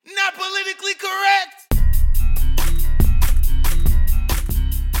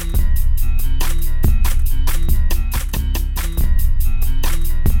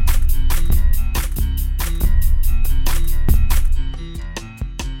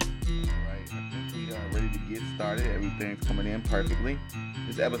to get started. Everything's coming in perfectly.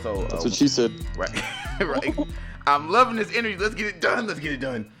 This episode. That's what she said. Right. Right. I'm loving this energy. Let's get it done.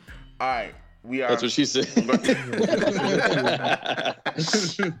 All right. We are. That's what she said.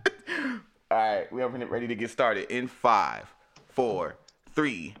 All right. We are ready to get started in 5, 4,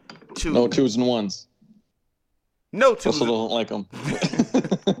 3, 2. No twos and ones. No twos. Also don't like them.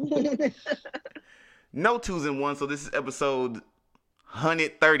 No twos and ones. So this is episode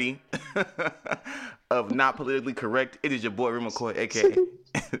 130 of Not Politically Correct. It is your boy Rim McCoy, aka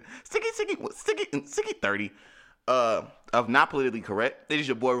Sticky 30 of Not Politically Correct. It is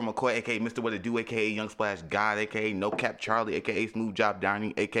your boy Rim McCoy, aka Mr. What It Do, aka Young Splash God, aka No Cap Charlie, aka Smooth Job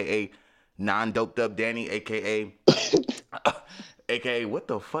Donnie, aka Non-Doped Up Danny, aka aka what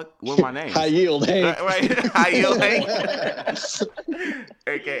the fuck? What are my names? High Yield Hank. Right. High Yield Hank.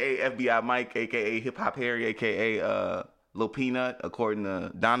 aka FBI Mike, aka Hip Hop Harry, aka Lil Peanut, according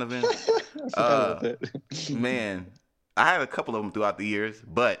to Donovan. Man, I had a couple of them throughout the years,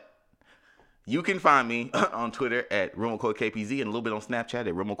 but you can find me on Twitter at RemoCoyKPZ and a little bit on Snapchat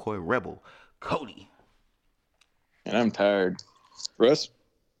at RemoCoyRebel. Cody. And I'm tired. Russ?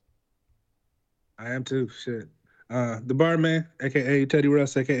 I am too. Shit. The Barman, aka Teddy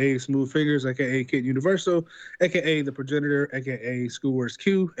Russ, aka Smooth Fingers, aka Kid Universal, aka The Progenitor, aka Schoolworks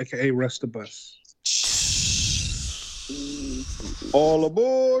Q, aka Russ the Bus. All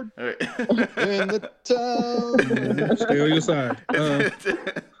aboard in the town. Stay on your side.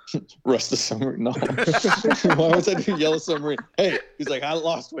 Russ the Summer. No. Why was that Yellow Submarine? Hey, he's like, I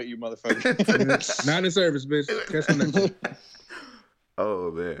lost weight, you motherfucker. Not in service, bitch. Catch the next one.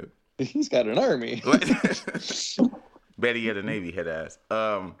 Oh, man. He's got an army. Betty had a Navy head ass.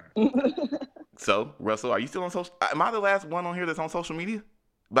 So, Russell, are you still on social? Am I the last one on here that's on social media?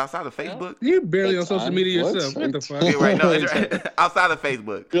 Outside of Facebook? You barely on social media yourself. What the fuck? Yeah, right. No, it's right. Outside of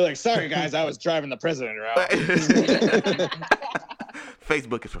Facebook. You're like, sorry guys, I was driving the president around.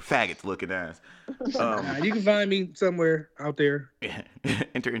 Facebook is for faggots looking ass. You can find me somewhere out there.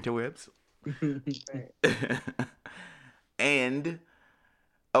 Interwebs. And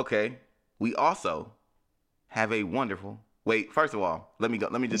okay, we also have a wonderful. Wait, first of all, let me go.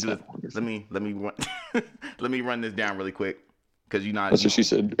 Let me just do this. Let me run. Let me run this down really quick, because you know. That's what she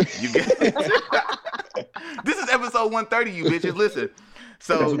said. You get. This is episode 130, you bitches. Listen.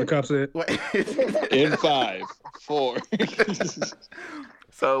 So that's what the cop said. In 5, 4.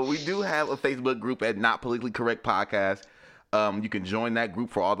 So we do have a Facebook group at Not Politically Correct Podcast. You can join that group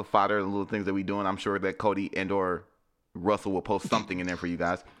for all the fodder and little things that we doing. I'm sure that Cody and or Russell will post something in there for you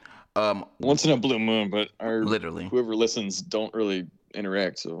guys. Once in a blue moon, but literally whoever listens don't really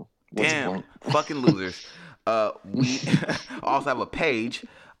interact. So what's the point? Fucking losers. We also have a page,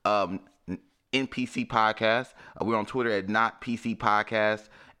 NPC Podcast. We're on Twitter at Not PC Podcast,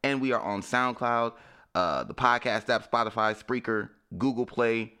 and we are on SoundCloud, the podcast app, Spotify, Spreaker, Google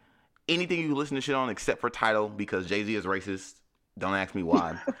Play, anything you listen to shit on except for Tidal, because Jay-Z is racist. Don't ask me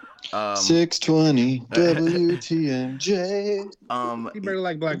why. 620 WTMJ. You better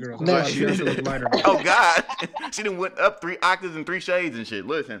like black girls. No, oh God, she done went up 3 octaves and 3 shades and shit.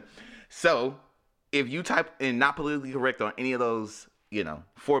 Listen, so if you type in Not Politically Correct on any of those,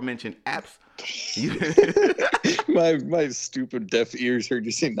 aforementioned apps, my stupid deaf ears heard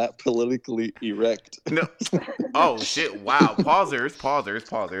you say Not Politically Erect. No. Oh shit! Wow. Pausers.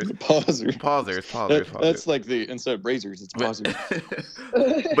 That's like instead of brazers, it's pausers.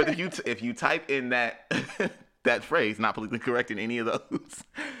 But if you type in that that phrase, Not Politically Correct, in any of those,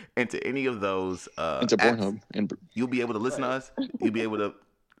 into any of those into apps, Pornhub, you'll be able to listen to us. You'll be able to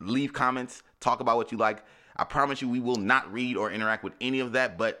leave comments, talk about what you like. I promise you, we will not read or interact with any of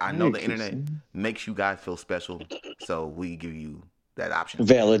that, but I know the internet makes you guys feel special, so we give you that option.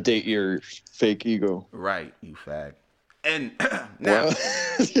 Validate your fake ego. Right, you fag. And now,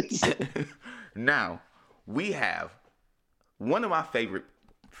 now we have one of my favorite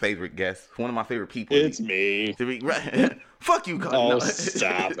guests, one of my favorite people. It's me. To be, right. Fuck you, Cody. Oh, no.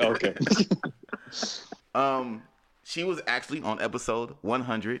 stop. Okay. She was actually on episode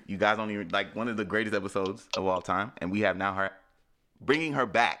 100. You guys don't even one of the greatest episodes of all time, and we have now bringing her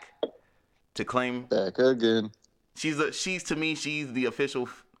back to claim back again. She's to me she's the official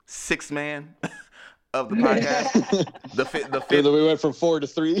 6th man of the podcast. the fifth. We went from 4 to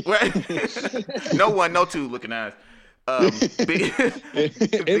 3. Right. No 1, no 2 looking ass. In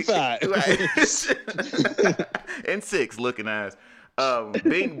 5. And 6 looking ass.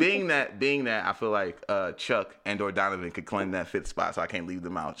 Being that I feel like Chuck and or Donovan could claim that 5th spot, so I can't leave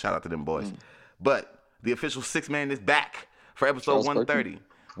them out. Shout out to them boys. But the official 6th man is back for episode 130.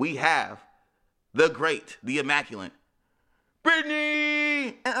 We have the great, the immaculate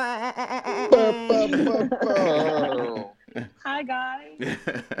Brittany. Hi guys. So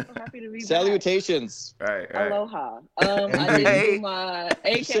happy to be back. Salutations. Right. Aloha. I didn't do my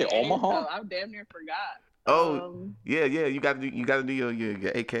Did you say AKA, Omaha? so I damn near forgot. Oh, yeah. You got to do your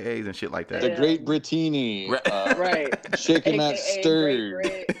AKAs and shit like that. The Great Brittini. Right. Shaking that AKA stirred.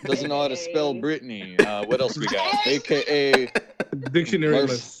 Great Brit, Doesn't know how to spell AKA Brittany. What else we got? AKA Dictionary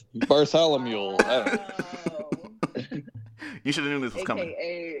list. Bartholomew. I don't know. You should have known this was coming.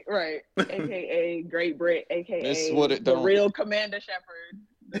 AKA, right. AKA Great Brit, AKA This is what it the don't. real Commander Shepherd.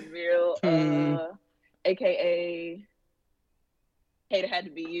 The real, AKA Hate It Had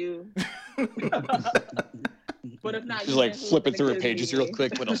to Be You. But if not, Just like flipping through pages real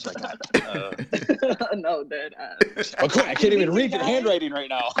quick. What else I got? No, that. Okay, I can't even read your handwriting right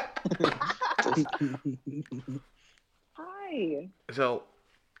now. Hi. So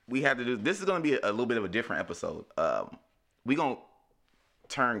we have to do. This is going to be a little bit of a different episode. We're going to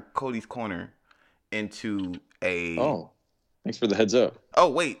turn Cody's Corner into a. Oh, thanks for the heads up. Oh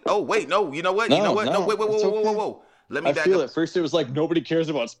wait. No, you know what? No, No, wait. Whoa. Let me I back feel up. At first it was like nobody cares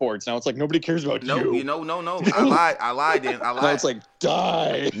about sports. Now it's like nobody cares about you. No. I lied. Now it's like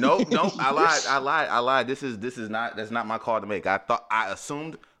die. No. I lied. That's not my call to make. I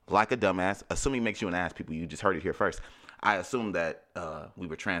assumed, like a dumbass, assuming makes you an ass. People, you just heard it here first. I assumed that we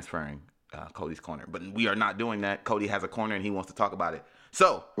were transferring Cody's Corner, but we are not doing that. Cody has a corner and he wants to talk about it.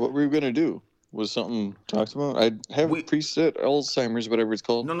 So what were we gonna do? Was something talked about? I have preset Alzheimer's, whatever it's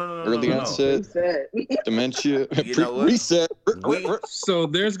called. No. Early onset, dementia. You know what? Reset. So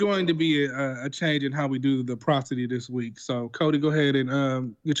there's going to be a change in how we do the prosody this week. So Cody, go ahead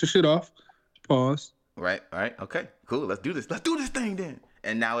and get your shit off. Pause. Right. Okay. Cool. Let's do this. Let's do this thing then.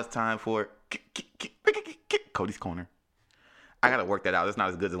 And now it's time for Cody's Corner. I gotta work that out. It's not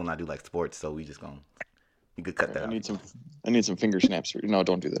as good as when I do like sports, so we just gonna. You could cut that out. I need some finger snaps. No,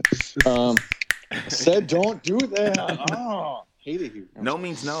 don't do that. I said don't do that. Oh, hate it here. No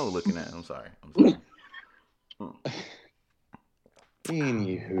means no. Looking at it. I'm sorry.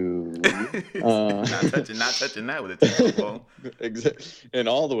 Anywho, not touching that with a telephone. Exactly. In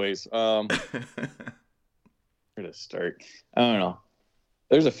all the ways. Where to start? I don't know.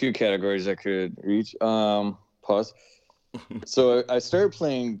 There's a few categories I could reach. Pause. So I started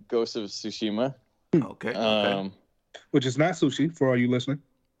playing Ghost of Tsushima. Okay. Which is not sushi for all you listening.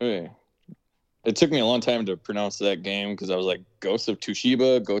 Okay. It took me a long time to pronounce that game because I was like Ghost of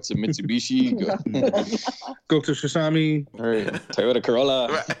Toshiba, Ghost of Mitsubishi, Go to Sasami. Right. Toyota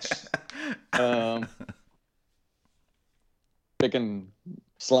Corolla. Bacon,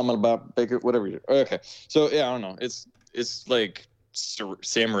 Islamabad, bacon, whatever. Okay. So yeah, I don't know. It's like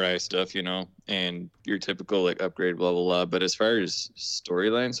samurai stuff, you know, and your typical like upgrade, blah blah blah. But as far as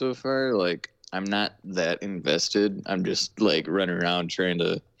storyline so far, like I'm not that invested. I'm just like running around trying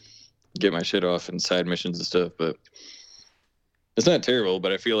to get my shit off and side missions and stuff. But it's not terrible.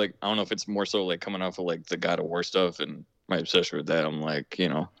 But I feel like I don't know if it's more so like coming off of like the God of War stuff and my obsession with that. I'm like, you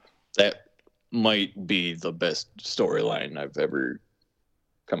know, that might be the best storyline I've ever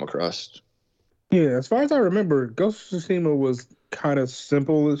come across. Yeah, as far as I remember, Ghost of Tsushima was kind of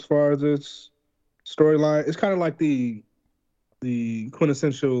simple as far as its storyline. It's kind of like the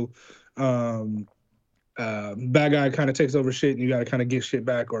quintessential bad guy kind of takes over shit and you got to kind of get shit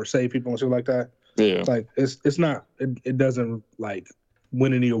back or save people and shit like that. Yeah, like it's not it doesn't like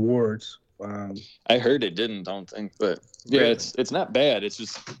win any awards. I heard it didn't, don't think, but yeah, really? it's not bad. It's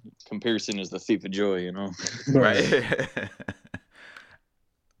just comparison is the thief of joy, you know. Right.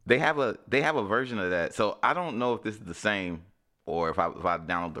 They have a version of that. So I don't know if this is the same or if I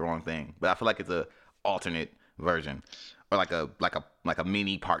download the wrong thing, but I feel like it's a alternate version or like a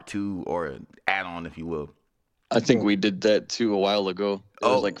mini part 2 or an add-on, if you will. I think we did that too a while ago. It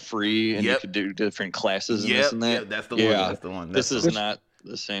was like free and you could do different classes and this and that. Yeah, that's the one. That's the one. This is not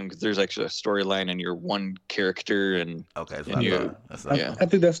the same because there's actually a storyline and you're one character and okay, I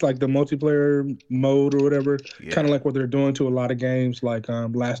think that's like the multiplayer mode or whatever. Yeah. Kind of like what they're doing to a lot of games. Like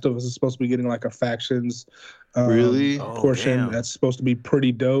Last of Us is supposed to be getting like a factions portion that's supposed to be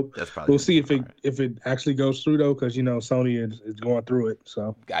pretty dope. That's probably we'll see if it actually goes through though, because you know Sony is going through it.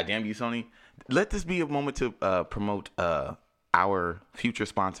 So goddamn you, Sony. Let this be a moment to promote our future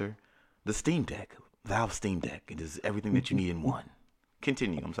sponsor, the Steam Deck, Valve Steam Deck. It is everything that you need in one.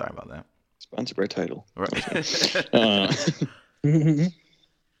 Continue. I'm sorry about that. Sponsored by Tidal. Right.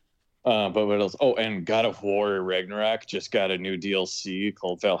 But what else? Oh, and God of War Ragnarok just got a new DLC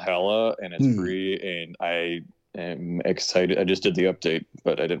called Valhalla, and it's free. And I am excited. I just did the update,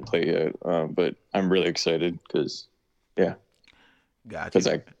 but I didn't play it yet. But I'm really excited because, yeah. Gotcha. Because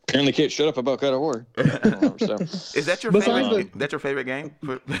I apparently can't shut up about God of War. So. Is that your favorite? That's your favorite game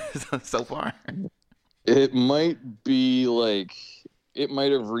so far? It might be like it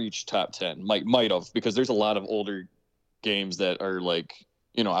might have reached top 10. Might have, because there's a lot of older games that are like,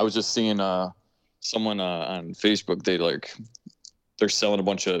 I was just seeing someone on Facebook, they're selling a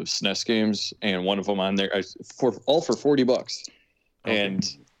bunch of SNES games, and one of them on there for $40. Okay.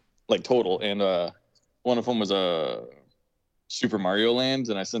 And like total, and one of them was a Super Mario Land,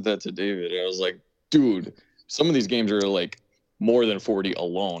 and I sent that to David. I was like, dude, some of these games are like more than 40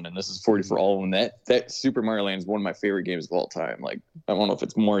 alone, and this is 40 for all of them. That Super Mario Land is one of my favorite games of all time. Like, I don't know if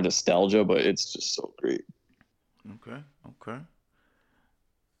it's more nostalgia, but it's just so great. Okay.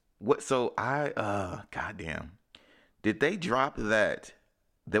 What? So goddamn, did they drop that?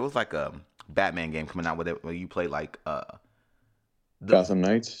 There was like a Batman game coming out where you play like Gotham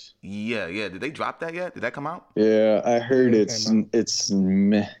Knights. Yeah. Did they drop that yet? Did that come out? Yeah, I heard it's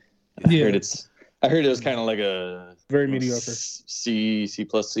meh. I heard it was kind of like a very mediocre C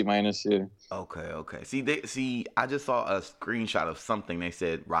plus C minus. Yeah. Okay. I just saw a screenshot of something they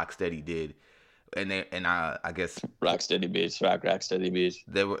said Rocksteady did, and I guess Rocksteady bitch, Rocksteady bitch.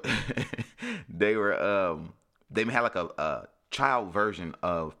 They had like a child version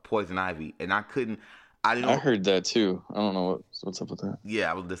of Poison Ivy, and I heard that too. I don't know what's up with that. Yeah,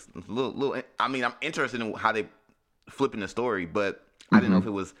 I was just little. I mean, I'm interested in how they flipping the story, but I didn't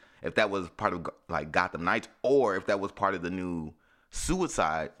know if that was part of like Gotham Knights, or if that was part of the new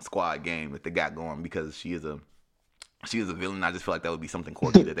Suicide Squad game that they got going, because she is a villain. I just feel like that would be something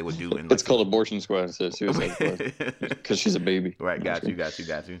quirky that they would do. It's called Abortion Squad instead of Suicide Squad, because she's a baby. Right, got you.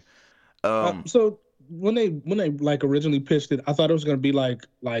 So when they like originally pitched it, I thought it was gonna be like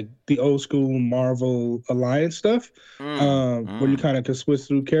the old school Marvel Alliance stuff, where you kind of could switch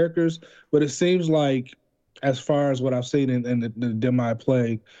through characters. But it seems like, as far as what I've seen in the demo I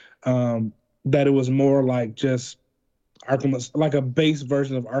played, that it was more like just Arkham, like a base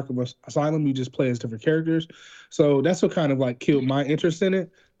version of Arkham Asylum. You just play as different characters. So that's what kind of like killed my interest in it,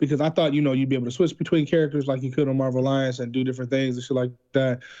 because I thought, you'd be able to switch between characters like you could on Marvel Alliance and do different things and shit like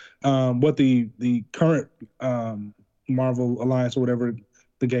that. What the current Marvel Alliance, or whatever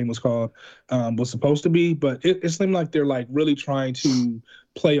the game was called, was supposed to be. But it seemed like they're like really trying to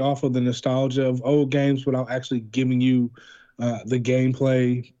play off of the nostalgia of old games without actually giving you the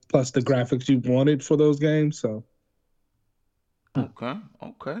gameplay plus the graphics you wanted for those games. So okay.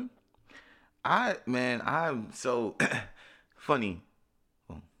 I'm so funny.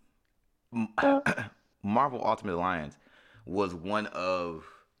 Marvel Ultimate Alliance was one of.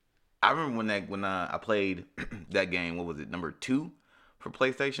 I remember when I played that game. What was it, number 2 for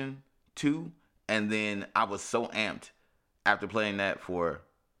PlayStation 2? And then I was so amped after playing that for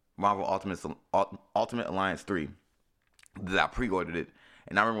Marvel Ultimate Alliance 3 that I pre-ordered it.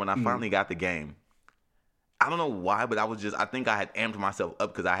 And I remember when I finally got the game, I don't know why, but I think I had amped myself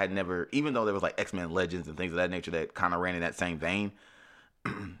up, because I had never, even though there was like X-Men Legends and things of that nature that kind of ran in that same vein,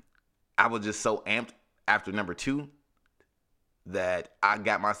 I was just so amped after number 2 that I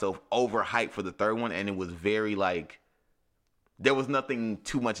got myself overhyped for the third one, and it was very like, there was nothing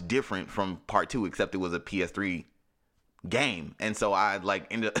too much different from part 2 except it was a PS3 game. And so I like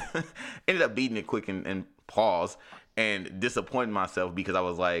ended up beating it quick and pause and disappointing myself, because I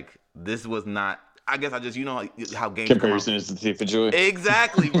was like, this was not, I guess I just, how games comparison is the thief of joy.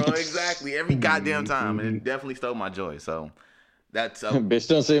 Exactly, bro. Exactly. Every goddamn time. And it definitely stole my joy. So that's bitch,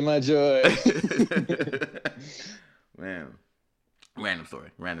 don't say my joy. Man. Random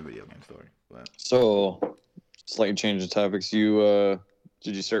video game story. But. So, slightly change the topics. Did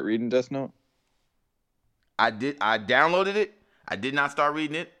you start reading Death Note? I did. I downloaded it. I did not start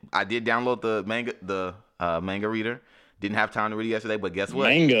reading it. I did download the manga reader. Didn't have time to read it yesterday, but guess what?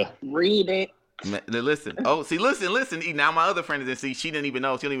 Manga. Read it. Listen. Oh, see, listen. Now my other friend is in. See, she didn't even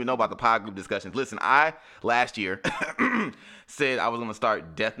know. She didn't even know about the pod group discussions. Listen, I last year said I was gonna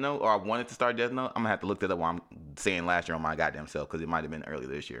start Death Note, or I wanted to start Death Note. I'm gonna have to look that up while I'm saying last year on my goddamn self, because it might have been early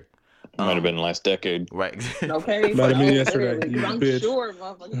this year. Might have been last decade. Right. Okay. Might have been yesterday. I'm sure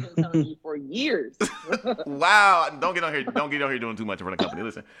motherfuckers been telling you for years. Wow. Don't get on here doing too much in front of the company.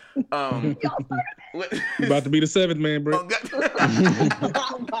 Listen. About to be the 7th man, bro.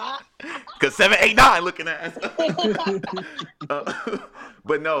 Because 7, 8, 9 looking at us.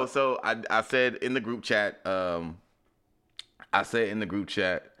 But no, so I said in the group chat,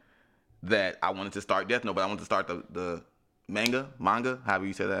 that I wanted to start Death Note, but I wanted to start the manga, however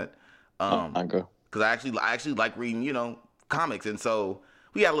you say that. Manga. Because I actually like reading, comics, and so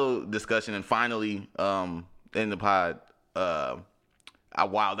we had a little discussion, and finally, in the pod, I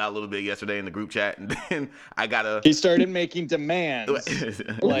wilded out a little bit yesterday in the group chat, and then He started making demands.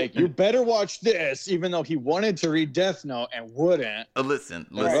 Like, you better watch this, even though he wanted to read Death Note and wouldn't. Listen.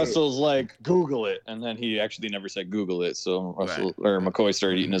 Russell's like, Google it, and then he actually never said Google it, so McCoy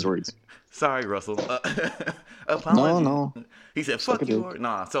started eating his words. Sorry, Russell. No. He said, "Fuck you."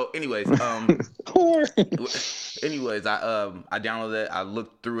 Nah. So, anyways, I downloaded it. I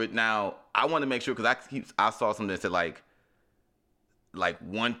looked through it. Now I want to make sure because I saw something that said like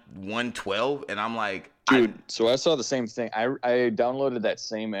 112, and I'm like, dude. So I saw the same thing. I downloaded that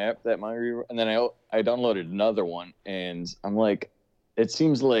same app that Mario, and then I downloaded another one, and I'm like, it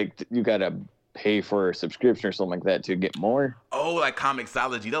seems like you gotta pay for a subscription or something like that to get more. Oh, like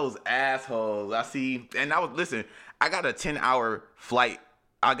Comixology, those assholes. I see. And listen, I got a 10-hour flight.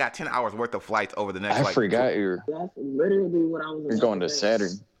 I got 10 hours worth of flights over the next. I forgot That's literally what I was. You're going to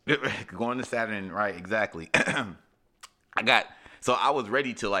Saturn. Going to Saturn, right? Exactly. So I was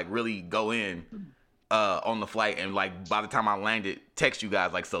ready to like really go in on the flight, and like by the time I landed, text you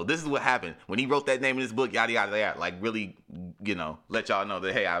guys like, so this is what happened when he wrote that name in this book, yada yada yada. Like really, let y'all know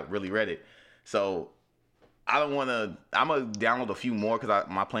that hey, I really read it. So I'm gonna download a few more because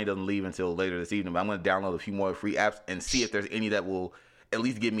my plane doesn't leave until later this evening. But I'm gonna download a few more free apps and see if there's any that will at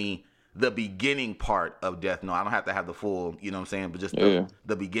least give me the beginning part of Death Note. I don't have to have the full, you know what I'm saying, but just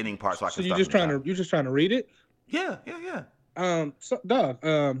the beginning part so I can. So you're just trying to read it? Yeah.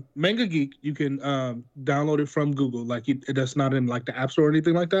 Manga Geek, you can download it from Google. Like that's not in like the App Store or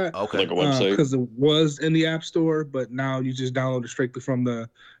anything like that. Okay. Like a website. Because it was in the App Store, but now you just download it strictly from the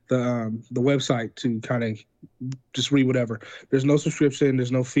website to kind of just read whatever. There's no subscription.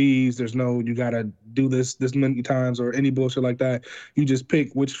 There's no fees. There's no you gotta do this many times or any bullshit like that. You just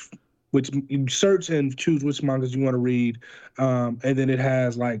pick which you search and choose which mangas you want to read, and then it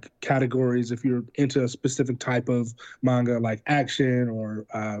has like categories if you're into a specific type of manga, like action or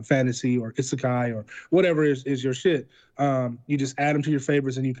fantasy or isekai or whatever is your shit. You just add them to your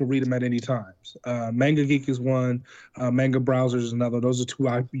favorites and you can read them at any time. Manga Geek is one, Manga Browser is another. Those are two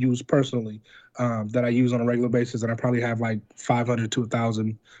I use personally that I use on a regular basis, and I probably have like 500 to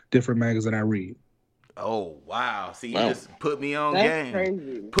 1,000 different mangas that I read. Oh wow! See, you just put me on game.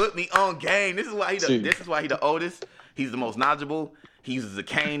 Crazy. Put me on game. This is why he the oldest. He's the most knowledgeable. He uses a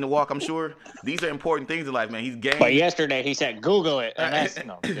cane to walk. I'm sure these are important things in life, man. He's game. But yesterday he said Google it, and that's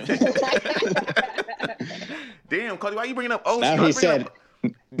no. Damn, Cody, why are you bringing up? Oh, now he said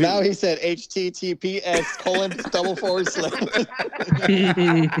https://.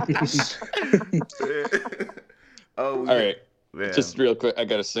 Oh, all right. Yeah. Just real quick, I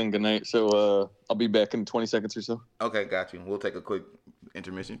gotta sing goodnight, so I'll be back in 20 seconds or so. Okay, got you. We'll take a quick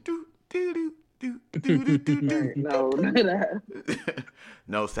intermission.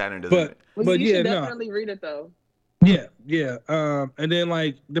 No, Saturn doesn't. But you yeah, should definitely read it though. Yeah. And then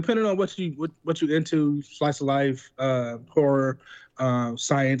like depending on what you into, slice of life, horror,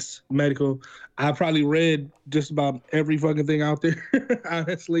 science, medical, I probably read just about every fucking thing out there.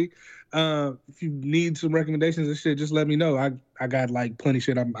 Honestly. If you need some recommendations and shit, just let me know. I got like plenty of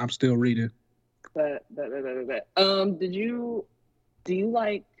shit I'm still reading. Do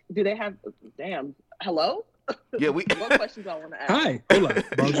they have hello? Yeah, what questions I want to ask? Hi, hola,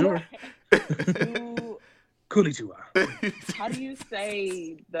 bonjour. Konnichiwa. How do you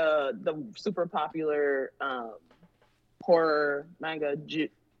say the super popular horror manga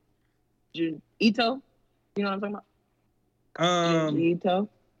Ito? You know what I'm talking about? Ito.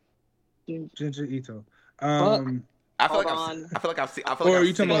 Ginger Ito. I feel like I've seen. Are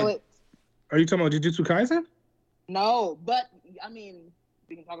you talking about Jujutsu Kaisen? No, but I mean,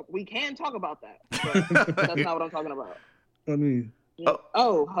 we can talk about that. But that's not what I'm talking about. Let me. Fuck.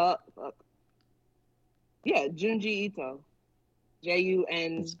 Yeah, Junji Ito.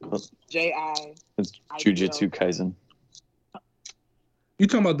 JUNJI. It's Jujutsu Kaisen. You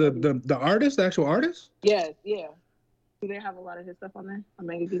talking about the artist, the actual artist? Yeah. Do they have a lot of his stuff on there? On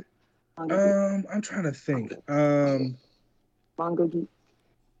Manga Geek? I'm trying to think. Manga Geek.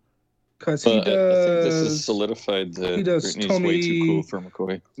 Because he does. I think this is solidified that he does Brittany's way too cool for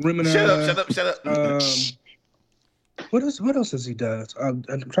McCoy. Rimina, Shut up. What else does he does? I'm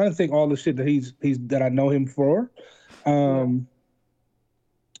trying to think all the shit that he's that I know him for. They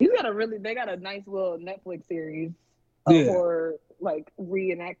got a nice little Netflix series for like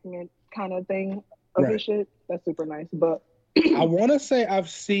reenactment kind of thing of his shit. That's super nice. But I want to say I've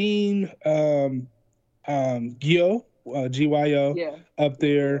seen Gyo, GYO up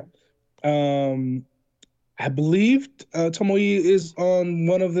there. I believe Tomoe is on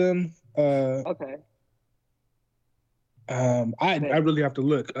one of them. Okay. I really have to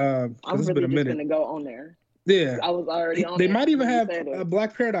look. I'm really just gonna go on there Yeah, I was already on. They might even have a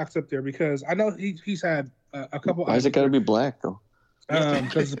Black Paradox up there because I know he's had a couple. Why is it got to be black though?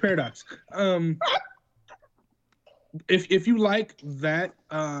 Because it's a paradox. If you like that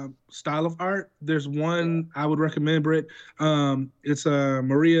style of art, there's one I would recommend, Britt. It's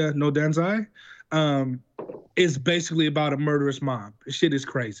Maria no Danzai. It's basically about a murderous mom. Shit is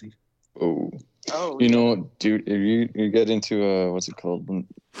crazy. Oh, you know, dude, you get into what's it called?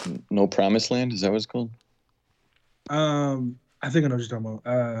 No Promised Land? Is that what it's called? I think I know what you're talking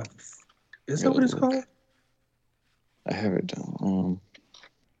about. Is that what it's called? I have it down.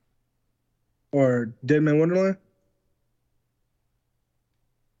 Or Dead Man Wonderland?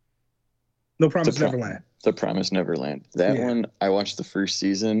 No Promised Neverland. The Promised Neverland. That one, I watched the first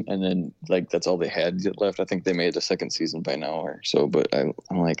season, and then like that's all they had left. I think they made the second season by now or so. But I'm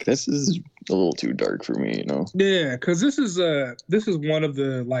like, this is a little too dark for me, you know? Yeah, because this is one of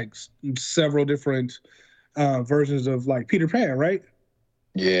the like several different versions of like Peter Pan, right?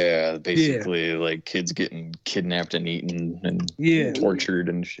 Yeah, basically like kids getting kidnapped and eaten and tortured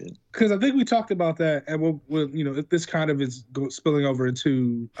and shit. Because I think we talked about that, and we'll you know, this kind of is spilling over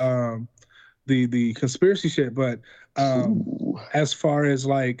into the conspiracy shit, but as far as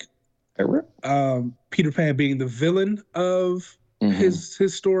like Peter Pan being the villain of his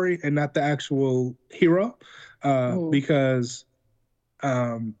story and not the actual hero, because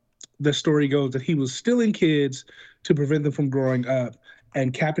the story goes that he was stealing kids to prevent them from growing up,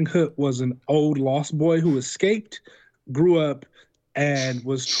 and Captain Hook was an old lost boy who escaped, grew up, and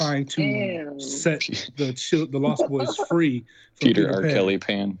was trying to set the lost boys free. Peter R. Kelly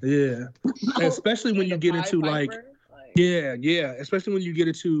Pan. Yeah, especially when you get into especially when you get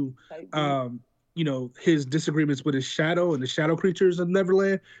into you know, his disagreements with his shadow and the shadow creatures of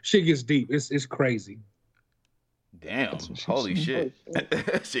Neverland. Shit gets deep. It's crazy. Damn! Holy shit!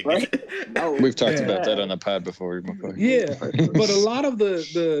 We've talked about that on the pod before. Yeah, but a lot of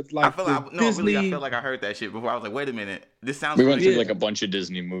the like Disney. I feel like I heard that shit before. I was like, wait a minute, this sounds. We went through like a bunch of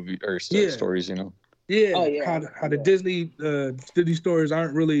Disney movie or stories, you know. Yeah, how the Disney stories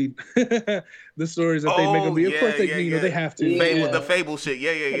aren't really the stories that they make them be. Of course, they you know they have to. The fable shit.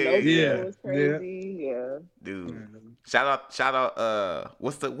 Yeah. Was crazy. Yeah. Dude, shout out.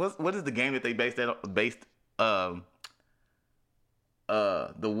 What is the game that they based the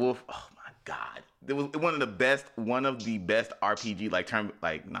Wolf? Oh my god, it was one of the best RPG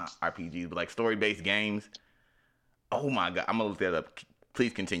not RPGs but like story based games. Oh my god, I'm gonna look that up.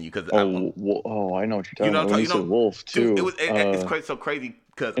 Please continue, because I know what you're talking about. You know, Wolf too. Dude, it's so crazy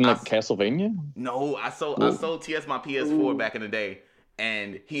because in like Castlevania. No, I sold TS my PS4 back in the day,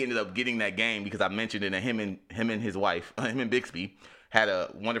 and he ended up getting that game because I mentioned it, and him and his wife, him and Bixby, had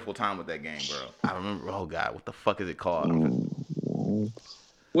a wonderful time with that game, bro. I remember. Oh god, what the fuck is it called?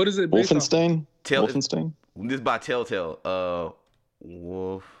 What is it? Wolfenstein. Wolfenstein. This is by Telltale. The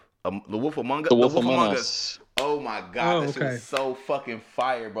Wolf Among Us. The Wolf Among Us. Oh my god, this was so fucking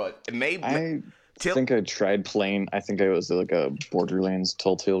fire, bro. I think I tried playing. I think it was like a Borderlands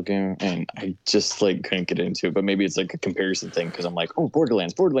Telltale game, and I just like couldn't get into it. But maybe it's like a comparison thing because I'm like, oh,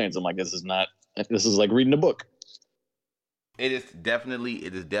 Borderlands. I'm like, this is like reading a book. It is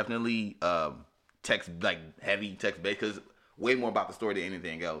definitely text, like heavy text based, because way more about the story than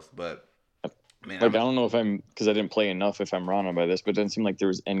anything else. But man, like I don't know if because I didn't play enough, if I'm wrong about this, but it didn't seem like there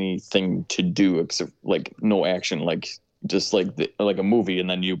was anything to do except like no action, like just like a movie, and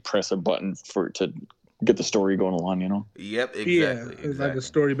then you press a button to get the story going along, you know? Yep, exactly. Yeah, it's like a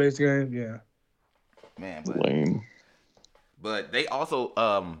story based game. Yeah, man, lame. But they also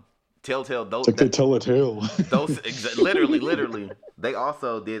Telltale, those like they tell a tale. literally. They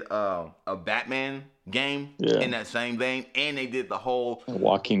also did a Batman game in that same vein, and they did the whole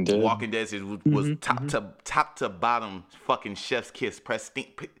Walking Dead. Was top to bottom fucking chef's kiss.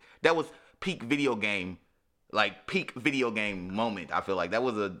 That was peak video game moment. I feel like that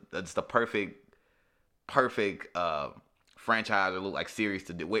was just a perfect franchise or like series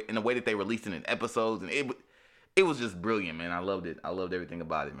to do in the way that they released it in episodes, and it was just brilliant, man. I loved it. I loved everything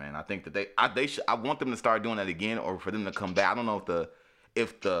about it, man. I think that I want them to start doing that again, or for them to come back. I don't know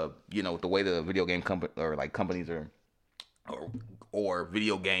if the you know, the way the video game companies or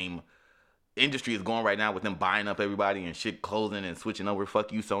video game industry is going right now with them buying up everybody and shit closing and switching over.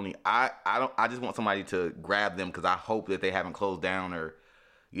 Fuck you, Sony. I just want somebody to grab them, because I hope that they haven't closed down or,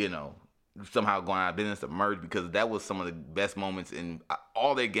 you know, somehow going out of business or merged, because that was some of the best moments in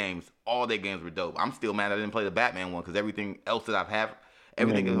all their games. All their games were dope. I'm still mad I didn't play the Batman one, because everything else that I've had,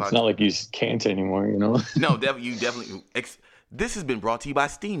 everything is it's not like you can't anymore, you know? No, definitely. This has been brought to you by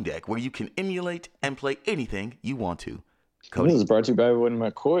Steam Deck, where you can emulate and play anything you want to. Cody. This is brought to you by when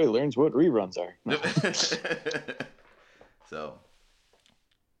McCoy learns what reruns are. So,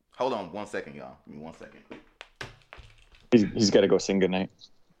 hold on 1 second, y'all. Give me 1 second. He's got to go sing goodnight.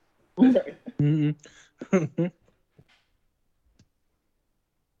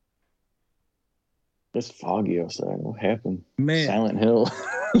 It's foggy outside. What happened? Man. Silent Hill.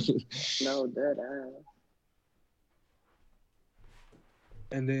 No, dead.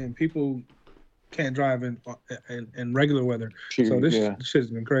 And then people can't drive in regular weather. So this shit's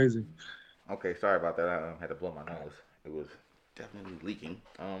been crazy. Okay, sorry about that. I had to blow my nose. It was definitely leaking.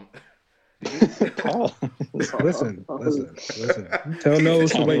 Listen. Tell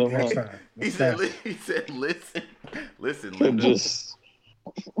Nose to wait next time. He said, listen.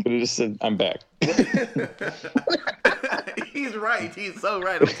 Could have just said, I'm back. He's right. He's so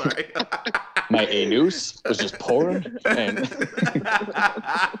right. I'm sorry. My anus was just pouring. And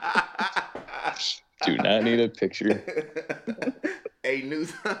do not need a picture.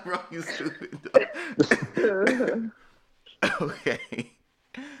 Anus, bro, you stupid. Okay.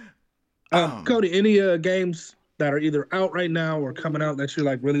 Cody, any games that are either out right now or coming out that you're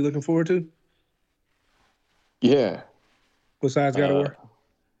like really looking forward to? Yeah. Besides God of War?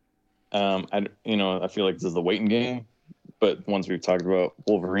 I feel like this is the waiting game, but once we've talked about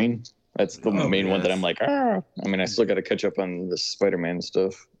Wolverine, that's the main one that I'm like, I mean, I still got to catch up on the Spider-Man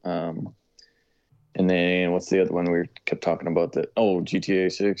stuff. And then what's the other one we kept talking about?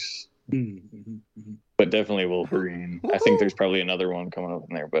 GTA 6. Mm-hmm. But definitely Wolverine. Woo-hoo! I think there's probably another one coming up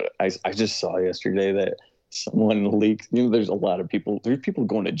in there. But I just saw yesterday that someone leaked. There's a lot of people. There's people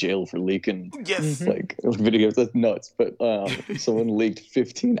going to jail for leaking videos. That's nuts. But someone leaked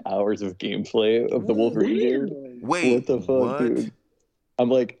 15 hours of gameplay of the Wolverine game. Wait, what the fuck, dude? I'm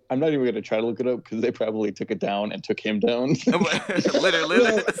like, I'm not even gonna try to look it up because they probably took it down and took him down.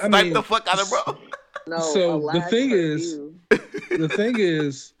 literally, snipe the fuck out of bro. No, so the thing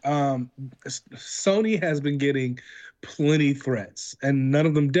is, Sony has been getting plenty threats, and none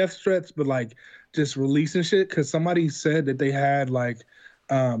of them death threats, but like just releasing shit. Because somebody said that they had like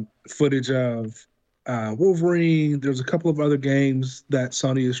footage of Wolverine. There's a couple of other games that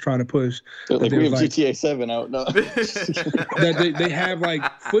Sony is trying to push. Like we have GTA 7 out now. that they have like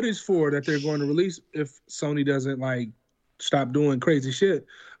footage for that they're going to release if Sony doesn't like stop doing crazy shit.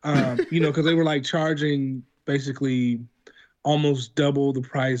 Because they were like charging basically almost double the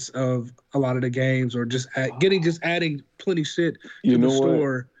price of a lot of the games, or just adding plenty shit to the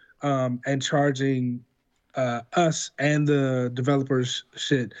store, and charging us and the developers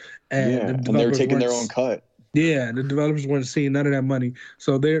shit. And they're taking their own cut. Yeah, the developers weren't seeing none of that money.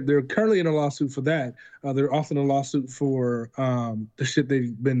 So they're currently in a lawsuit for that. They're also in a lawsuit for the shit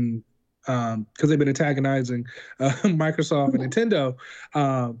they've been because they've been antagonizing Microsoft and Nintendo.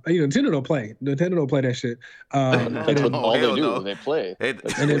 Nintendo don't play. Nintendo don't play that shit. They play. And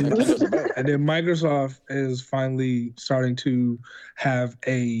then Microsoft is finally starting to have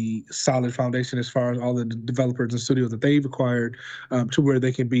a solid foundation as far as all the developers and studios that they've acquired, to where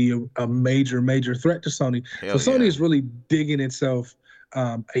they can be a major threat to Sony. Sony is really digging itself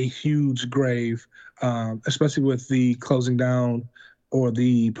a huge grave, especially with the closing down or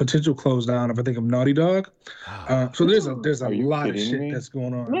the potential close down of Naughty Dog. So there's a lot of shit that's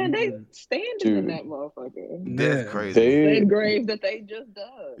going on. Man, they standing in that motherfucker. That's crazy. Same grave that they just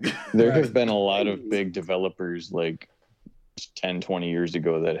dug. There have been a lot of big developers like 10, 20 years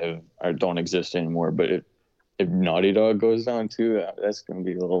ago that don't exist anymore. But if Naughty Dog goes down too, that's going to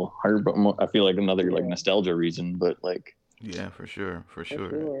be a little hard. But I feel like another like nostalgia reason. But like. Yeah, for sure.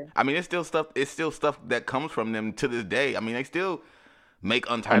 I mean, it's still stuff that comes from them to this day. I mean, they still make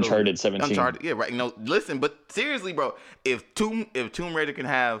Uncharted 17. Yeah, right. Listen, but seriously, bro, if Tomb Raider can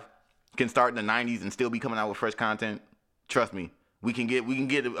start in the 90s and still be coming out with fresh content, trust me, we can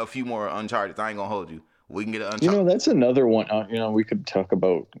get a few more Uncharted. I ain't gonna hold you. We can get an Uncharted. That's another one. We could talk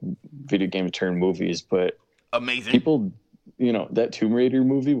about video game turn movies, but amazing people. That Tomb Raider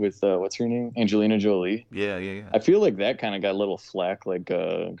movie with what's her name, Angelina Jolie. Yeah. I feel like that kind of got a little flack, like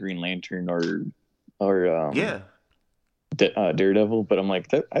Green Lantern or Daredevil. But I'm like,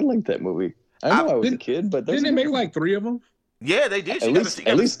 I like that movie. I know I was a kid, but didn't they make like 3 of them? Yeah, they did. At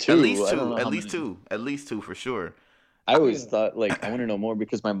least two. At least two for sure. I always thought, like, I want to know more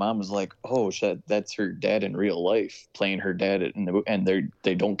because my mom was like, "Oh shit, that's her dad in real life playing her dad and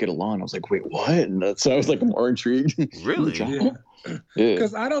they don't get along." I was like, "Wait, what?" And so I was like more intrigued. Really? Yeah.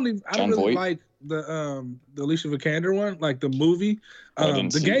 Because I don't really like the Alicia Vikander one, like the movie.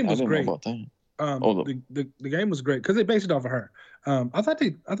 The game was great. Know about that. The game was great because they based it off of her. I thought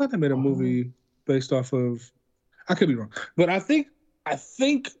they made a movie based off of. I could be wrong, but I think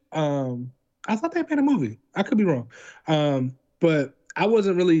I thought they made a movie. I could be wrong, but I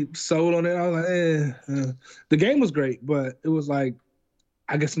wasn't really sold on it. I was like, The game was great, but it was like,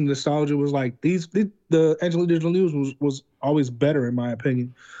 I guess the nostalgia was like the Angelina Jolie was always better in my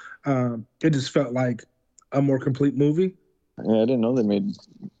opinion. It just felt like a more complete movie. Yeah, I didn't know they made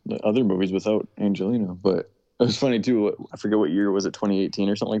other movies without Angelina, but it was funny too. I forget what year was it, 2018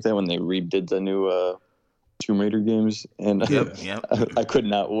 or something like that, when they redid the new Tomb Raider games, and I could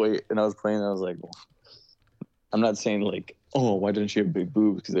not wait. And I was playing, and I was like, well, I'm not saying like, oh, why didn't she have big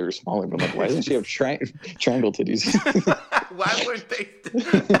boobs because they were smaller? But I'm like, why doesn't she have triangle titties? Why weren't they?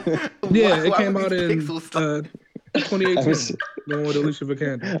 It came out in 2018. The one with Alicia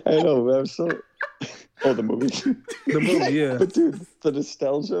Vikander. I know, but I'm so. Oh, the movie. The movie, yeah. But dude, the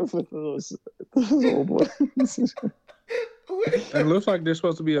nostalgia with those old ones. And it looks like there's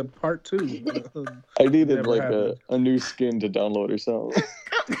supposed to be a part 2. I needed like a new skin to download or something.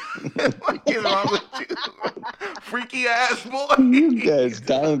 What is wrong with you? Freaky ass boy. You guys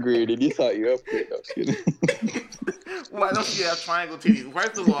downgraded. You thought you upgraded. I was kidding. Why don't you have triangle titties?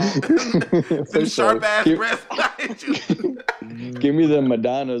 First of all, them sharp ass breasts behind you. Give me the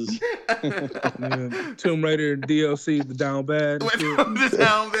Madonnas. Tomb Raider DLC, the down bad. The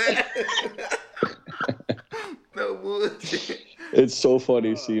down bad. No bullshit. It's so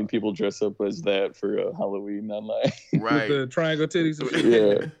funny seeing people dress up as that for Halloween online. Right. With the triangle titties.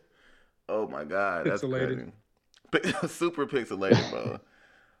 Yeah. Oh my God. That's pixelated. Crazy. Super pixelated, bro.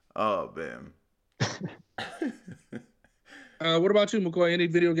 Oh, man. What about you, McCoy? Any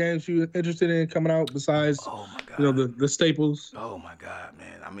video games you interested in coming out besides, the staples? Oh my God,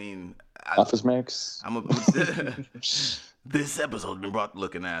 man. I mean, Office Max. This episode's been brought to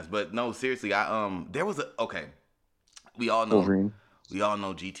looking ass, but no, seriously, there was we all know Wolverine. We all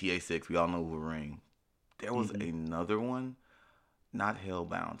know GTA 6. We all know Wolverine. There was another one, not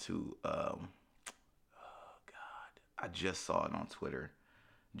Hellbound 2. Oh God, I just saw it on Twitter.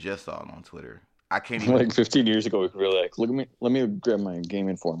 I can't even. Like 15 years ago, we were like, let me grab my Game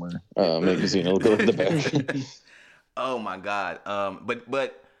Informer magazine. I'll go to the back. Oh my God.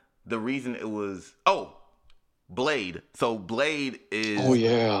 But the reason it was Blade. So Blade is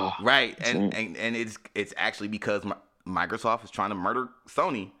right, and it's actually because Microsoft is trying to murder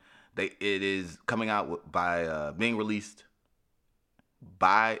Sony. It is coming out by being released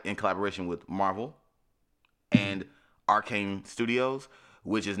in collaboration with Marvel and Arcane Studios,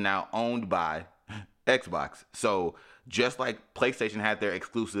 which is now owned by Xbox. So just like PlayStation had their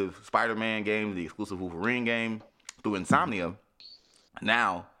exclusive Spider-Man game, the exclusive Wolverine game through Insomnia,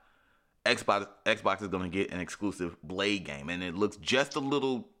 now Xbox is going to get an exclusive Blade game. And it looks just a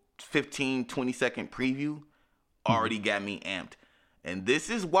little 15, 20 second preview already got me amped. And this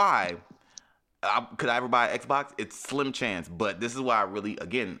is why, could I ever buy Xbox? It's slim chance. But this is why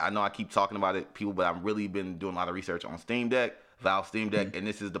I know I keep talking about it, people, but I've really been doing a lot of research on Steam Deck, Valve Steam Deck, and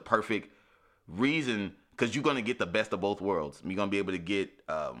this is the perfect reason, because you're going to get the best of both worlds. You're going to be able to get,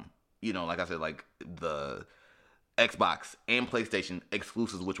 like I said, like the Xbox and PlayStation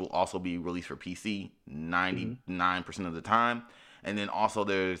exclusives, which will also be released for PC 99% of the time. And then also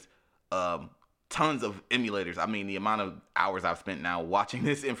there's tons of emulators. I mean, the amount of hours I've spent now watching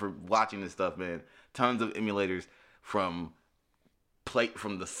this stuff, man. Tons of emulators from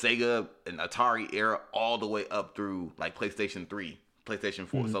the Sega and Atari era all the way up through like PlayStation 3, PlayStation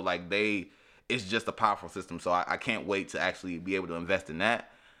 4. So like it's just a powerful system. So I can't wait to actually be able to invest in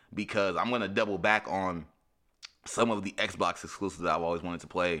that, because I'm going to double back on some of the Xbox exclusives that I've always wanted to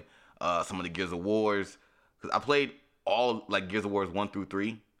play. Some of the Gears of Wars, because I played all like Gears of Wars 1 through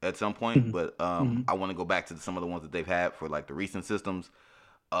 3 at some point, but I want to go back to some of the ones that they've had for like the recent systems.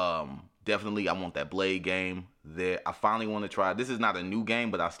 Definitely, I want that Blade game there. I finally want to try. This is not a new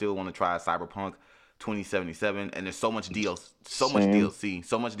game, but I still want to try Cyberpunk 2077. And there's so much DLC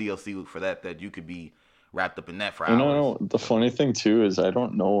for that you could be wrapped up in that for hours. No, the funny thing too is I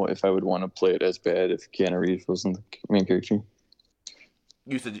don't know if I would want to play it as bad if Keanu Reeves wasn't the main character.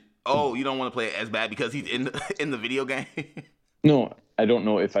 You said, you don't want to play it as bad because he's in the video game? No, I don't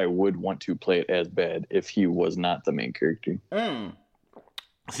know if I would want to play it as bad if he was not the main character.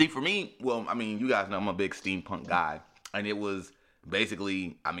 See, for me, well, I mean, you guys know I'm a big steampunk guy, and it was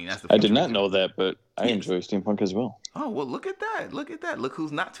basically, I mean, that's the. I did not know that, but I enjoy steampunk as well. Oh, well, look at that! Look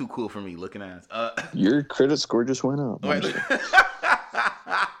who's not too cool for me looking ass. Your credit score just went up.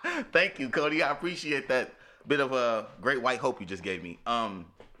 Thank you, Cody. I appreciate that bit of a great white hope you just gave me. I'm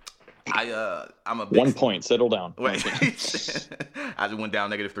a big 1 point. Settle down. Right. I just went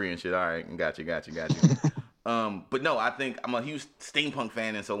down -3 and shit. All right, got you. But no, I think I'm a huge steampunk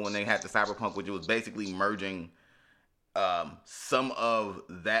fan, and so when they had the cyberpunk, which was basically merging some of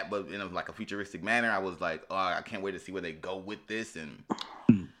that, but in a futuristic manner. I was like, oh, I can't wait to see where they go with this, and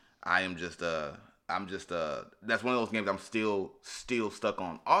I'm just that's one of those games I'm still stuck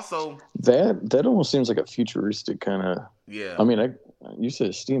on. Also, that almost seems like a futuristic kind of. Yeah. I mean, you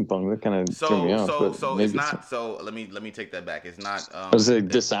said steampunk. That kind of threw me off. So it's not. So let me take that back. It's not. I was like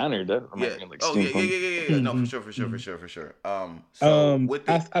Dishonored. That reminds me of steampunk. Yeah. No, for sure. So with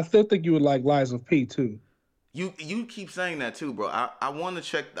I still think you would like Lies of P too. You keep saying that too, bro. I want to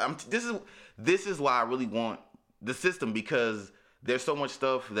check. This is why I really want the system, because there's so much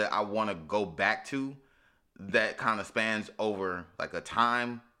stuff that I want to go back to that kind of spans over like a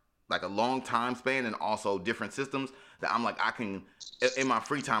long time span, and also different systems that I'm like, I can, in my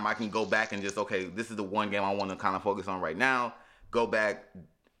free time, I can go back and just, okay, this is the one game I want to kind of focus on right now. Go back,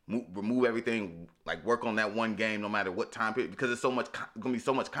 remove everything, like work on that one game no matter what time period, because it's going to be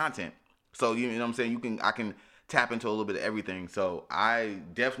so much content. So, you know what I'm saying? I can tap into a little bit of everything. So I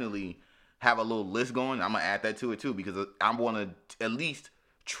definitely have a little list going. I'm going to add that to it too, because I want to at least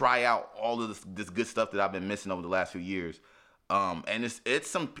try out all of this good stuff that I've been missing over the last few years. And it's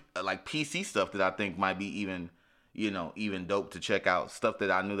some like PC stuff that I think might be even dope to check out. Stuff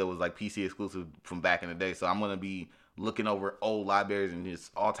that I knew that was like PC exclusive from back in the day. So I'm going to be looking over old libraries and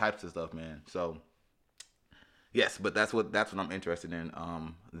just all types of stuff, man. So yes, but that's what I'm interested in.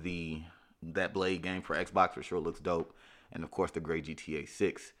 That Blade game for Xbox for sure looks dope. And of course the great GTA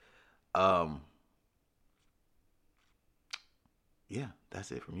 6. Yeah,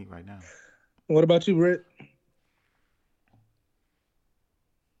 that's it for me right now. What about you, Britt?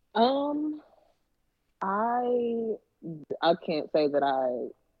 I can't say that I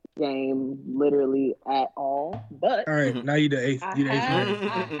game literally at all, but all right, now you the eighth. I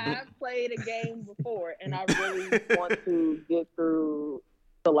have played a game before, and I really want to get through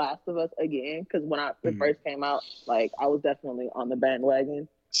The Last of Us again, because when it first came out, like I was definitely on the bandwagon.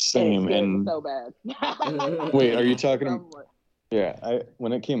 Same, and so bad. Wait, are you talking? Yeah,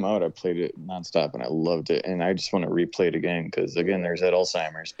 when it came out, I played it nonstop and I loved it, and I just want to replay it again because again, there's that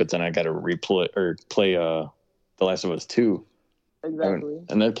Alzheimer's. But then I got to play The Last of Us 2. Exactly.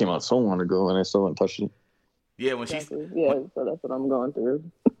 And that came out so long ago, and I still haven't touched it. Yeah, so that's what I'm going through.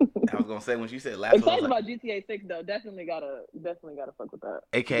 I was gonna say when she said Last of Us. Excited about GTA 6 though. Definitely gotta fuck with that.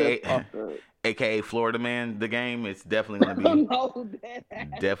 AKA Florida Man, the game. It's definitely gonna be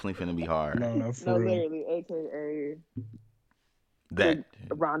definitely finna be hard. No, literally, AKA. That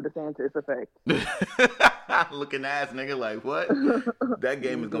Ron DeSantis effect. Looking ass nigga, like what? That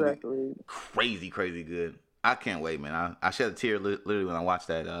game is gonna be crazy good. I can't wait, man. I shed a tear literally when I watched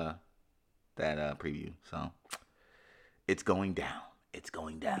that preview. So it's going down. It's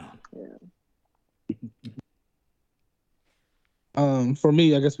going down. Yeah. For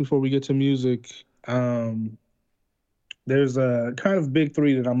me, I guess before we get to music, there's a kind of big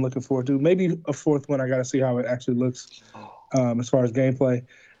three that I'm looking forward to. Maybe a fourth one. I got to see how it actually looks. As far as gameplay,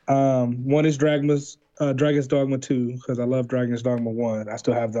 one is Dragon's Dogma 2, because I love Dragon's Dogma 1. I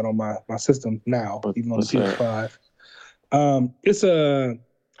still have that on my system now, even on the PS5. It's a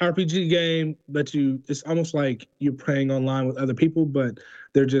RPG game that it's almost like you're playing online with other people, but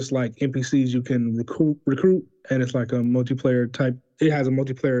they're just like NPCs you can recruit, and it's like a multiplayer type. It has a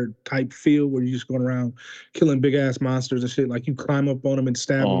multiplayer type feel where you're just going around killing big ass monsters and shit. Like you climb up on them and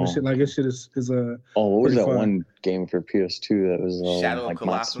stab them and shit. Like this shit is a. What was that one game for PS2 that was Shadow of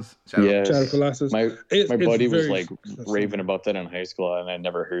Colossus? Shadow of Colossus. My buddy was like raving about that in high school, and I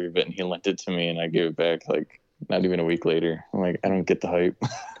never heard of it, and he lent it to me, and I gave it back like not even a week later. I'm like, I don't get the hype.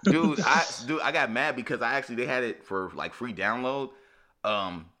 Dude, I got mad because they had it for like free download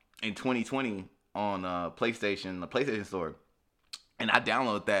in 2020 on the PlayStation Store. And I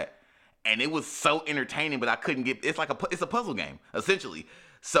downloaded that, and it was so entertaining, but I couldn't get. It's a puzzle game essentially.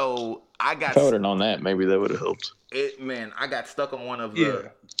 So I got. If I would have known that, maybe that would have helped. I got stuck on one of the. Yeah.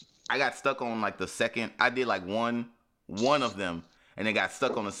 I got stuck on like the second. I did like one of them, and then got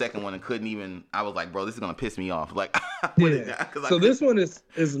stuck on the second one and couldn't even. I was like, bro, this is gonna piss me off. Like, so this one is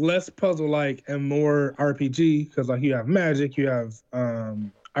less puzzle like and more RPG, because like you have magic, you have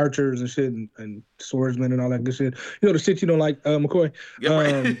archers and shit, and swordsmen and all that good shit. You know the shit you don't like, McCoy.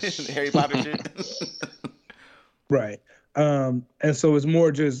 Harry Potter shit. Right. And so it's more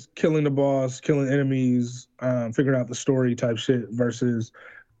just killing the boss, killing enemies, figuring out the story type shit versus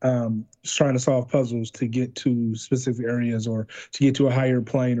trying to solve puzzles to get to specific areas or to get to a higher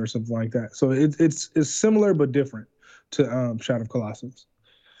plane or something like that. So it's similar but different to Shadow of Colossus.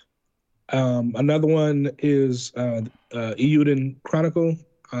 Another one is Eiyuden Chronicle.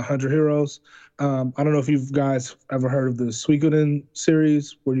 100 Heroes. I don't know if you guys ever heard of the Suikoden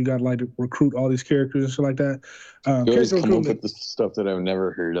series, where you got like to recruit all these characters and shit like that. You always come up with the stuff that I've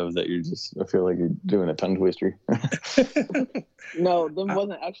never heard of that you're just, I feel like you're doing a tongue twister. No, them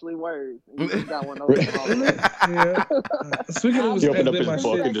wasn't actually words. You just got one over. Yeah. Suikoden was he opened up his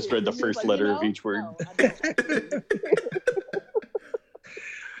book and just read the first letter of each word.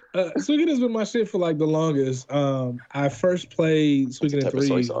 Suikoden's been my shit for like the longest. I first played Suikoden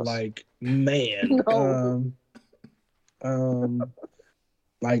 3 like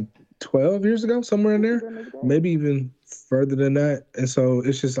like 12 years ago, somewhere in there, maybe even further than that. And so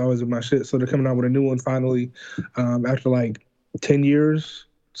it's just always been my shit. So they're coming out with a new one finally, after like 10 years,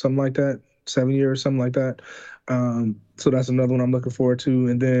 something like that, 7 years, something like that. So that's another one I'm looking forward to.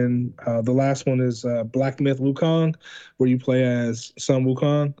 And then the last one is Black Myth Wukong, where you play as Sun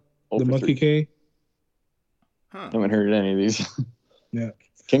Wukong, the Monkey King. I haven't heard any of these. Yeah.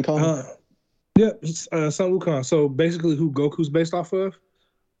 King Kong? Sun Wukong. So basically who Goku's based off of.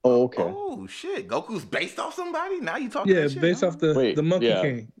 Oh, okay. Oh, shit. Goku's based off somebody? Now you talking that shit? Yeah, based off the Monkey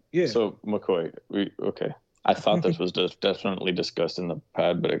King. Yeah. So, McCoy, okay. I thought this was definitely discussed in the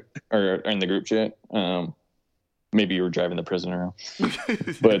pod, or in the group chat. Maybe you were driving the prisoner around.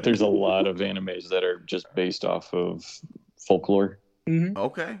 But there's a lot of animes that are just based off of folklore. Mm-hmm.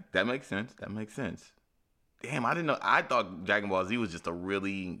 Okay, that makes sense. Damn, I didn't know. I thought Dragon Ball Z was just a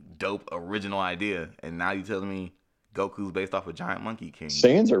really dope original idea, and now you telling me Goku's based off a giant monkey king.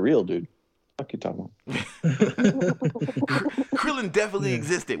 Saiyans are real, dude. What you talking about? Krillin definitely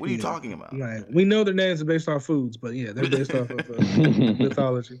existed. What are you talking about? Right. We know their names are based off foods, but yeah, they're based off of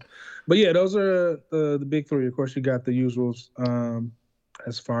mythology. But yeah, those are the big three. Of course, you got the usuals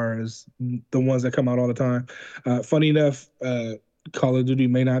as far as the ones that come out all the time. Funny enough, Call of Duty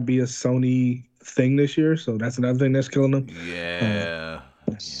may not be a Sony thing this year, so that's another thing that's killing them. Yeah.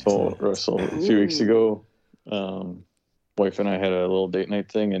 So, Russell, a few weeks ago, wife and I had a little date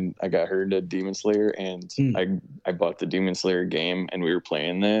night thing, and I got her into Demon Slayer, and I bought the Demon Slayer game, and we were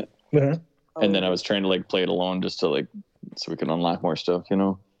playing that. Uh-huh. And then I was trying to like play it alone just to like so we can unlock more stuff, you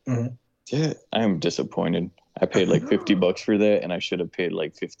know. Uh-huh. Yeah, I am disappointed. I paid like $50 for that, and I should have paid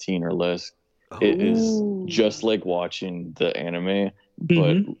like 15 or less. It is just like watching the anime,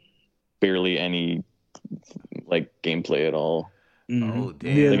 but barely any like gameplay at all. Oh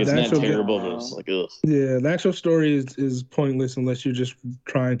damn! Yeah, like it's not terrible, but it's like ugh. Yeah, the actual story is pointless unless you're just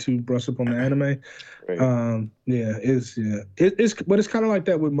trying to brush up on the anime. Right. It's but it's kind of like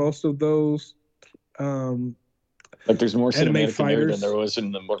that with most of those. Like there's more cinematic in there than there was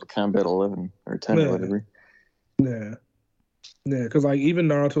in the Mortal Kombat 11 or 10 or whatever. Yeah, because like even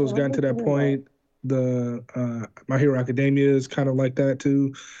Naruto's gotten to that point. The My Hero Academia is kind of like that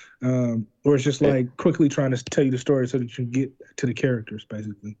too, where it's just like quickly trying to tell you the story so that you can get to the characters,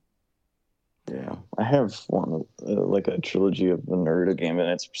 basically. Yeah, I have one like a trilogy of the Naruto game, and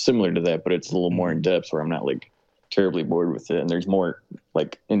it's similar to that, but it's a little more in depth, where I'm not like terribly bored with it. And there's more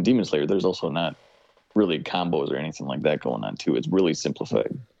like in Demon Slayer. There's also not really combos or anything like that going on too. It's really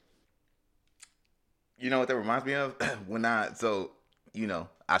simplified. You know what that reminds me of?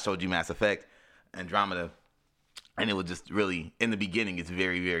 I showed you Mass Effect, Andromeda, and it was just really in the beginning. It's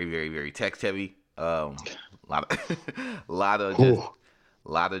very, very, very, very text heavy. Lot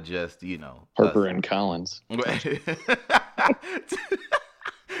of just Harper and Collins.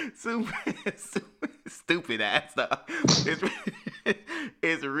 Stupid ass stuff.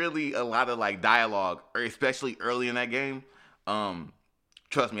 It's really a lot of like dialogue, especially early in that game.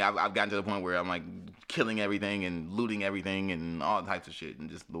 Trust me, I've gotten to the point where I'm like killing everything and looting everything and all types of shit, and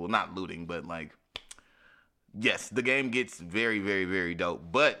just not looting, but like, yes, the game gets very, very, very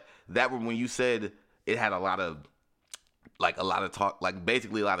dope. But that when you said it had a lot of talk, like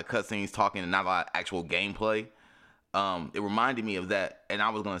basically a lot of cutscenes talking and not a lot of actual gameplay. It reminded me of that, and I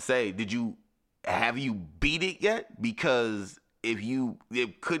was gonna say, have you beat it yet? Because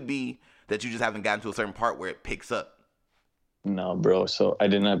it could be that you just haven't gotten to a certain part where it picks up. No, bro. So I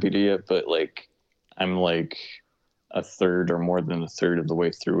did not beat it yet, but like I'm like a third or more than a third of the way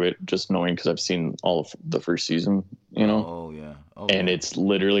through it, just knowing because I've seen all of the first season, you know. Oh yeah. Okay. And it's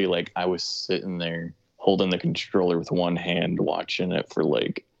literally like I was sitting there holding the controller with one hand, watching it for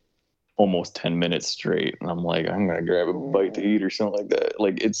like almost 10 minutes straight, and I'm like, I'm gonna grab a bite to eat or something like that.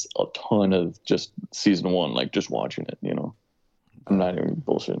 Like it's a ton of just season one, like just watching it, you know. I'm not even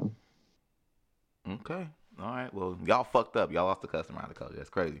bullshitting. Okay. All right. Well, y'all fucked up. Y'all lost the customer out of the code. That's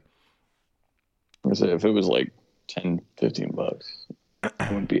crazy. I said, if it was like $10-15, I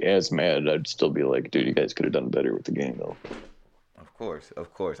wouldn't be as mad. I'd still be like, dude, you guys could have done better with the game, though. Of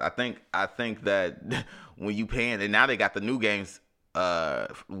course. I think that when you paying, and now they got the new games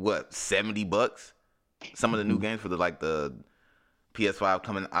 $70. Some of the new games for the PS5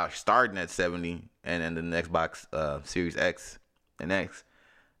 coming out starting at 70, and then the Xbox Series X and X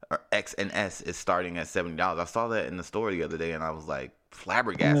or X and S is starting at $70. I saw that in the store the other day, and I was like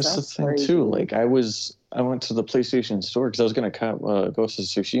flabbergasted. That's the thing too. Like I went to the PlayStation store because I was gonna cop Ghost of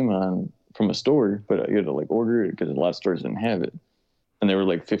Tsushima from a store, but you had to like order it because a lot of stores didn't have it, and they were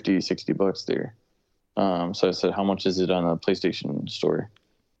like $50-$60 there. So I said, how much is it on the PlayStation store?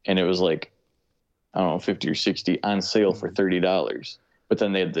 And it was like, I don't know, 50 or 60 on sale for $30. But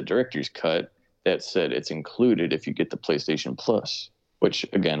then they had the director's cut that said it's included if you get the PlayStation Plus, which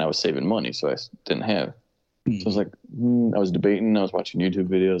again, I was saving money, so I didn't have. So I was like, I was debating. I was watching YouTube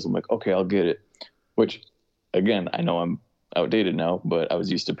videos. I'm like, okay, I'll get it. Which, again, I know I'm outdated now, but I was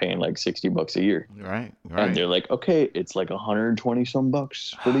used to paying like $60 a year. Right. And they're like, okay, it's like 120 some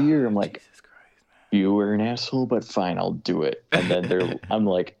bucks for the year. I'm like, Jesus Christ, man. You were an asshole, but fine, I'll do it. And then I'm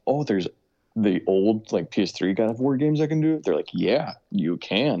like, oh, there's the old like PS3 God of War games I can do. They're like, yeah, you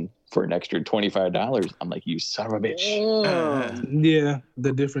can for an extra $25. I'm like, you son of a bitch. Yeah,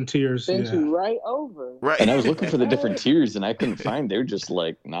 the different tiers. Sent you right over. Right. And I was looking for the different tiers, and I couldn't find. They're just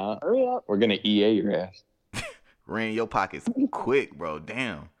like, nah, hurry up. We're gonna EA your ass. Ran your pockets quick, bro.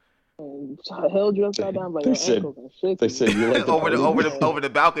 Damn. Held you upside down by your ankles and shit. They said you like over the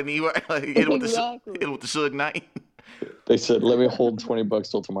balcony, right? Like, hit it with the Suge Knight. They said, let me hold $20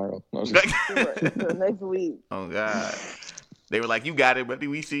 till tomorrow. No, next week. Oh God. They were like, you got it, buddy.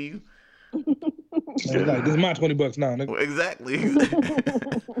 We see you. Like, this is my $20 now, nigga. Exactly.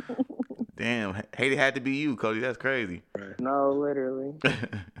 Damn. Hate it had to be you, Cody. That's crazy. No, literally.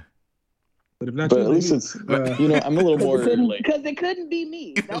 But if not, but at least it's I'm a little more because it couldn't be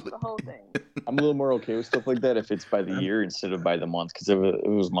me. That's the whole thing. I'm a little more okay with stuff like that if it's by the year instead of by the month. Because if it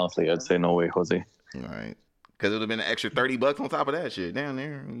was monthly, I'd say no way, Jose. All right. Because it would have been an extra $30 on top of that shit down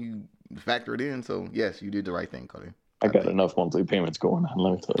there. You factor it in. So yes, you did the right thing, Cody. I got enough monthly payments going on.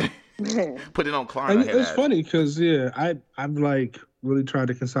 Let me tell you. Put it on Klarna. It's funny because I'm like really trying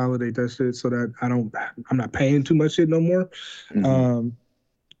to consolidate that shit so that I'm not paying too much shit no more. Mm-hmm.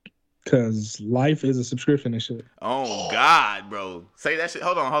 Because life is a subscription and shit. Oh God, bro! Say that shit.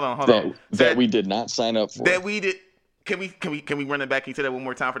 Hold on. That we did not sign up for. That we did. Can we run it back and say that one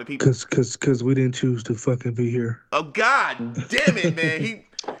more time for the people? Because we didn't choose to fucking be here. Oh God, damn it, man!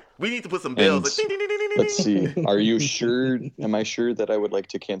 We need to put some bells. Like, ding, ding, ding, ding, ding, let's see. Are you sure? Am I sure that I would like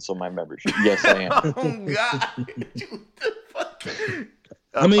to cancel my membership? Yes, I am. Oh God! Fuck?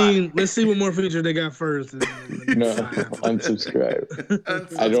 I mean, let's see what more features they got first. No, unsubscribe.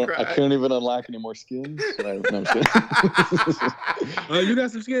 I can't even unlock any more skins. I'm kidding. You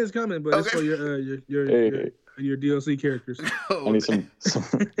got some skins coming, but it's for your DLC characters. I need some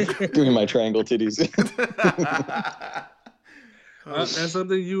doing my triangle titties. That's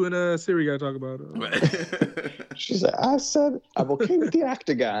something you and Siri got to talk about. She said, I said I'm okay with the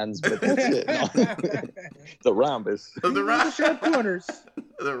octagons, but that's it. No. The rhombus. The sharp corners.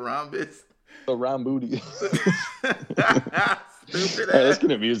 The rhombus. The rhomb booty. All right, let's get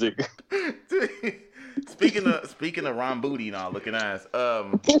into music. Speaking of rhomb booty and all looking ass. I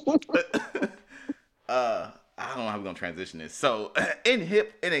don't know how we're gonna transition this. So in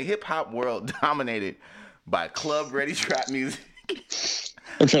a hip hop world dominated by club ready trap music.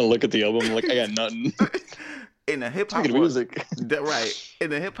 I'm trying to look at the album like I got nothing. In the hip hop world, music. Right. In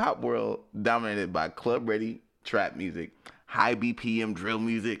the hip hop world dominated by club ready trap music, high BPM drill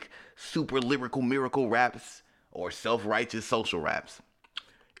music, super lyrical miracle raps, or self-righteous social raps.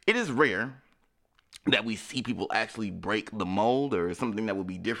 It is rare that we see people actually break the mold or something that would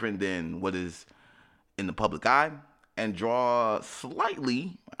be different than what is in the public eye and draw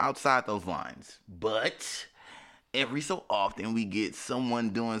slightly outside those lines. But every so often we get someone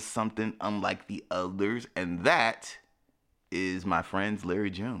doing something unlike the others, and that is my friend's Larry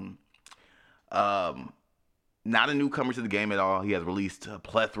June. Not a newcomer to the game at all. He has released a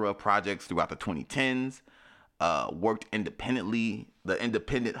plethora of projects throughout the 2010s, worked independently, the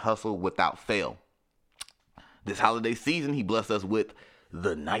independent hustle without fail. This holiday season, he blessed us with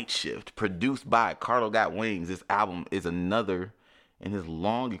The Night Shift, produced by Carlo Got Wings. This album is another in his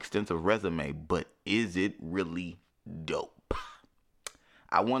long, extensive resume, but is it really dope?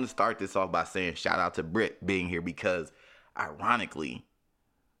 I want to start this off by saying shout out to Britt being here because, ironically,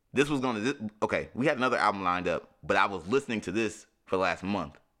 we had another album lined up, but I was listening to this for the last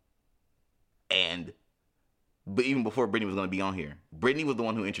month. But even before Brittany was going to be on here, Brittany was the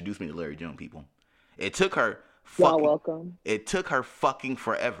one who introduced me to Larry June, people. It took her welcome. It took her fucking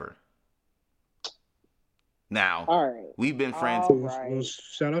forever. Now, all right. We've been friends. Well,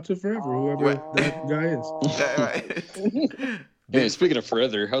 shout out to Forever, whoever that guy is. Right. Hey, speaking of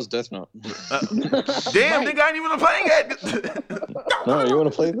forever, how's Death Note? Damn, nigga, I ain't even playing it. No, you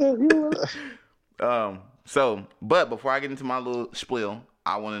want to play that? So, but before I get into my little spiel,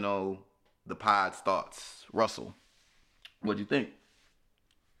 I want to know the pod's thoughts. Russell, what'd you think?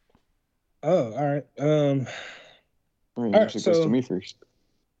 Oh, all right. All right, so goes to me first.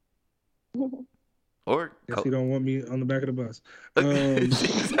 Or guess you don't want me on the back of the bus.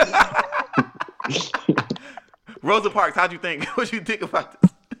 Rosa Parks, how'd you think? What'd you think about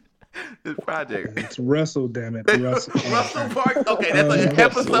this project? It's Russell, damn it, Russell. Russell Parks. Okay, that's an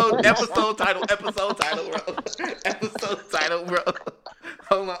episode title, bro. Episode title, bro.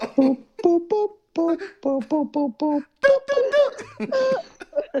 Hold on.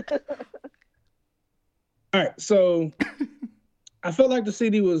 All right, so I felt like the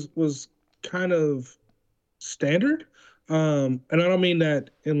CD was kind of standard, and I don't mean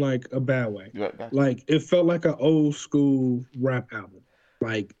that in like a bad way. Like it felt like an old school rap album,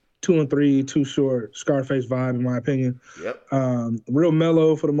 like 2 and 3, too short, Scarface vibe in my opinion. Yep. Real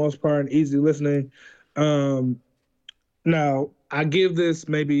mellow for the most part, and easy listening. Now I give this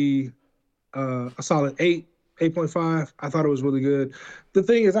maybe a solid 8.5. I thought it was really good. The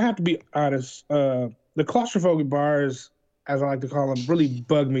thing is, I have to be honest. The claustrophobic bars, as I like to call them, really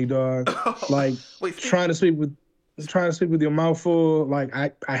bug me, dog. Like trying to sleep with your mouth full. Like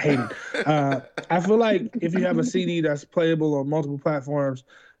I hate it. I feel like if you have a CD that's playable on multiple platforms,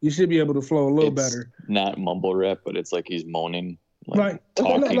 you should be able to flow a little better. Not mumble rap, but it's like he's moaning. Like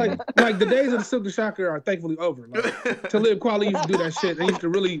the days of the Silk the Shocker are thankfully over. Like, Talib Kweli used to do that shit. It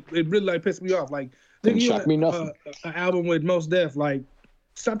really like piss me off. Like, nigga, you an album with Mos Def. Like,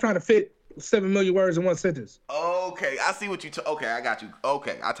 stop trying to fit 7 million words in one sentence. Okay, I see what you. Okay, I got you.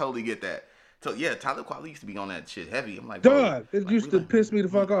 Okay, I totally get that. So yeah, Talib Kweli used to be on that shit heavy. I'm like, dog, it used to piss me the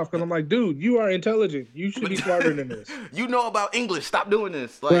fuck off because I'm like, dude, you are intelligent. You should be smarter than this. You know about English. Stop doing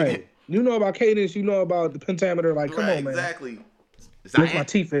this. Like, right. You know about cadence. You know about the pentameter. Like, come on, man. Exactly. Make my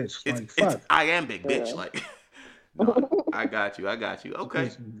teeth itch. It's iambic, bitch. Yeah. Like, no, I got you.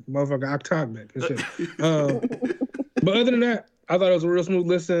 Okay. Motherfucker, octognic and shit. But other than that, I thought it was a real smooth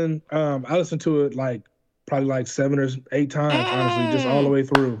listen. I listened to it probably like 7 or 8 times, honestly, just all the way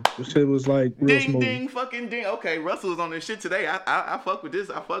through. The shit was like real smooth. Ding, fucking ding. Okay, Russell was on this shit today. I fuck with this.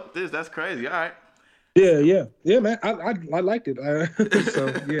 That's crazy. All right. Yeah, man. I liked it.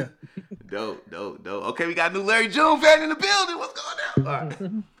 So yeah. Dope. Okay, we got a new Larry June fan in the building. What's going on? All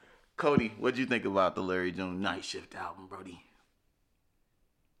right. Cody, what'd you think about the Larry June Night Shift album, Brody?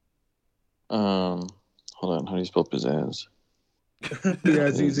 Hold on. How do you spell pizzazz?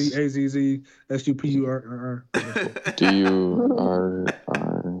 P-I-Z-Z-A-Z-Z S-U-P-U-R-R. D-U-R-R.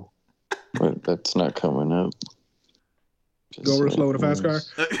 Wait, that's not coming up. Go real slow with a fast car.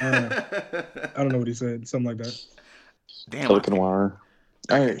 I don't know what he said. Something like that. Damn. Pelican Wire.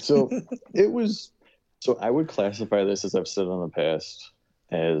 All right, so it was. So I would classify this, as I've said in the past,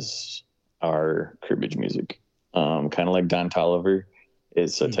 as our cribbage music. Kind of like Don Toliver.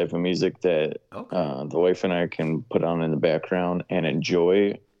 It's a type of music that the wife and I can put on in the background and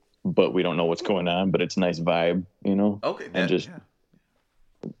enjoy, but we don't know what's going on. But it's a nice vibe, you know. Okay.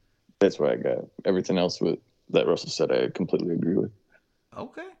 That's what I got. Everything else that Russell said, I completely agree with.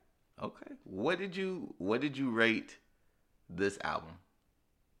 Okay. What did you rate this album?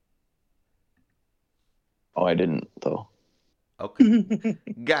 Oh, I didn't though. Okay,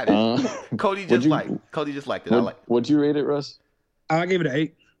 got it. Cody just liked it. What'd you rate it, Russ? I gave it an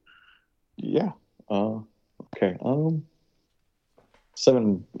 8. Yeah. Okay.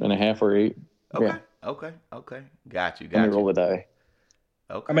 7.5 or 8. Okay. Yeah. Okay. Got you. Let me roll the die.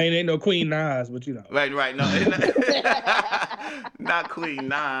 Okay. I mean, ain't no Queen Nas, but you know. Right. No, not Queen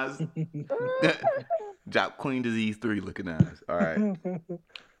Nas. Drop Queen Disease 3 looking eyes. All right.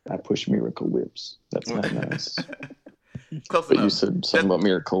 I push miracle whips. That's not nice. Close but enough. You said something about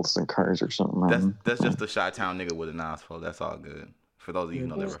miracles and cars or something. That's just a Chi-Town nigga with a Nas flow. That's all good. For those of you who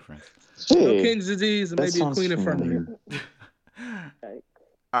know that reference. Hey, no King's Disease and maybe a Queen Infirmary.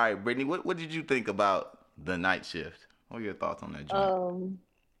 All right, Brittany, what did you think about the Night Shift? What are your thoughts on that joint?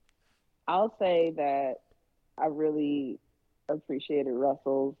 I'll say that I really appreciated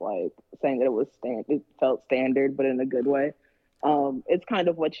Russell's saying that it felt standard, but in a good way. It's kind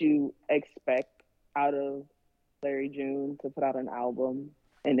of what you expect out of Larry June to put out an album,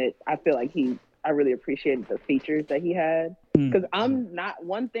 and I feel like I really appreciated the features that he had, because I'm not,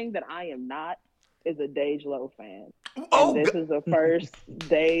 one thing that I am not is a Dej Loaf fan. And this is the first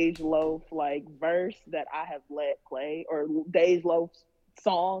Dej Loaf verse that I have let play, or Dej Loaf's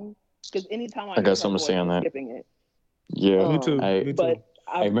song, because anytime I got something to say on that. Skipping it. Yeah, me too. But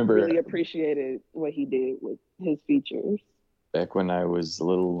I remember really appreciated what he did with his features. back when I was a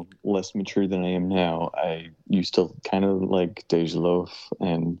little less mature than I am now, I used to kind of like Deja Loaf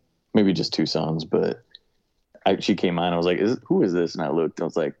and maybe just two songs, but she came on. I was like, who is this? And I looked. I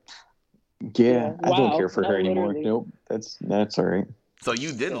was like, yeah. I don't care for her anymore. Nope, that's all right. So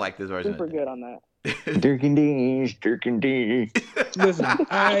you didn't like this version? Super good on that. Dirk and D. Listen,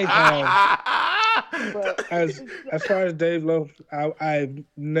 I have as far as Dave Loaf, I've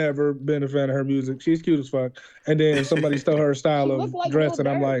never been a fan of her music. She's cute as fuck, and then somebody stole her style of dress, and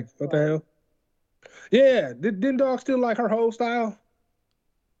I'm like, what the hell? Yeah, didn't dog still like her whole style?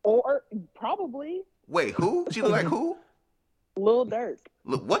 Or probably. Wait, who? She look like who? Lil Durk.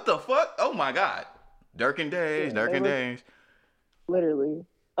 Look, what the fuck? Oh my god, Durk and Days. Literally.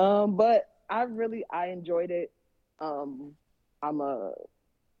 But I enjoyed it.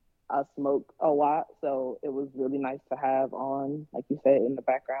 I smoke a lot, so it was really nice to have on, like you said, in the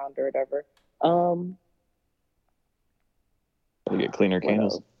background or whatever. You get cleaner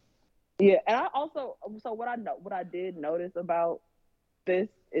candles. Yeah, and I also, so what I did notice about this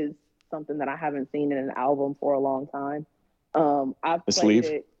is something that I haven't seen in an album for a long time. I played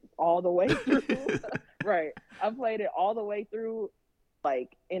it all the way through. Right. I played it all the way through,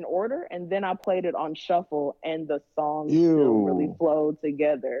 like in order, and then I played it on shuffle, and the songs still really flowed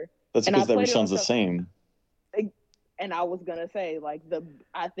together. That's because every song's the same. And I was gonna say, like,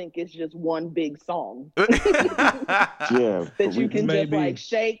 I think it's just one big song. Yeah, that you can just like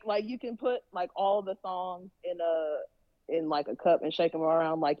shake, like you can put like all the songs in like a cup and shake them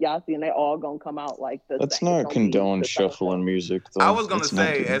around like Yahtzee, and they all gonna come out like the. Let's not condone shuffling music, though. I was gonna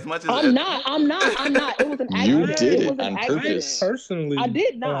say, as much as I'm not. It was an accident. You did it on purpose. Personally, I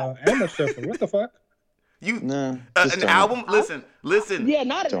did not. I'm a shuffle. What the fuck? An album? Listen. Yeah,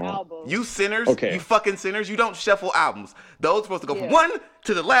 not an album. You sinners, you fucking sinners, you don't shuffle albums. Those supposed to go from one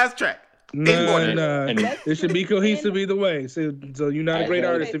to the last track. No. It should be cohesive either way. So you're not a great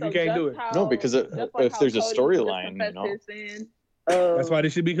artist if you can't do it. No, because if there's a storyline, that's why they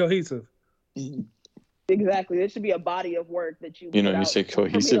should be cohesive. Exactly. There should be a body of work that you. You say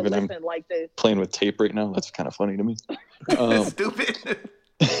cohesive, and I'm like this. Playing with tape right now. That's kind of funny to me. Stupid.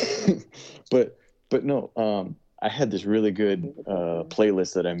 But no, I had this really good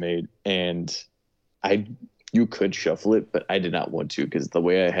playlist that I made, and you could shuffle it, but I did not want to because the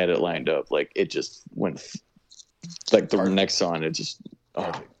way I had it lined up, like it just went like the next song. It just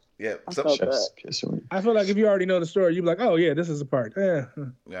yeah. I feel like if you already know the story, you'd be like, oh yeah, this is the part. Yeah.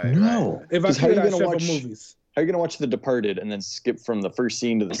 No, if I could, I'd shuffle movies. How are you gonna watch The Departed and then skip from the first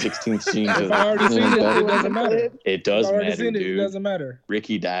scene to the 16th scene? If I already seen it, it doesn't matter. It does matter, dude. It doesn't matter.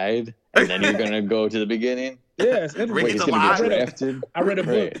 Ricky died, and then you're gonna go to the beginning. Yes, Ricky's gonna get drafted. I read a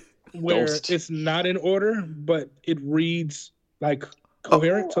book where it's not in order, but it reads like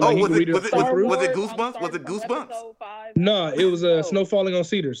coherent. Was it Goosebumps? Was it Goosebumps? No, it was Snow Falling on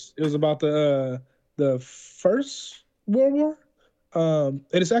Cedars. It was about the First World War. And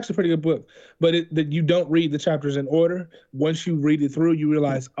it's actually a pretty good book, but that you don't read the chapters in order. Once you read it through, you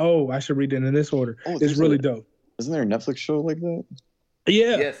realize, oh, I should read it in this order. It's really dope. Isn't there a Netflix show like that?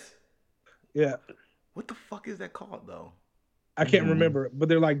 Yeah. Yes. Yeah. What the fuck is that called though? I can't remember, but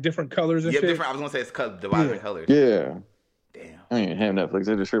they're like different colors and shit. Different. I was gonna say it's divided in colors. Yeah. Damn. I don't even have Netflix.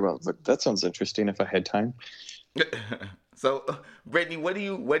 I just heard about it. Like, that sounds interesting if I had time. So, Brittany, what do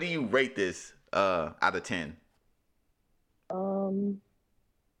you rate this out of 10?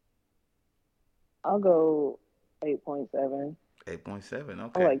 I'll go 8.7. 8.7.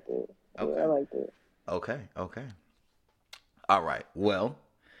 Okay. I liked it. Okay. Yeah, I liked it. Okay. All right. Well,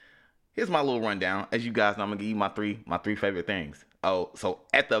 here's my little rundown. As you guys know, I'm gonna give you my three favorite things. Oh, so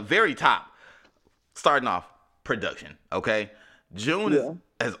at the very top, starting off, production. Okay, June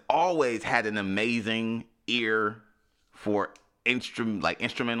has always had an amazing ear for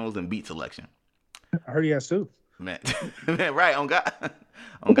instrumentals and beat selection. I heard he has too. Man, right on God.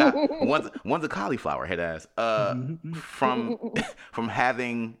 One's a cauliflower head ass. From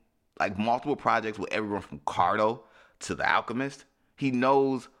having like multiple projects with everyone from Cardo to The Alchemist, he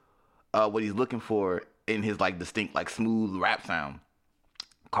knows what he's looking for in his like distinct like smooth rap sound.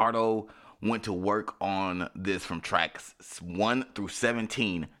 Cardo went to work on this from tracks 1 through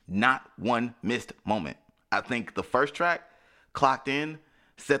 17, not one missed moment. I think the first track, Clocked In,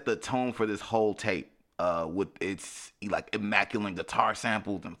 set the tone for this whole tape. With its like immaculate guitar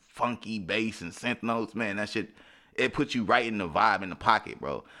samples and funky bass and synth notes, man, that shit, it puts you right in the vibe, in the pocket,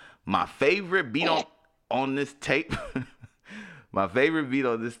 bro. My favorite beat on this tape,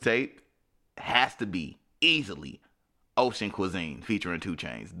 has to be easily Ocean Cuisine featuring 2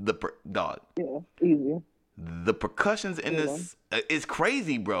 Chainz. Dog. Yeah, easy. The percussions in this is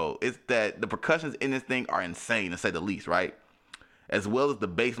crazy, bro. It's that the percussions in this thing are insane, to say the least, right? as well as the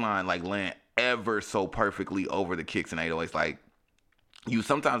bass line like land ever so perfectly over the kicks and 808s. Like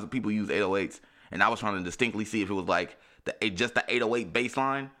sometimes people use 808s, and I was trying to distinctly see if it was like just the 808 bass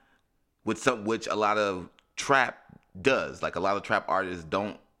line, which a lot of trap does. Like a lot of trap artists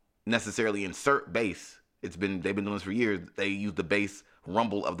don't necessarily insert bass. They've been doing this for years. They use the bass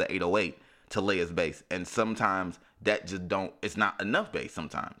rumble of the 808 to lay as bass, and sometimes that just it's not enough bass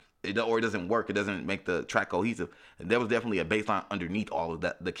sometimes. It doesn't work. It doesn't make the track cohesive. And there was definitely a bass line underneath all of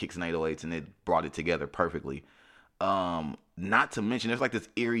that, the kicks and 808s, and it brought it together perfectly. Not to mention, there's like this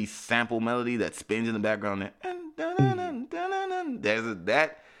eerie sample melody that spins in the background.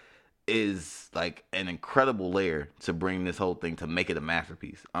 That is like an incredible layer to bring this whole thing to make it a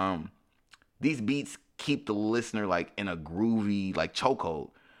masterpiece. These beats keep the listener like in a groovy like chokehold,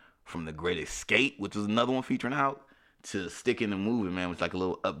 from The Great Escape, which was another one featuring out, to Sticking and Moving, man, which is like a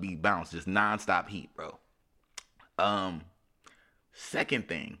little upbeat bounce, just nonstop heat, bro. Second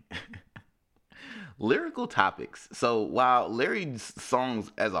thing, lyrical topics. So while Larry's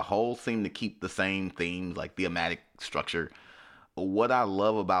songs as a whole seem to keep the same themes, like thematic structure, what I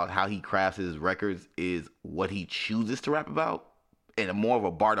love about how he crafts his records is what he chooses to rap about, and a more of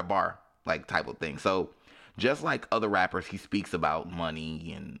a bar to bar like type of thing. So just like other rappers, he speaks about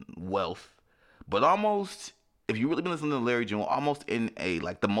money and wealth, but almost, if you really been listening to Larry June, almost in a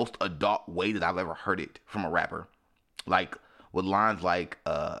like the most adult way that I've ever heard it from a rapper. Like with lines like,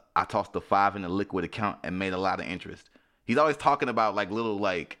 I tossed the 5 in the liquid account and made a lot of interest. He's always talking about like little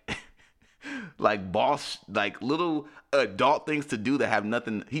like like boss, like little adult things to do that have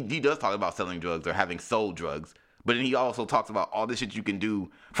nothing. He does talk about selling drugs or having sold drugs, but then he also talks about all this shit you can do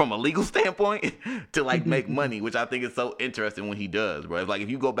from a legal standpoint to like make money, which I think is so interesting when he does, bro. Like if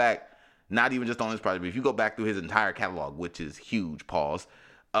you go back, not even just on this project, but if you go back through his entire catalog, which is huge, pause,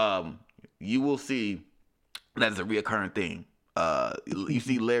 you will see that is a reoccurring thing. You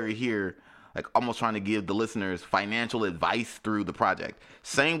see Larry here, like almost trying to give the listeners financial advice through the project.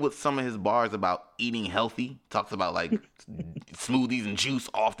 Same with some of his bars about eating healthy. Talks about like smoothies and juice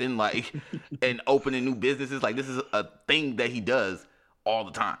often, like, and opening new businesses. Like this is a thing that he does all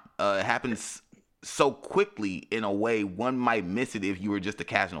the time. It happens so quickly in a way one might miss it if you were just a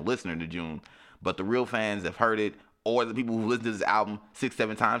casual listener to June. But the real fans have heard it, or the people who listened to this album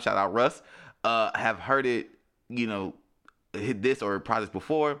 6-7 times, shout out Russ, have heard it, you know, hit this or projects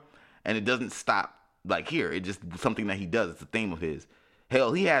before, and it doesn't stop like here. It's just something that he does. It's a theme of his.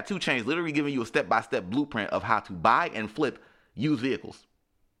 Hell, he had 2 Chainz literally giving you a step-by-step blueprint of how to buy and flip used vehicles.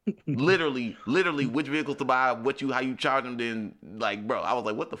 literally which vehicles to buy, how you charge them. Then like, bro, I was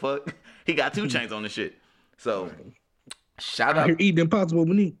like, what the fuck? He got 2 Chainz on this shit. So shout out. You're eating impossible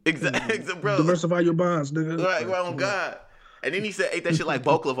money. Exactly, bro. Diversify your bonds, nigga. Right, oh God. And then he said, ate that shit like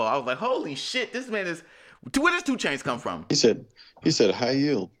Boklavo. I was like, holy shit, this man is. Where does 2 Chainz come from? He said high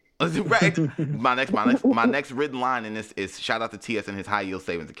yield. Right. My next written line in this is shout out to TS and his high yield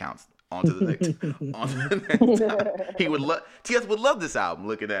savings accounts. On to the next. TS would love this album.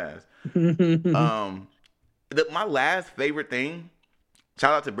 Look at that. My last favorite thing.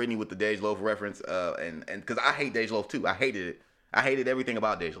 Shout out to Brittany with the Dej Loaf reference. And because I hate Dej Loaf too. I hated it. I hated everything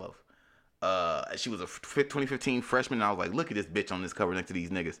about Dej Loaf. She was a 2015 freshman, and I was like, look at this bitch on this cover next to these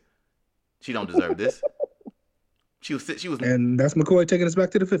niggas. She don't deserve this. She was, and that's McCoy taking us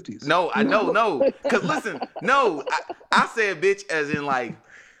back to the 50s. No, I know, no. Because listen, no, I said bitch as in like,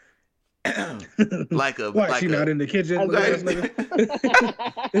 like a. Why, like she not in the kitchen?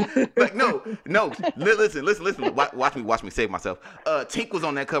 Like no. Listen. Watch me save myself. Tink was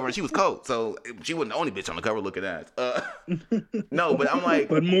on that cover and she was cold, so she wasn't the only bitch on the cover looking at. No, but I'm like,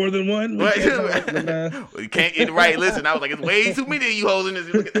 but more than one. Right? You can't get it right. Listen, I was like, it's way too many of you holding this.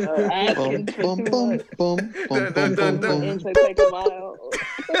 Look at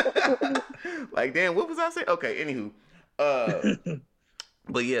like, damn, what was I saying? Okay, anywho,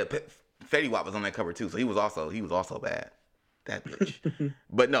 but yeah. Fetty Wap was on that cover too, so he was also bad. That bitch.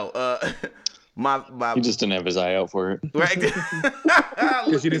 But no, my he just didn't have his eye out for it. Right.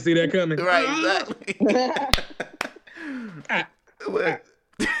 Because you didn't see that coming. Right, exactly.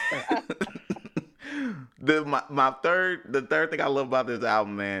 The third thing I love about this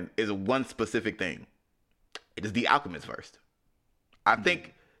album, man, is one specific thing. It is the Alchemist verse. I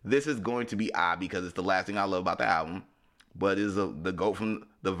think this is going to be odd because it's the last thing I love about the album. But is the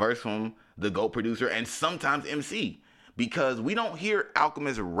verse from the GOAT producer and sometimes MC, because we don't hear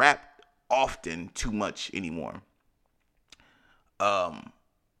Alchemist rap often too much anymore. I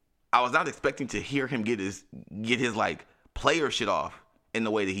was not expecting to hear him get his like player shit off in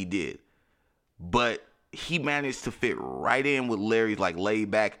the way that he did, but he managed to fit right in with Larry's like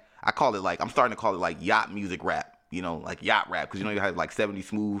laid back. I'm starting to call it like yacht music rap, like yacht rap, because you have like 70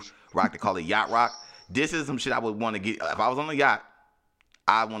 smooth rock. They call it yacht rock. This is some shit I would want to get if I was on a yacht.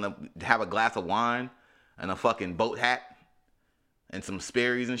 I want to have a glass of wine and a fucking boat hat and some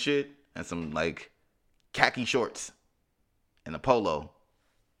Sperry's and shit and some like khaki shorts and a polo,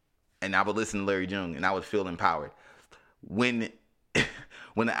 and I would listen to Larry June and I would feel empowered. When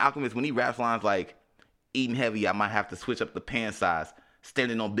the Alchemist, when he raps lines like eating heavy, I might have to switch up the pan size,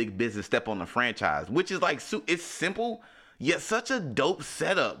 standing on big business, step on the franchise, which is like, it's simple, yet such a dope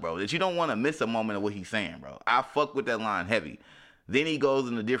setup, bro, that you don't want to miss a moment of what he's saying, bro. I fuck with that line heavy. Then he goes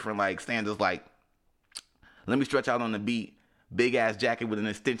into different like stanzas like, let me stretch out on the beat, big ass jacket with an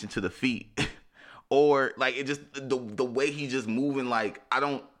extension to the feet. Or like, it just, the way he just moving, like, I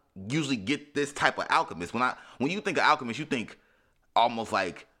don't usually get this type of Alchemist. When you think of Alchemist, you think almost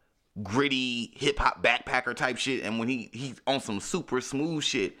like gritty hip hop backpacker type shit, and when he's on some super smooth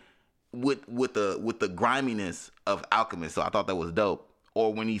shit with the griminess of Alchemist, so I thought that was dope.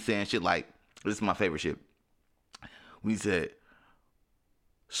 Or when he's saying shit like, this is my favorite shit, when he said,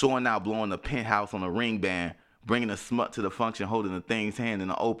 showing out, blowing the penthouse on a ring band, bringing a smut to the function, holding the thing's hand in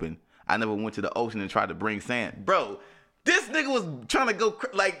the open. I never went to the ocean and tried to bring sand, bro. This nigga was trying to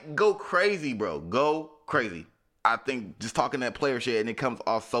go crazy, bro. Go crazy. I think just talking that player shit, and it comes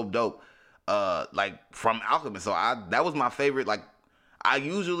off so dope, like from Alchemist. So that was my favorite. Like, I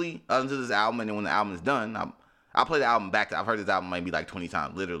usually listen to this album, and then when the album is done, I play the album back. I've heard this album maybe like 20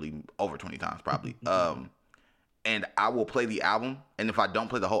 times, literally over 20 times probably. And I will play the album, and if I don't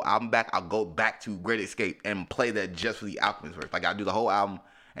play the whole album back, I'll go back to Great Escape and play that just for the Alchemist verse. Like, I'll do the whole album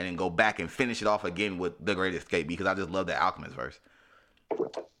and then go back and finish it off again with the Great Escape, because I just love that Alchemist verse.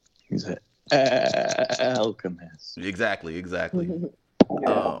 He's an alchemist. Exactly.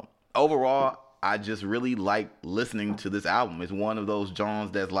 Overall, I just really like listening to this album. It's one of those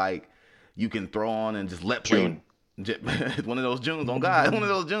Jones that's like you can throw on and just let play. It's one of those Junes on God. One of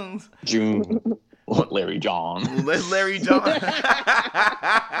those Junes. June. Larry John. Larry John.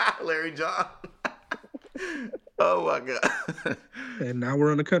 Larry John. Oh my God. And now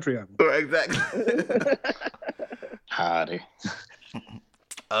we're on the country album. Exactly. Howdy.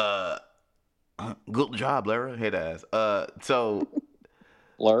 Good job, Larry. Head ass. So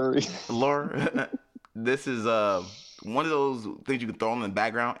Larry. This is one of those things you can throw on in the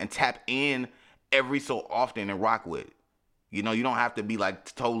background and tap in every so often and rock with. You don't have to be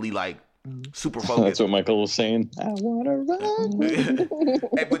like totally like super focused. That's what Michael was saying. I wanna run.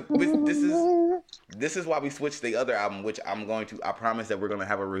 But this is why we switched the other album, which I promise that we're gonna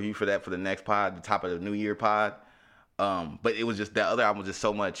have a review for that for the next pod, the top of the New Year pod. But it was just, that other album was just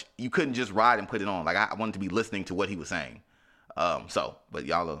so much, you couldn't just ride and put it on. Like, I wanted to be listening to what he was saying. But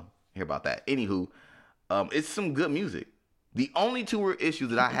y'all will hear about that. Anywho, it's some good music. The only two issues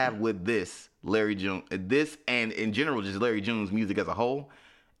that I have with this Larry June, this and in general just Larry June's music as a whole,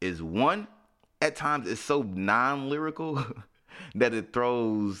 is one, at times it's so non-lyrical that it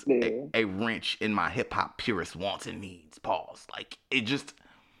throws a wrench in my hip-hop purist wants and needs. Pause. Like, it just,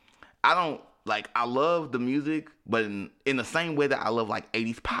 I love the music, but in the same way that I love like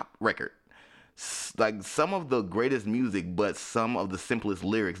 80s pop record. Like, some of the greatest music, but some of the simplest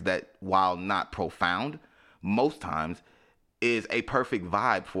lyrics that, while not profound, most times is a perfect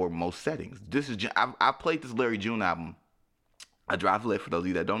vibe for most settings. I've played this Larry June album. I drive late, for those of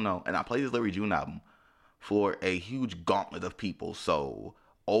you that don't know, and I played this Larry June album for a huge gauntlet of people. So,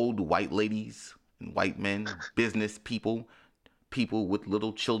 old white ladies and white men, business people, people with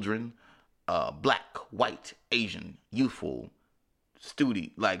little children, black, white, Asian, youthful,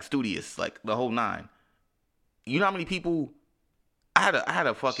 studious, like the whole nine. You know how many people? I had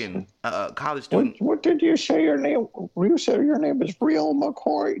a fucking college student. What did you say your name? You said your name is Real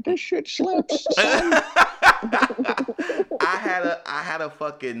McCoy. This shit slaps. I had a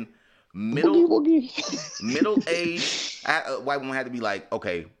fucking middle age white woman, had to be like,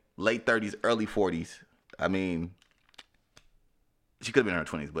 okay, late 30s, early 40s. I mean, she could have been in her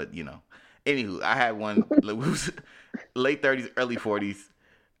 20s, but Anywho, I had one who's late 30s, early 40s,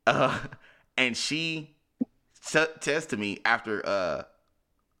 and she says to me after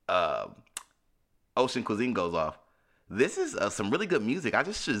Ocean Cuisine goes off, this is some really good music. I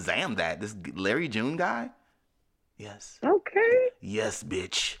just Shazammed that. This Larry June guy. Yes. Okay. Yes,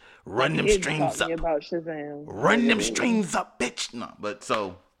 bitch. Run them strings up. About Shazam. Run them strings up, bitch. No, but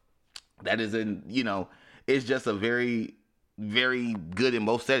so that is it's just a very, very good in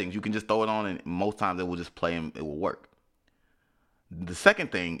most settings. You can just throw it on, and most times it will just play and it will work. The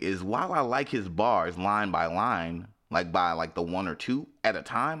second thing is, while I like his bars line by line, like by like the one or two at a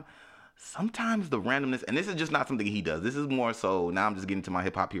time, sometimes the randomness, and this is just not something he does. This is more so, now I'm just getting to my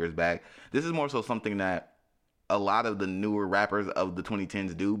hip hop peers bag. This is more so something that a lot of the newer rappers of the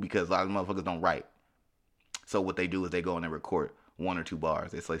 2010s do, because a lot of motherfuckers don't write. So what they do is they go in and record 1 or 2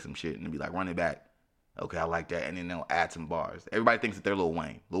 bars. They say some shit and be like, run it back. Okay, I like that. And then they'll add some bars. Everybody thinks that they're Lil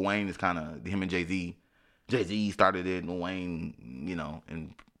Wayne. Lil Wayne is kind of him and Jay-Z. Jay-Z started it. Lil Wayne,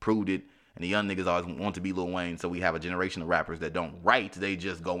 improved it. And the young niggas always want to be Lil Wayne. So we have a generation of rappers that don't write. They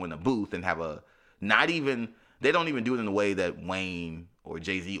just go in a booth and have they don't even do it in the way that Wayne or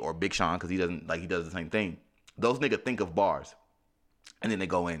Jay-Z or Big Sean, because he does the same thing. Those niggas think of bars. And then they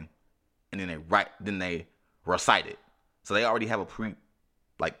go in and then they recite it. So they already have a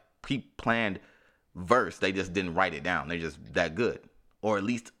pre-planned verse. They just didn't write it down. They're just that good, or at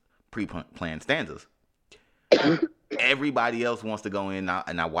least pre-planned stanzas. Everybody else wants to go in,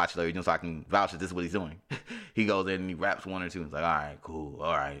 and I watch Larry June so I can vouch that this is what he's doing. He goes in and he raps 1 or 2. It's like, all right, cool,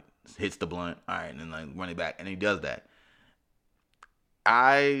 all right, hits the blunt, all right, and then run it back, and he does that.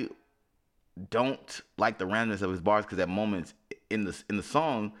 I don't like the randomness of his bars, because at moments in the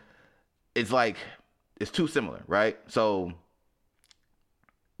song, it's like it's too similar, right? So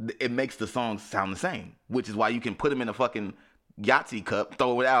it makes the song sound the same, which is why you can put them in a fucking Yahtzee cup,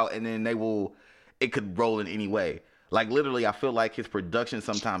 throw it out, and then it could roll in any way. Like, literally, I feel like his production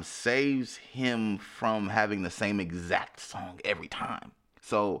sometimes saves him from having the same exact song every time.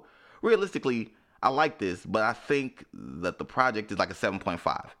 So realistically, I like this, but I think that the project is like a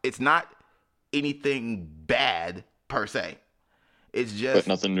 7.5. It's not anything bad per se. It's just, but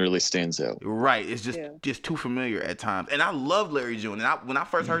nothing really stands out. Right. It's just too familiar at times. And I love Larry June. And when I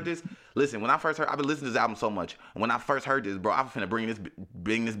first heard this, I've been listening to this album so much. And when I first heard this, bro, I was finna bring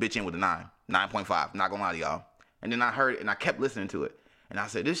this bitch in with a 9.5. Not gonna lie to y'all. And then I heard it and I kept listening to it. And I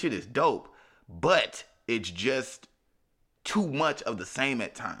said, this shit is dope, but it's just too much of the same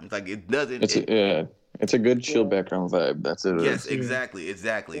at times. Like, it doesn't. It's a good chill background vibe. That's it. Yes, exactly.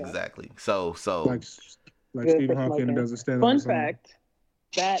 So. Like Stephen Hawking doesn't stand Fun fact,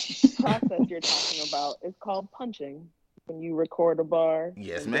 that process you're talking about is called punching. When you record a bar,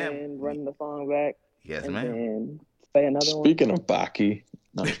 yes, and ma'am, then run the song back, yes, and ma'am, then say another one. Speaking of Baki,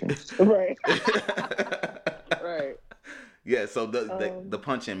 right, right. Yeah, so the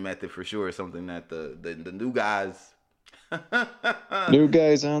punching method for sure is something that the new guys. New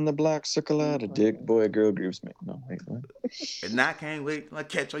guys on the block, circle out a dick, boy, girl groups me. No, wait, what? And I can't wait till I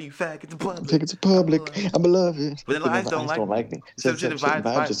catch all you faggots in public. Take it to public. I love it. But then the eyes don't like me. So shit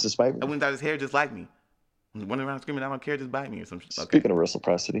vibe just to spite me. I went out his hair just like me. Running around screaming, I don't care, just bite me or some shit. Okay. Speaking of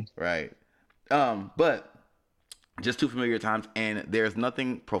reciprocity. Right. But just too familiar at times, and there's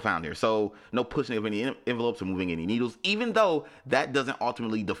nothing profound here. So no pushing of any envelopes or moving any needles, even though that doesn't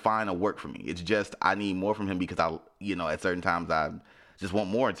ultimately define a work for me. It's just I need more from him, because at certain times I just want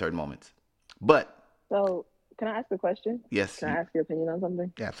more in certain moments. But so can I ask a question? Yes. Can I ask your opinion on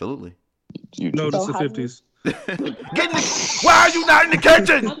something? Yeah, absolutely. No, it's the 50s. Why are you not in the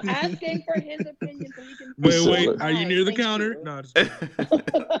kitchen? I'm asking for his opinion so we can. Wait. Are you near the counter? No.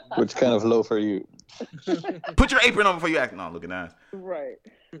 Which kind of low for you? Put your apron on before you act. No, looking nice. Right.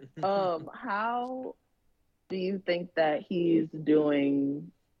 How do you think that he's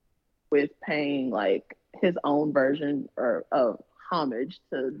doing with paying like his own version of homage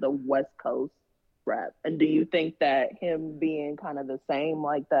to the West Coast rap? And do you think that him being kind of the same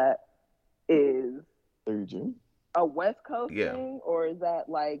like that is a West Coast thing, or is that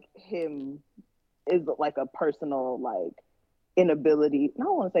like him is like a personal like inability? I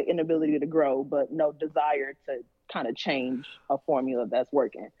don't want to say inability to grow, but no desire to kind of change a formula that's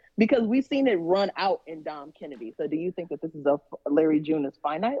working, because we've seen it run out in Dom Kennedy. So do you think that this is Larry June is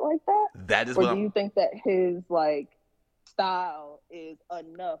finite like that? That is, or do you think that his like style is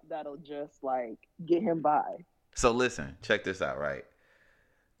enough that'll just like get him by? So listen, check this out, right?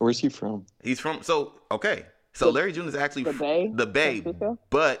 Where's he from? He's from So Larry June is actually the Bay,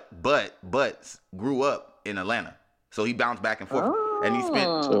 but grew up in Atlanta. So he bounced back and forth, and he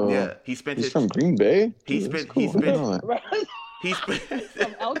spent. He's from Green Bay. He spent from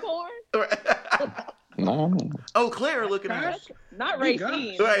Elkhorn. No. Oh, Claire, looking at us. Not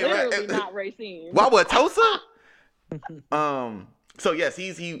Racine. Literally not Racine. Why what Tulsa? So yes,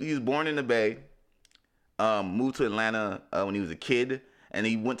 he was born in the Bay. Moved to Atlanta when he was a kid. And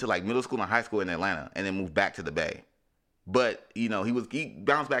he went to like middle school and high school in Atlanta, and then moved back to the Bay. But he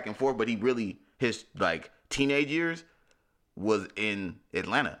bounced back and forth. But his like teenage years was in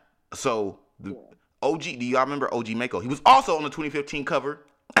Atlanta. So OG, do y'all remember OG Mako? He was also on the 2015 cover.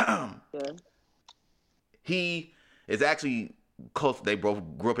 He is actually close. They both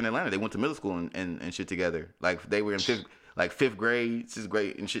grew up in Atlanta. They went to middle school and shit together. Like they were in fifth grade, sixth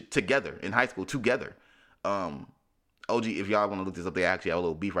grade and shit together in high school together. OG, if y'all want to look this up, they actually have a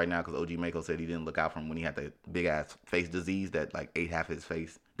little beef right now because OG Mako said he didn't look out for him when he had the big ass face disease that like ate half his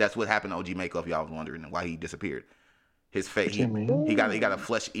face. That's what happened to OG Mako. If y'all was wondering why he disappeared, his face he got a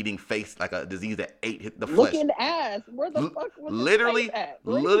flesh eating face, like a disease that ate the flesh. Looking ass. Where the fuck was literally, his face at?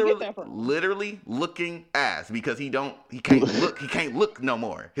 literally looking ass because he can't look no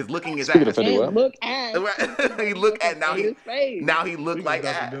more. His looking is Speaking ass. Of and look ass. He look at now his face. Now he look like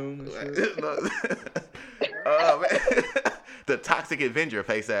ass. Man. The toxic Avenger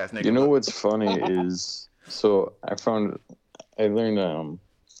face ass nigga. You know what's funny is so I learned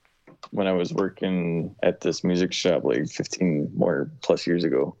when I was working at this music shop like 15 more plus years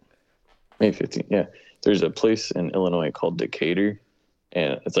ago, maybe 15. Yeah, there's a place in Illinois called Decatur,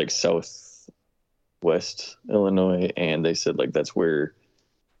 and it's like southwest Illinois, and they said like that's where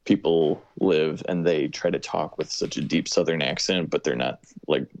people live, and they try to talk with such a deep Southern accent, but they're not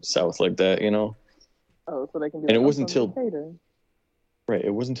like South like that, you know. Oh, so they can do. And it wasn't until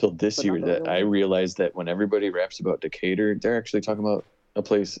this year that I realized that when everybody raps about Decatur, they're actually talking about a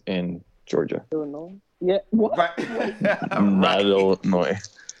place in Georgia. Illinois. Yeah. What? Not Illinois.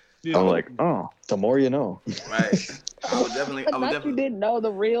 Yeah. I'm like, oh, the more you know. Right. I would definitely. You didn't know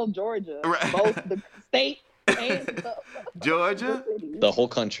the real Georgia. Right. Both the state and the Georgia. The whole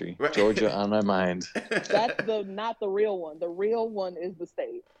country. Right. Georgia on my mind. That's not the real one. The real one is the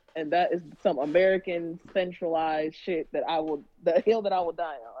state. And that is some American centralized shit the hill that I will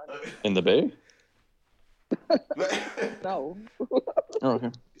die on. In the Bay? No. Oh,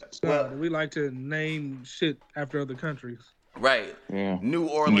 okay. Well, we like to name shit after other countries. Right. Yeah. New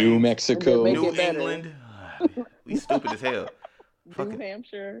Orleans. New Mexico. New England. We stupid as hell. New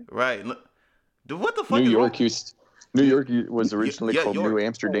Hampshire. Right. Look, what the fuck New is York wrong? New York was originally called York. New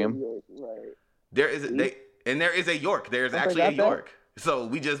Amsterdam. Oh, right. There is a York. There's actually a York. So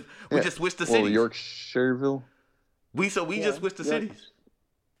we just switched the cities. Yorkshireville. We just switched the cities.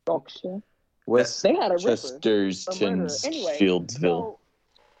 Yorkshire. They had a Chesterton, anyway, Fieldsville. So,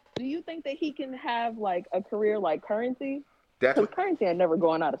 do you think that he can have like a career like Currency? Because Currency ain't never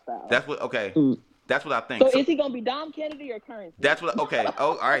going out of style. That's what. Okay. That's what I think. So is he gonna be Dom Kennedy or Currency? That's what. Okay.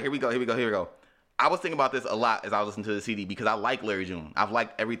 Oh, all right. Here we go. I was thinking about this a lot as I was listening to the CD because I like Larry June. I've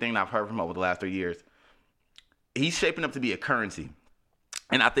liked everything I've heard from him over the last 3 years. He's shaping up to be a Currency.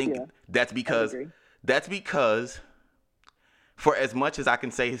 And I think that's because for as much as I can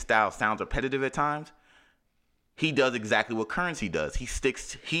say his style sounds repetitive at times, he does exactly what Currency does.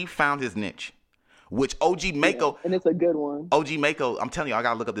 He found his niche, which OG Mako, and it's a good one. OG Mako, I'm telling you, I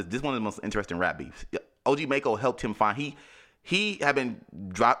gotta look up this. This is one of the most interesting rap beefs. OG Mako helped him find. He had been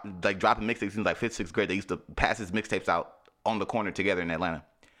dropping mixtapes since like 5th, 6th grade. They used to pass his mixtapes out on the corner together in Atlanta.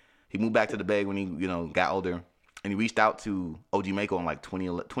 He moved back to the Bay when he got older. And he reached out to OG Mako in like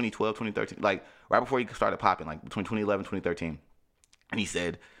 2012, 2013, like right before he started popping, like between 2011 and 2013. And he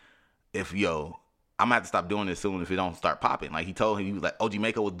said, I'm going to have to stop doing this soon if it don't start popping. Like he told him, he was like, OG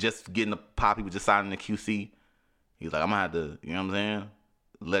Mako was just getting the pop. He was just signing the QC. He was like, I'm going to have to, you know what I'm saying?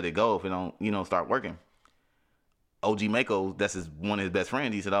 Let it go if it don't, start working. OG Mako, that's one of his best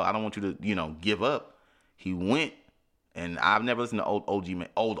friends. He said, I don't want you to, give up. He went, and I've never listened to old OG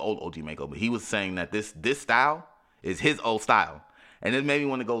Mako, but he was saying that this style is his old style. And it made me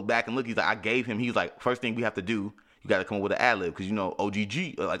want to go back and look. He's like, he was like, first thing we have to do, you got to come up with an ad-lib. Because,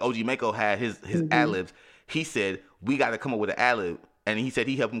 OG Mako had his ad-libs. He said, we got to come up with an ad-lib. And he said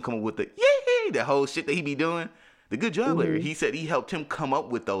he helped him come up with the whole shit that he be doing. The good job, Larry. He said he helped him come up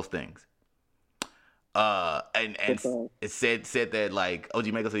with those things. And it said that like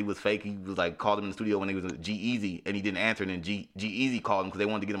OG Mako said he was fake. He was like called him in the studio when he was with G-Eazy and he didn't answer. And then G-Eazy called him because they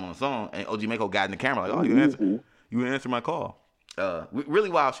wanted to get him on the song. And OG Mako got in the camera like, oh, you answer. You answer my call. Really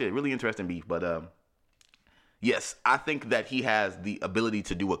wild shit. Really interesting beef. But yes, I think that he has the ability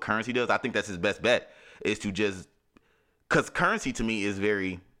to do what Currency does. I think that's his best bet is to just because Currency to me is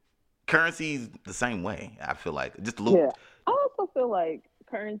Currency's the same way. I feel like just a little. Yeah, I also feel like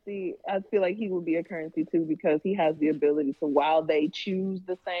Currency. I feel like he would be a Currency too because he has the ability to while they choose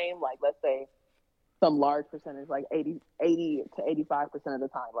the same, like let's say some large percentage, like 80 to 85% of the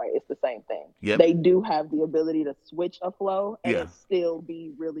time, right? It's the same thing. Yep. They do have the ability to switch a flow and it still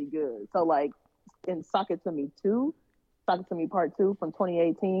be really good. So like in Sock It To Me Part 2 from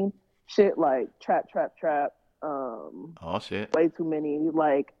 2018, shit like Trap. Oh shit. Way Too Many.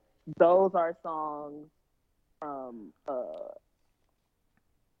 Like those are songs from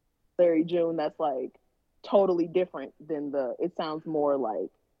Larry June that's like totally different than it sounds more like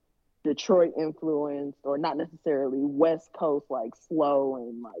Detroit influenced or not necessarily West Coast like slow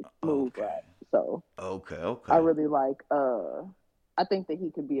and like smooth rap. So okay. I really like I think that he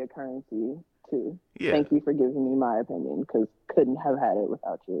could be a Currency too. Yeah. Thank you for giving me my opinion, because couldn't have had it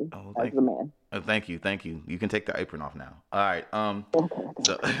without you as the man. Thank you. You can take the apron off now. All right.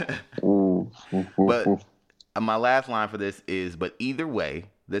 So, but my last line for this is, but either way,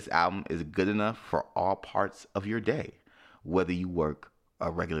 this album is good enough for all parts of your day, whether you work a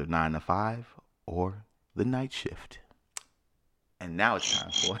regular 9 to 5 or the night shift. And now it's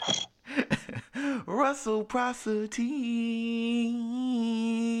time for Russell Prosity.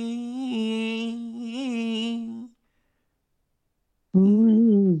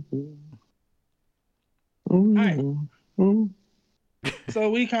 All right. So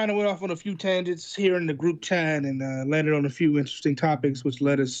we kind of went off on a few tangents here in the group chat and landed on a few interesting topics, which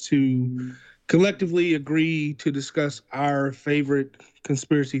led us to collectively agree to discuss our favorite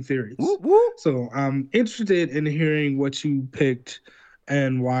conspiracy theories. Whoop, whoop. So I'm interested in hearing what you picked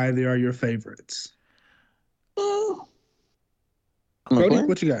and why they are your favorites. Cody,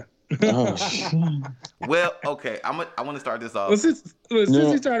 what you got? Well, okay, I want to start this off. Well, since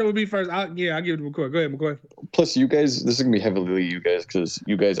you started with me first, I'll give it to McCoy. Go ahead, McCoy. Plus, you guys, this is gonna be heavily you guys, because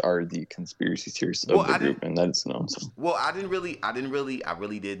you guys are the conspiracy theorists of the group, and that's known. So. Well, I really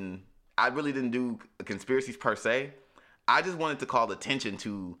didn't do conspiracies per se. I just wanted to call attention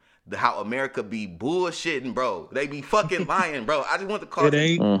to how America be bullshitting, bro. They be fucking lying, bro. I just want to call it.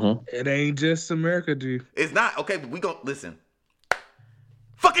 It ain't just America, dude. It's not okay. But we gonna listen.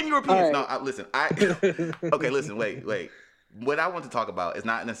 Fucking Europeans. Right. No, listen. Okay, listen. Wait. What I want to talk about is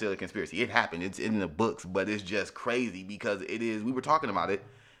not necessarily a conspiracy. It happened. It's in the books, but it's just crazy because it is. We were talking about it.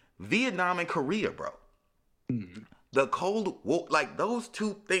 Vietnam and Korea, bro. The Cold War, like those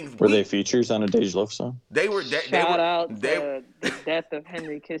two things. Were they features on a Dej Loaf song? They were. Shout out to the death of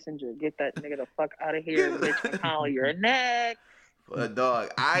Henry Kissinger. Get that nigga the fuck out of here, Mitch McConnell. You're next. But dog,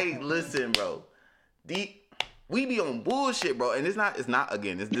 listen, bro. We be on bullshit, bro, and it's not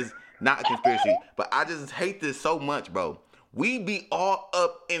again. It's just not a conspiracy, but I just hate this so much, bro. We be all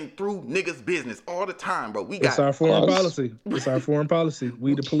up and through niggas' business all the time, bro. It's our foreign policy. It's our foreign policy.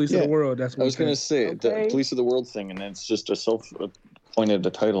 We the police of the world. That's what I was gonna say. The police of the world thing, and it's just a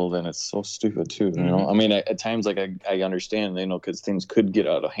self-appointed title. Then it's so stupid too. You know, I mean, at times, like I understand, because things could get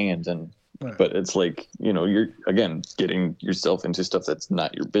out of hand, but it's like you're again getting yourself into stuff that's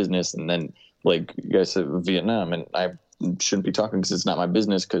not your business, and then. Like you guys said, Vietnam, and I shouldn't be talking because it's not my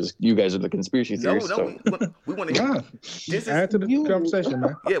business because you guys are the conspiracy theorists. No, we want to add to the conversation,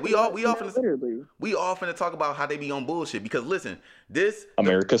 man. Yeah, we all finna talk about how they be on bullshit because listen,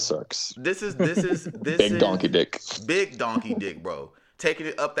 America sucks. This big donkey dick, bro, taking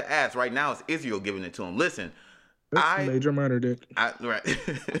it up the ass right now. It's Israel giving it to him. Listen, major minor dick. Right.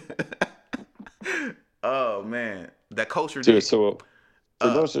 Oh man, that culture dick. So for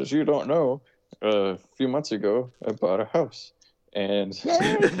those of you who don't know. A few months ago, I bought a house, and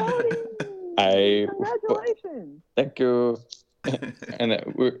congratulations! Thank you. And I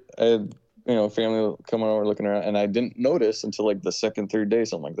had family coming over looking around, and I didn't notice until like the second, third day,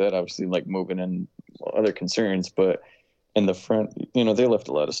 something like that. Obviously, like moving in, other concerns, but in the front, they left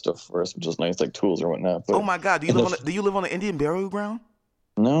a lot of stuff for us, which is nice, like tools or whatnot. But oh my God, do you live on the Indian burial ground?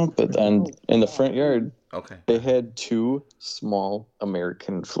 No, but in the front yard. Okay. They had 2 small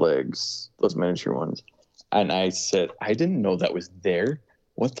American flags, those miniature ones. And I said, I didn't know that was there.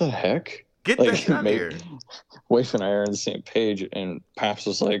 What the heck? Get that out here. Wife and I are on the same page, and Pops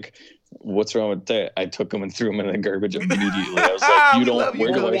was like, what's wrong with that? I took them and threw them in the garbage immediately. I was like,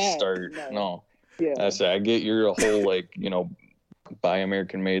 where do I start? No. Yeah. I said, I get your whole, buy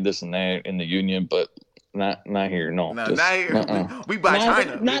American made, this and that in the union, but not here. No, not here. We buy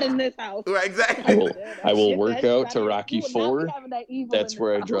China. Not in this house. Right, exactly. I will work out to Rocky 4. That's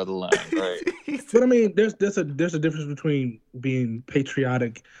where I draw the line. Right. But I mean, there's a difference between being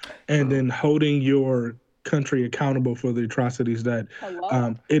patriotic and then holding your country accountable for the atrocities that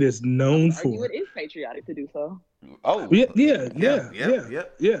it is known for. It is patriotic to do so. Oh yeah.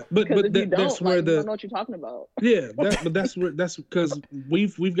 But that's where you don't know what you're talking about. Yeah, that's because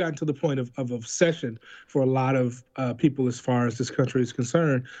we've gotten to the point of obsession for a lot of people as far as this country is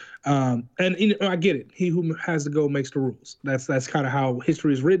concerned. And I get it. He who has the goal makes the rules. That's kind of how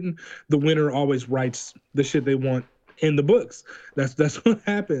history is written. The winner always writes the shit they want in the books. That's what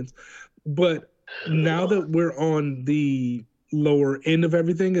happens. But now that we're on the lower end of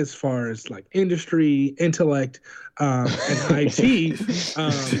everything as far as like industry, intellect, and IT,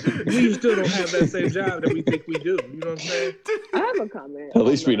 we still don't have that same job that we think we do. You know what I'm saying? I have a comment. At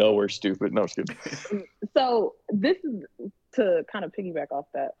least we know we're stupid. No, I'm just kidding. So this is to kind of piggyback off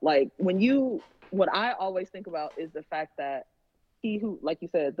that. Like what I always think about is the fact that he who, like you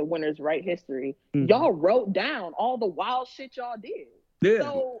said, the winners write history. Mm-hmm. Y'all wrote down all the wild shit y'all did. Yeah.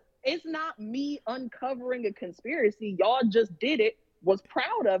 So it's not me uncovering a conspiracy. Y'all just did it, was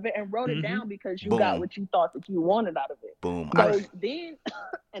proud of it, and wrote it down because you got what you thought that you wanted out of it. Boom. So then,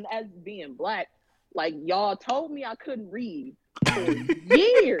 and as being Black, like, y'all told me I couldn't read for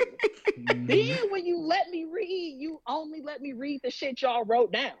years. Then when you let me read, you only let me read the shit y'all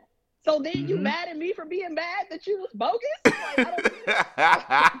wrote down. So then you mad at me for being mad that you was bogus? Like,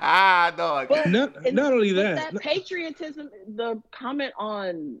 I don't but not only that. That patriotism, the comment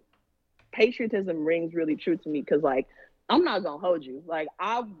on patriotism rings really true to me because, like, I'm not going to hold you. Like,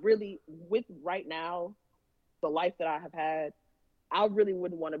 I really, with right now, the life that I have had, I really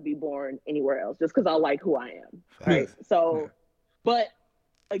wouldn't want to be born anywhere else just because I like who I am. Right. So, but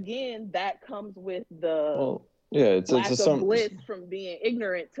again, that comes with the lack of bliss from being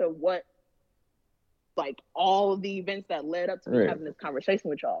ignorant to what, like, all of the events that led up to me having this conversation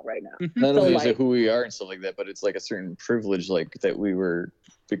with y'all right now. Not only is it who we are and stuff like that, but it's like a certain privilege, like that we were,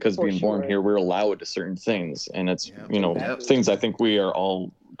 because being born here, we're allowed to certain things. And it's, things I think we are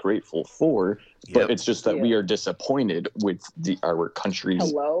all grateful for, but it's just that we are disappointed with our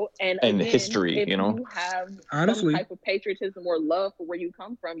country's and again, history. If you have some type of patriotism or love for where you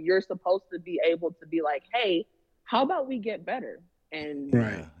come from, you're supposed to be able to be like, hey, how about we get better? And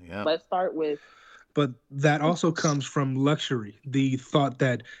let's start with. But that also comes from luxury, the thought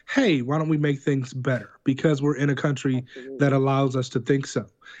that, hey, why don't we make things better? Because we're in a country that allows us to think so.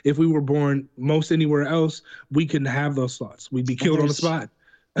 If we were born most anywhere else, we couldn't have those thoughts. We'd be killed on the spot.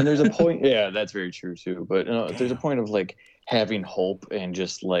 And there's a point, that's very true too. But there's a point of like having hope and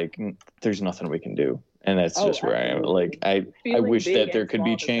just like, there's nothing we can do. And that's just where I am. Like, I wish that there could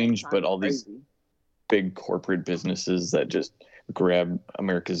be change, but all these big corporate businesses that just grab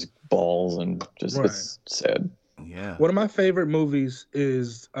America's balls and just it's sad. Yeah. One of my favorite movies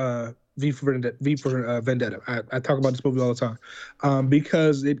is V for Vendetta. I talk about this movie all the time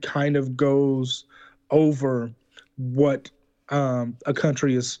because it kind of goes over what a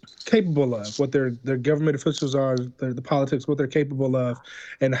country is capable of, what their government officials are, the politics, what they're capable of,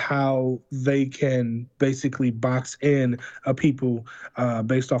 and how they can basically box in a people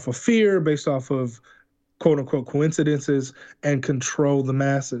based off of fear, based off of quote unquote coincidences, and control the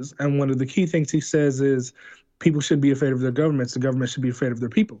masses. And one of the key things he says is people shouldn't be afraid of their governments. The government should be afraid of their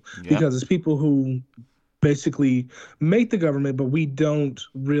people because it's people who basically make the government, but we don't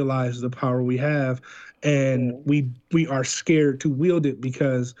realize the power we have. And we are scared to wield it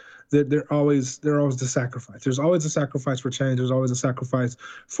because they're always the sacrifice. There's always a sacrifice for change. There's always a sacrifice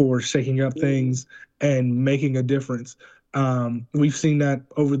for shaking up things and making a difference. We've seen that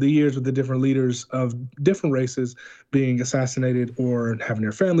over the years with the different leaders of different races being assassinated or having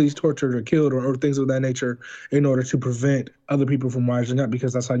their families tortured or killed or things of that nature in order to prevent other people from rising up,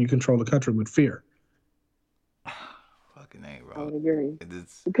 because that's how you control the country, with fear. Fucking A, bro. I would agree.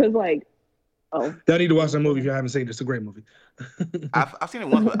 Because, like, y'all need to watch that movie if you haven't seen it. It's a great movie. I've seen it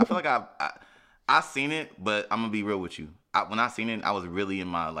once, but I feel like I've seen it, but I'm gonna be real with you. When I seen it, I was really in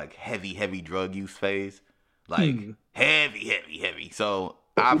my like heavy drug use phase. Like heavy. So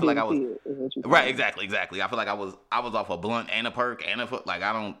I feel like I was right. Exactly. I feel like I was off a blunt and a perk and a foot. Like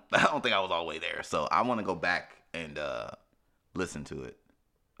I don't think I was all the way there. So I want to go back and listen to it.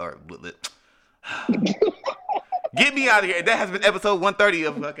 Or get me out of here. That has been episode 130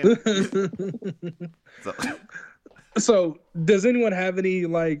 of fucking. So does anyone have any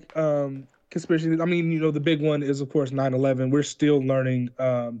like conspiracy? I mean, the big one is, of course, 9/11. We're still learning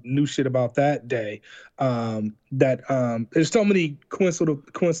new shit about that day. There's so many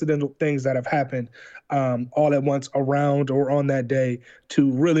coincidental things that have happened all at once around or on that day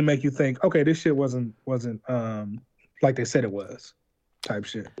to really make you think, okay, this shit wasn't like they said it was, type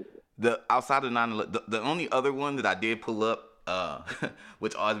shit. Outside of 9/11, the only other one that I did pull up,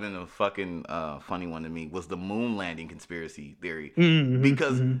 which always been a fucking funny one to me, was the moon landing conspiracy theory.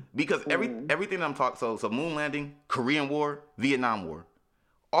 Because everything I'm talking, so moon landing, Korean War, Vietnam War,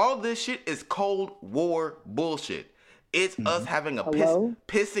 all this shit is Cold War bullshit. It's us having a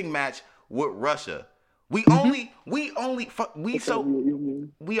pissing match with Russia. We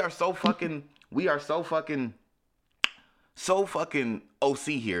are so fucking OC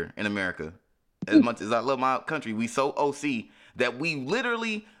here in America. As much as I love my country, we so OC that we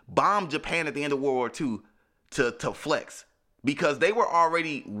literally bombed Japan at the end of World War II to flex, because they were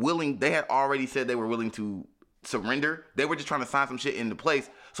already willing. They had already said they were willing to surrender. They were just trying to sign some shit into place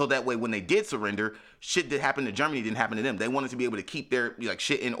so that way when they did surrender, shit that happened to Germany didn't happen to them. They wanted to be able to keep their like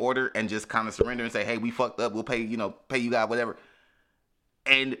shit in order and just kind of surrender and say, hey, we fucked up. We'll pay you guys whatever.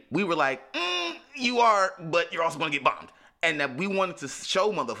 And we were like, you are, but you're also going to get bombed. And that we wanted to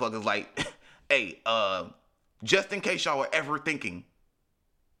show motherfuckers like, hey, just in case y'all were ever thinking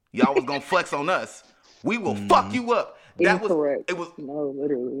Y'all was gonna flex on us. We will fuck you up. That Incorrect. It was no,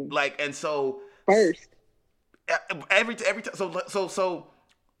 literally. like, and so first every time. So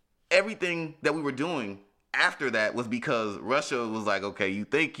everything that we were doing after that was because Russia was like, okay, you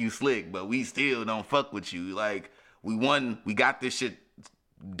think you slick, but we still don't fuck with you. Like, we won, we got this shit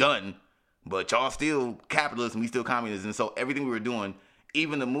done, but y'all still capitalists and we still communists. And so everything we were doing,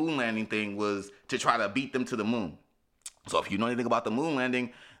 even the moon landing thing, was to try to beat them to the moon. So if you know anything about the moon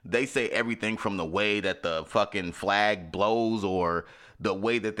landing, they say everything from the way that the fucking flag blows or the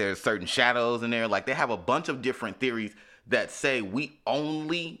way that there's certain shadows in there. Like, they have a bunch of different theories that say we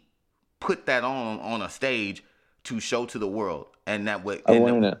only put that on a stage to show to the world. And that way, I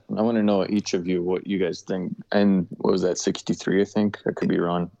want to know each of you what you guys think. And what was that, 63? I think I could be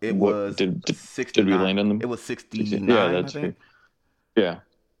wrong. It was did we land on them? It was 69. Yeah, that's I think. Yeah.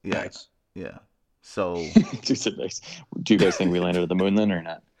 Nice. Yeah. So, nice. Do you guys think we landed at the moon then or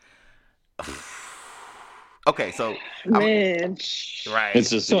not? Okay, so man, right. It's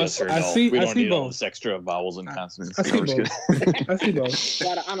just so yes or no. I see we don't need both. all this extra vowels and consonants. I see both. I see both. a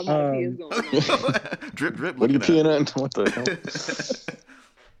lot of onomatopoeias going on. Drip, drip. What are you peeing on? What the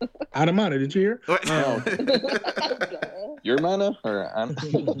hell? Adamana, did you hear? Your mana or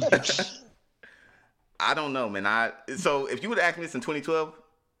I don't know, man. So if you would have asked me this in 2012,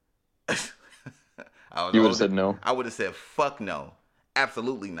 you would have said no. I would have said fuck no,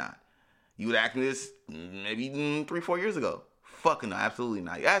 absolutely not. You would ask me this maybe 3-4 years ago. Fuck no, absolutely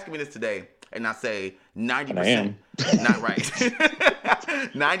not. You're asking me this today, and I say 90% not right.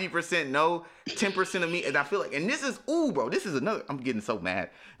 90% no, 10% of me, and I feel like, and this is, bro, this is another, I'm getting so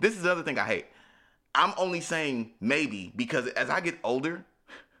mad. This is another thing I hate. I'm only saying maybe because as I get older,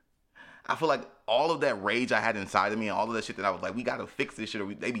 I feel like all of that rage I had inside of me and all of that shit that I was like, we gotta fix this shit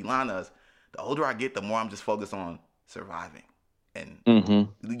or they be lying to us. The older I get, the more I'm just focused on surviving. And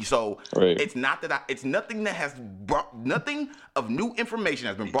so it's not that it's nothing that has brought, nothing of new information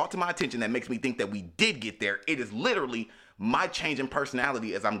has been brought to my attention that makes me think that we did get there. It is literally my change in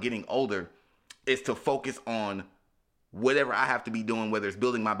personality as I'm getting older is to focus on whatever I have to be doing, whether it's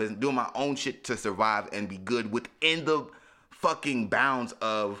building my business, doing my own shit to survive and be good within the fucking bounds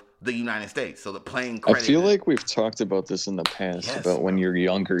of the United States. So the playing credit. I feel like we've talked about this in the past about when you're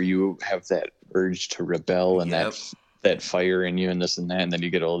younger, you have that urge to rebel and that fire in you and this and that, and then you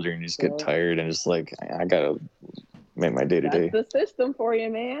get older and you just get tired and it's like, I gotta make my day to day. That's the system for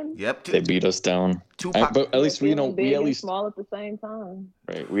you, man. Yep. They beat us down. But at least we at least small at the same time.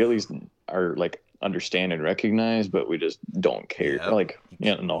 Right. We at least are like understand and recognize, but we just don't care. Yep. Like,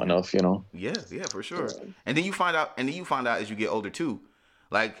 you don't know enough, you know? Yeah, for sure. Yeah. And then you find out as you get older too.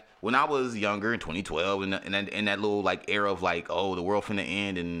 Like when I was younger in 2012 and that little like era of like, oh, the world finna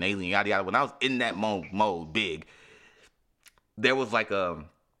end and alien yada yada. When I was in that mode big, there was like I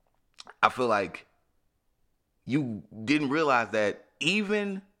feel like you didn't realize that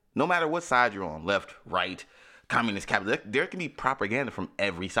even no matter what side you're on, left, right, communist, capitalist, there can be propaganda from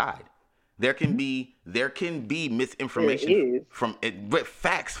every side. There can be misinformation from it, but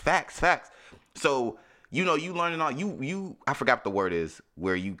facts. So, you know, you learn it all. You I forgot what the word is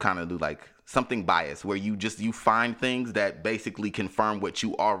where you kind of do like something biased, where you find things that basically confirm what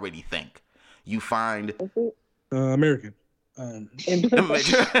you already think. You find American. Right?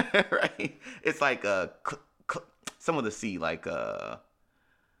 It's like some of the C, like what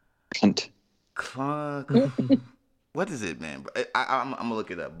is it, man? I'm gonna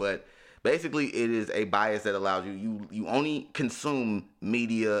look it up, but basically it is a bias that allows you only consume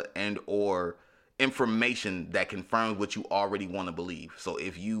media and or information that confirms what you already want to believe. So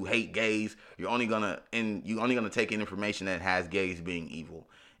if you hate gays, you're only gonna take in information that has gays being evil.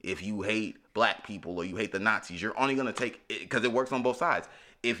 If you hate black people or you hate the Nazis, you're only gonna take it because it works on both sides.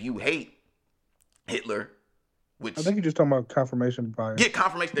 If you hate Hitler, which I think you're just talking about confirmation bias. Yeah,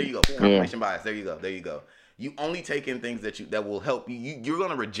 confirmation. There you go. Confirmation bias. There you go. You only take in things that will help you. You're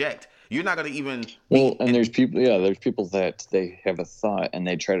gonna reject. You're not gonna even. There's people. Yeah, there's people that they have a thought and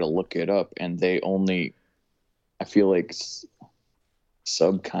they try to look it up and they only, I feel like,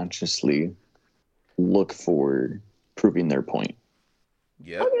 subconsciously look for proving their point.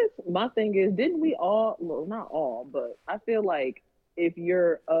 Yeah. I guess my thing is, didn't we all? Well, not all, but I feel like if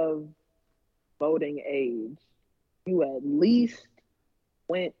you're of voting age, you at least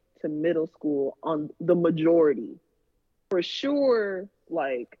went to middle school on the majority. For sure,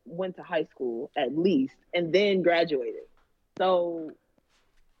 like went to high school at least and then graduated. So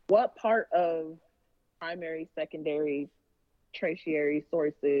what part of primary, secondary, tertiary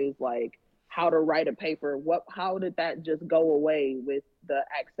sources, like how to write a paper, how did that just go away with the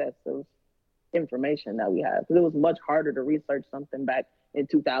access of information that we have. Because it was much harder to research something back in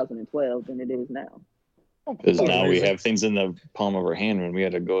 2012 than it is now. Because now we have things in the palm of our hand when we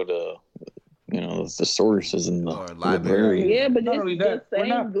had to go to, the sources in the library. Yeah, but it's the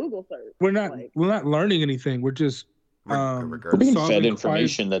same Google search. We're not learning anything. We're just we're being fed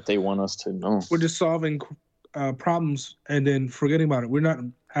information that they want us to know. We're just solving problems and then forgetting about it. We're not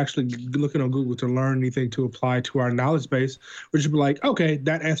actually looking on Google to learn anything to apply to our knowledge base. We're just like, okay,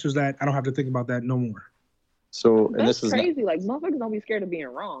 that answers that. I don't have to think about that no more. So, and that's crazy. Like, motherfuckers don't be scared of being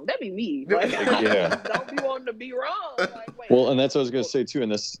wrong. That'd be me. Like, don't be wanting to be wrong. Like, wait, well, and that's what I was going to say too. And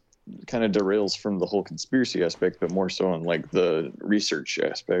this kind of derails from the whole conspiracy aspect, but more so on like the research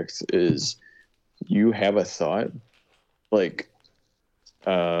aspect is you have a thought, like,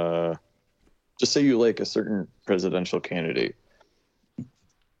 just say you like a certain presidential candidate,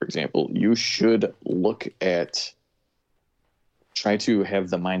 for example, you should try to have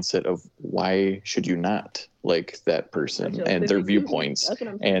the mindset of why should you not like that person and their viewpoints.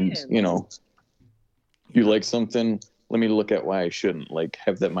 And, you like something, let me look at why I shouldn't. Like,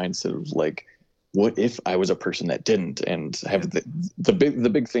 have that mindset of like, what if I was a person that didn't? And have the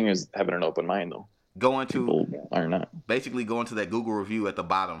big thing is having an open mind, though. People are not. Basically going to that Google review at the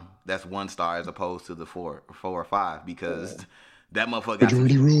bottom. That's 1 star as opposed to the 4 or 5 because that motherfucker got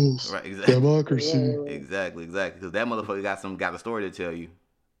majority rules. Right, exactly. Democracy. Exactly. Because that motherfucker got a story to tell you.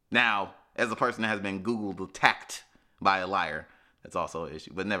 Now, as a person that has been Googled attacked by a liar, that's also an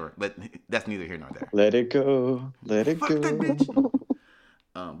issue. But that's neither here nor there. Let it go. Let it Fuck go. That bitch.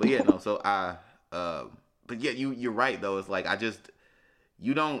 But yeah, no. So but yeah, you're right though. It's like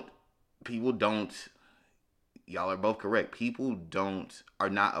people don't. Y'all are both correct. People are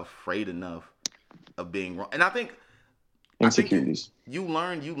not afraid enough of being wrong, and I think insecurities. You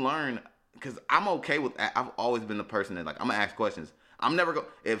learn because I'm okay with that. I've always been the person that like I'm gonna ask questions. I'm never go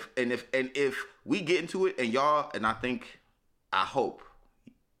if we get into it and y'all and I hope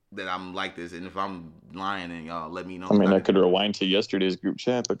that I'm like this, and if I'm lying and y'all let me know. I mean, I could rewind to yesterday's group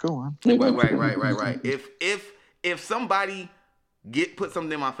chat, but go on. Right. If somebody put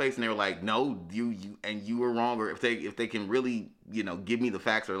something in my face and they were like, no, you were wrong, or if they can really give me the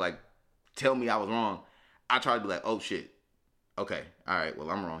facts or like tell me I was wrong, I try to be like, oh shit, okay, all right,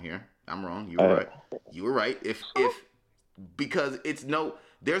 well I'm wrong here. I'm wrong. You were right. You were right. If because there's no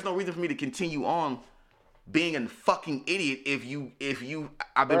reason for me to continue on being a fucking idiot if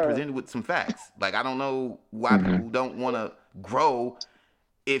I've been presented with some facts. Like, I don't know why people don't want to grow.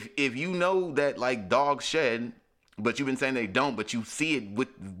 If you know that like dogs shed, but you've been saying they don't, but you see it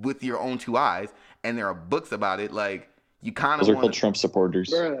with your own 2 eyes, and there are books about it, like you kind of. Those are called Trump supporters.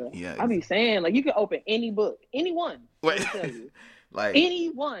 Bruh, yeah, I be saying like you can open any book, anyone. Tell you. Like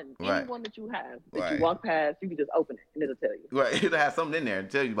anyone that you have that you walk past, you can just open it and it'll tell you. Right, it'll have something in there to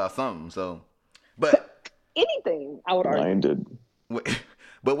tell you about something. So, but anything, I would argue. Blinded.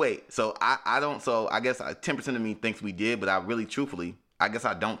 But wait, so I don't. So I guess 10% of me thinks we did, but I really, truthfully, I guess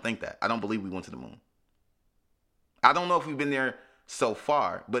I don't think that. I don't believe we went to the moon. I don't know if we've been there so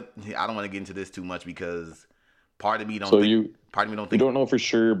far, but I don't want to get into this too much because part of me don't. You don't know for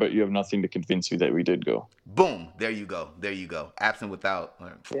sure, but you have nothing to convince you that we did go. Boom! There you go. Absent without.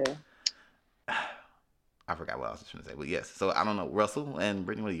 Yeah. I forgot what I was trying to say, but yes. So I don't know, Russell and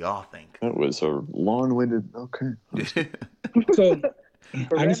Brittany, what do y'all think? That was a long-winded. Okay. So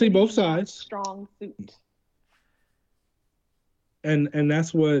I can see both sides. Strong suit. And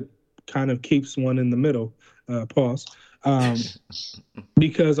that's what kind of keeps one in the middle. Pause.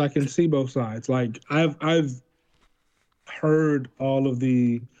 Because I can see both sides. Like I've heard all of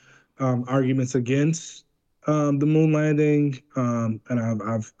the arguments against the moon landing, and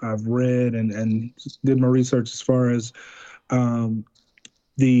I've read and did my research as far as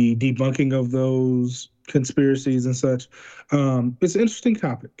the debunking of those conspiracies and such. It's an interesting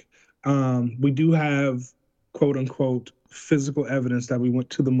topic. We do have quote unquote physical evidence that we went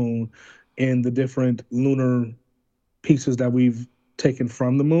to the moon and the different lunar pieces that we've taken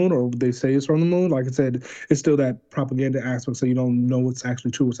from the moon, or they say it's from the moon. Like I said, it's still that propaganda aspect, so you don't know what's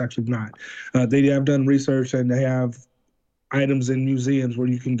actually true, what's actually not. They have done research and they have items in museums where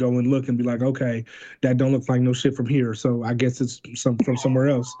you can go and look and be like, okay, that don't look like no shit from here, so I guess it's from somewhere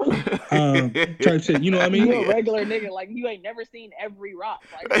else. Type shit, you know what I mean? You a regular nigga, like you ain't never seen every rock.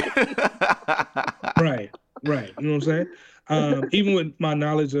 Like, right. You know what I'm saying? Even with my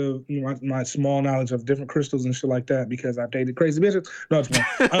knowledge of, my small knowledge of different crystals and shit like that, because I've dated crazy bitches. No, it's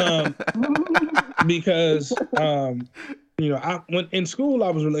fine. Because, when in school, I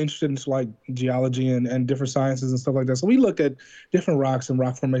was really interested in like geology and different sciences and stuff like that. So we looked at different rocks and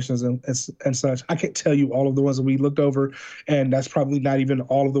rock formations and such. I can't tell you all of the ones that we looked over, and that's probably not even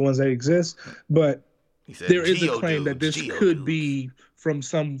all of the ones that exist. But there is a claim that this could be from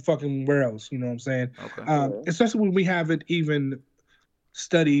some fucking where else. You know what I'm saying? Okay. Especially when we haven't even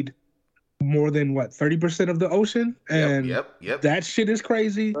studied more than 30% of the ocean, and yep. that shit is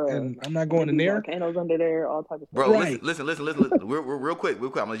crazy. And I'm not going in there. Volcanoes under there, all types of stuff. Bro, right. listen. We're real quick. I'm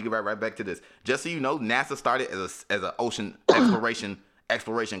gonna let you get right back to this. Just so you know, NASA started as an ocean exploration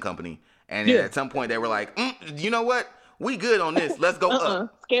company, and at some point they were like, you know what? We good on this. Let's go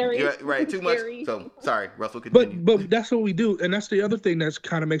up. Scary. Right. Too scary. Much. So sorry, Russell. Continue. But that's what we do, and that's the other thing that's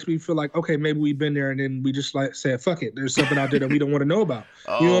kind of makes me feel like, okay, maybe we've been there, and then we just like said, fuck it. There's something out there that we don't want to know about.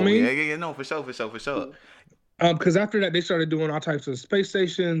 You know what I mean? Yeah. No, for sure. Because after that, they started doing all types of space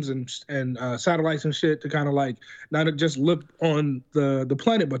stations and satellites and shit to kind of like not to just look on the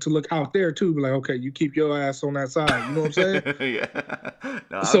planet, but to look out there too. Be like, okay, you keep your ass on that side. You know what I'm saying? Yeah.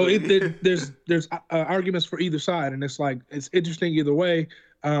 No, so there's arguments for either side, and it's like it's interesting either way.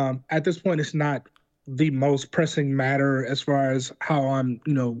 At this point, it's not the most pressing matter as far as how I'm,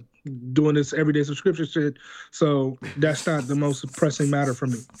 doing this everyday subscription shit. So that's not the most pressing matter for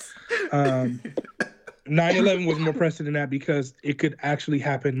me. 9/11 was more pressing than that because it could actually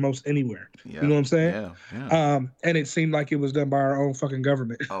happen most anywhere. Yeah, you know what I'm saying? Yeah. And it seemed like it was done by our own fucking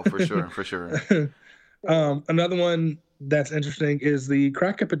government. Oh, for sure. Another one that's interesting is the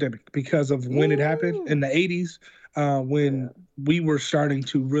crack epidemic because of when it happened in the 80s, when we were starting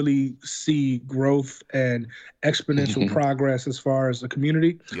to really see growth and exponential progress as far as the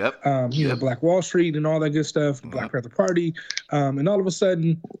community. Black Wall Street and all that good stuff, Black Panther Party. And all of a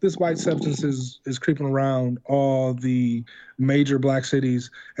sudden, this white substance is creeping around all the major black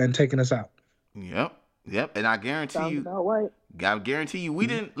cities and taking us out. Yep. And I guarantee you, we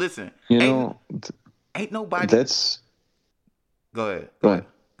didn't listen. Ain't nobody. Go ahead.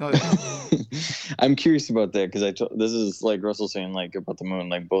 I'm curious about that because this is like Russell saying like about the moon,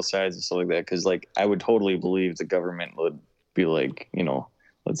 like both sides and stuff like that. Because like I would totally believe the government would be like,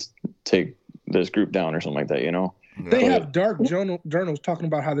 let's take this group down or something like that. They have dark journals talking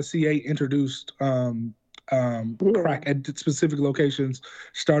about how the CIA introduced crack at specific locations,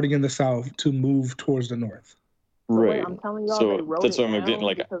 starting in the South to move towards the North. Right. I'm telling y'all, so that's what I'm getting.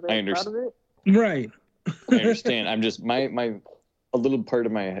 Like I understand. Right. I understand. I'm just my a little part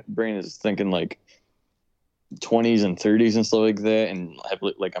of my brain is thinking like 20s and 30s and stuff like that, and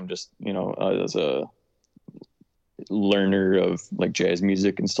like I'm just as a learner of like jazz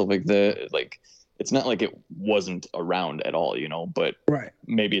music and stuff like that, like it's not like it wasn't around at all, but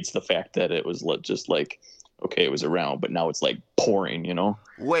maybe it's the fact that it was just like okay, it was around, but now it's like pouring,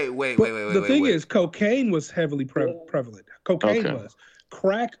 Wait. The thing is, cocaine was heavily prevalent. Cocaine was.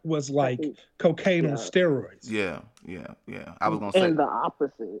 Crack was like cocaine on steroids. Yeah. I was gonna say and the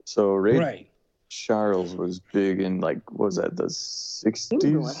opposite. So Charles was big in like, what was that, the 60s?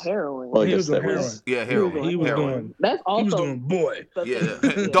 He was doing heroin. Well, he was doing heroin. Heroin. He was doing. That's also. He was doing boy.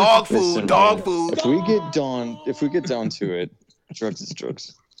 Yeah. Dog food. If we get down to it, drugs is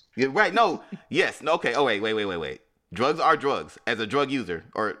drugs. Yeah. Right. No. Yes. No. Okay. Oh wait. Drugs are drugs. As a drug user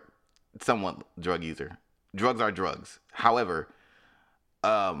or somewhat drug user, drugs are drugs. However,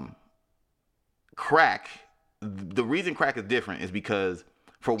 crack. The reason crack is different is because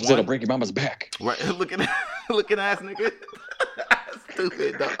for one, it'll break your mama's back. Right, looking ass nigga.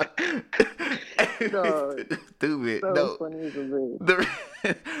 Stupid dog. Stupid. So no. funny as a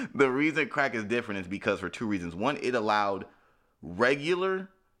bitch. The reason crack is different is because for two reasons. One, it allowed regular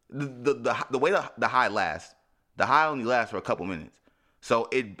the way the high lasts. The high only lasts for a couple minutes. So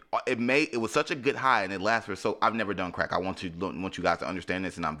it was such a good high and it lasts for so. I've never done crack. I want you guys to understand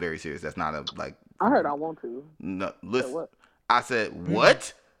this, and I'm very serious. That's not a like. I heard I want to. No, listen. What? I said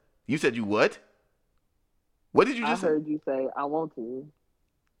what? You said you what? What did you just say? I heard you say I want to.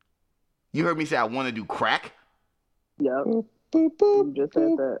 You heard me say I want to do crack? Yep. You just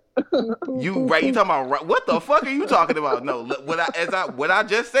said that. You talking about what the fuck are you talking about? No, what I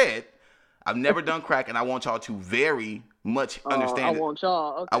just said. I've never done crack, and I want y'all to very much understand. I want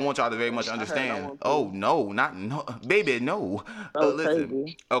y'all. Okay. I want y'all to very much understand. Oh no, baby, no. Listen,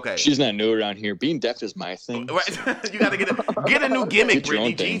 crazy. Okay. She's not new around here. Being deaf is my thing. Right? You got to get a new gimmick,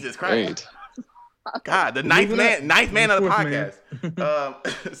 Brittany. Jesus Christ. Right. God, the ninth man of the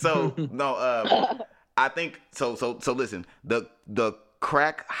podcast. So no, I think so. Listen, the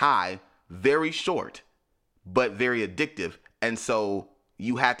crack high, very short, but very addictive, and so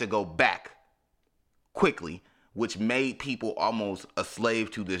you had to go back quickly, which made people almost a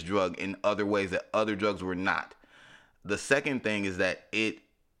slave to this drug in other ways that other drugs were not. The second thing is that it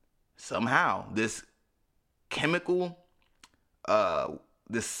somehow this chemical,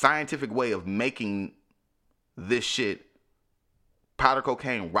 this scientific way of making this shit, powder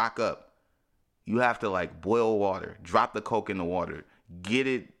cocaine, rock up. You have to like boil water, drop the coke in the water, get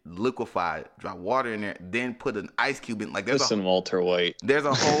it liquefied, drop water in there, then put an ice cube in. Like listen, Walter White. There's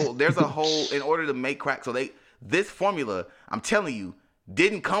a whole in order to make crack. So this formula, I'm telling you,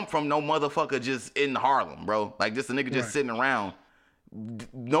 didn't come from no motherfucker just in Harlem, bro. Like just a nigga just sitting around.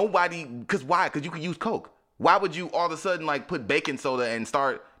 Nobody, cause why? Cause you could use coke. Why would you all of a sudden like put baking soda and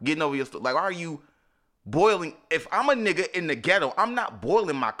start getting over your like? Are you boiling? If I'm a nigga in the ghetto, I'm not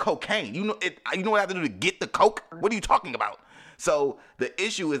boiling my cocaine. You know it. You know what I have to do to get the coke? What are you talking about? So the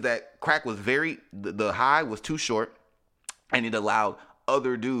issue is that crack was the high was too short, and it allowed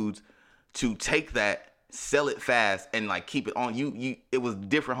other dudes to take that, sell it fast, and like keep it on you. It was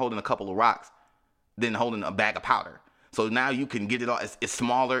different holding a couple of rocks than holding a bag of powder. So now you can get it off. It's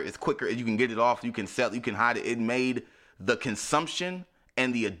smaller, it's quicker. You can get it off. You can sell. You can hide it. It made the consumption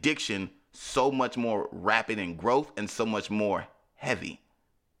and the addiction so much more rapid in growth and so much more heavy.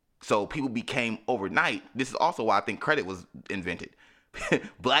 So people became overnight. This is also why I think credit was invented.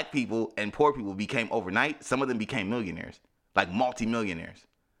 Black people and poor people became overnight. Some of them became millionaires, like multimillionaires,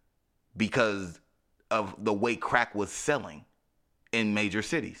 because of the way crack was selling in major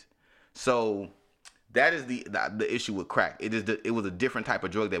cities. So that is the issue with crack. It was a different type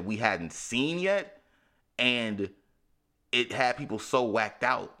of drug that we hadn't seen yet, and it had people so whacked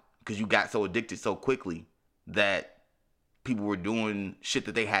out because you got so addicted so quickly that people were doing shit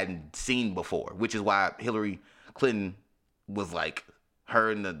that they hadn't seen before, which is why Hillary Clinton was like,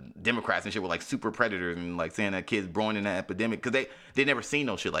 her and the Democrats and shit were like super predators and like saying that kids born in that epidemic because they never seen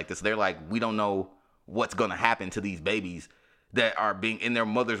no shit like this. They're like, we don't know what's gonna happen to these babies that are being in their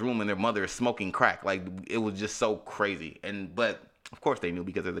mother's room and their mother is smoking crack. Like it was just so crazy. But of course they knew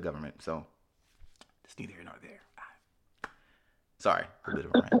because they're the government. So it's neither here nor there. Sorry, a bit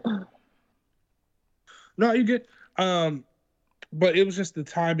of a rant. No, you get. But it was just the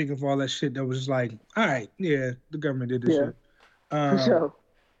timing of all that shit that was just like, all right, yeah, the government did this shit. For sure.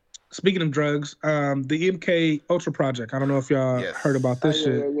 Speaking of drugs, the MK Ultra Project. I don't know if y'all heard about this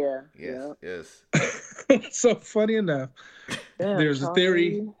shit. Yes. So funny enough, there's a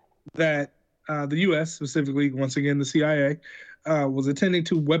theory that the U.S., specifically, once again, the CIA, was intending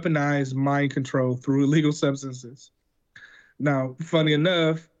to weaponize mind control through illegal substances. Now, funny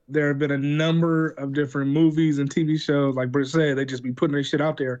enough, there have been a number of different movies and TV shows, like Britt said, they just be putting their shit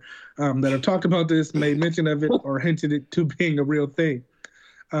out there that have talked about this, made mention of it, or hinted it to being a real thing.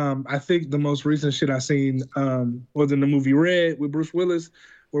 I think the most recent shit I seen was in the movie Red with Bruce Willis,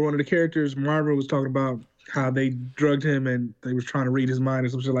 where one of the characters, Marvin, was talking about how they drugged him and they was trying to read his mind or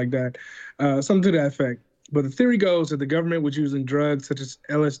some shit like that. Something to that effect. But the theory goes that the government was using drugs such as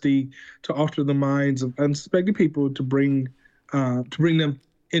LSD to alter the minds of unsuspecting people to bring them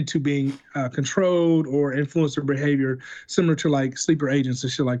into being controlled or influence their behavior, similar to like sleeper agents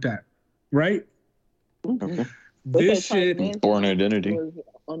and shit like that, right? Okay. This shit, Born Identity,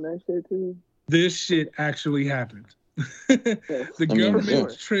 on that shit too. This shit actually happened. The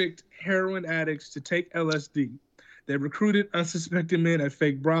government tricked heroin addicts to take LSD. They recruited unsuspecting men at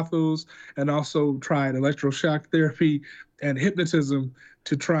fake brothels and also tried electroshock therapy and hypnotism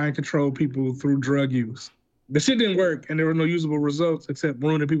to try and control people through drug use. The shit didn't work, and there were no usable results except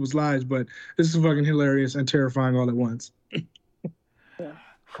ruining people's lives, but this is fucking hilarious and terrifying all at once.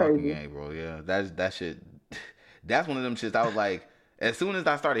 Fucking A, bro. Yeah, that shit. That's one of them shits I was like, as soon as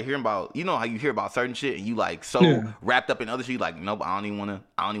I started hearing about, you know how you hear about certain shit and you like wrapped up in other shit, like, nope, I don't even want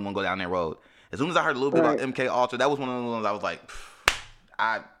to go down that road. As soon as I heard a little bit about MK Ultra, that was one of the ones I was like,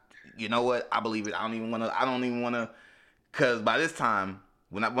 you know what? I believe it. I don't even want to, because by this time,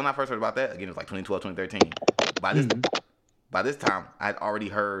 when I first heard about that, again, it was like 2012, 2013. By this time, I had already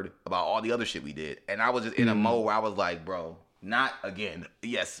heard about all the other shit we did. And I was just in a mode where I was like, bro, not again.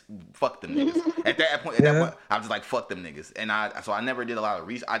 Yes, fuck them niggas. At that point, I was just like, fuck them niggas. And so I never did a lot of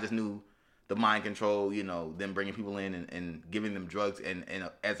research. I just knew the mind control, you know, them bringing people in and giving them drugs and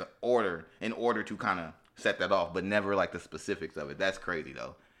as an order, in order to kind of set that off, but never like the specifics of it. That's crazy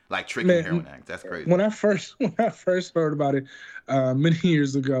though. Like tricking heroin addicts. That's crazy. When I first heard about it many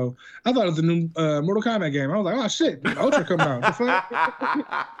years ago, I thought it was a new Mortal Kombat game. I was like, oh shit, Ultra coming out. The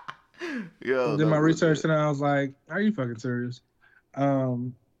fuck? Yo, did my research and I was like, are you fucking serious?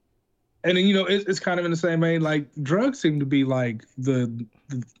 And then, you know, it's kind of in the same vein. Like drugs seem to be like the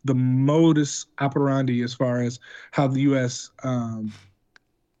modus operandi as far as how the U.S.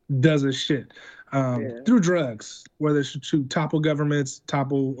 Does its shit. Through drugs, whether it's to topple governments,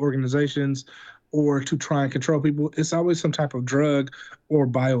 topple organizations, or to try and control people, it's always some type of drug or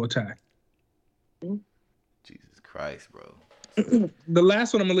bio attack. Jesus Christ, bro. The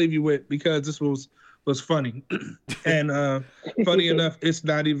last one I'm gonna leave you with, because this was funny, and funny enough, it's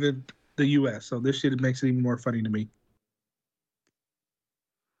not even the U.S. So this shit makes it even more funny to me.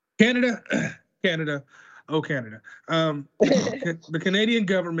 Canada. Oh, Canada. The Canadian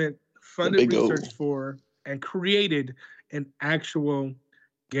government funded research for and created an actual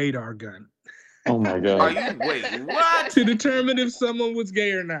gaydar gun. Oh my god! Wait, what? To determine if someone was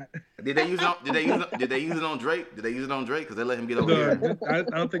gay or not. Did they use it on Drake? Did they use it on Drake? Because they let him get over here. I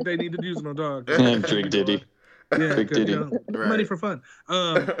don't think they need to use it on dog. Drake Diddy. Yeah, Drake Diddy. Right. Money for fun.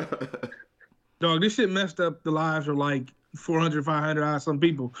 Dog, this shit messed up the lives of like 400, 500 some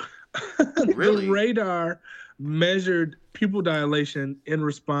people. Really? The radar measured pupil dilation in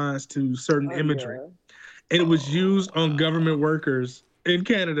response to certain imagery. And it was used on government workers in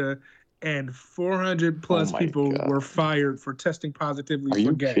Canada, and 400 plus people were fired for testing positively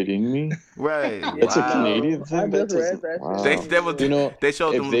for gay. Are you kidding me? Right. It's a Canadian thing. Wow. They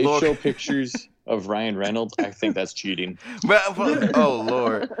showed if them they show pictures of Ryan Reynolds, I think that's cheating. Oh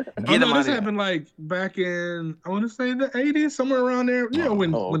Lord, this happened like back in, I want to say, the 80s, somewhere around there. You know,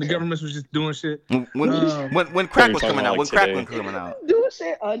 when the government was just doing shit. When crack was coming out. When crack was coming out. Doing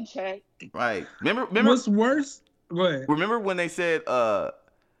shit unchecked. Right. Remember? What's worse? Go ahead. Remember when they said,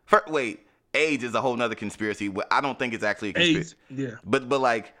 AIDS is a whole nother conspiracy. I don't think it's actually a conspiracy. AIDS, yeah. But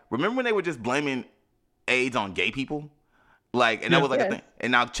like, remember when they were just blaming AIDS on gay people? Like, and that was like a thing.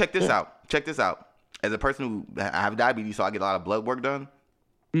 And now check this out. As a person who have diabetes, so I get a lot of blood work done.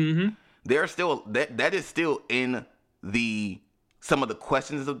 Mm-hmm. There's still that is still in some of the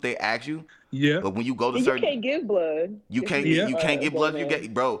questions that they ask you. Yeah. But when you go to you certain, can't give blood. You can't give blood. You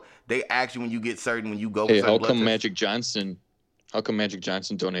get, bro. They ask you when you get certain, when you go. Hey, how come Magic Johnson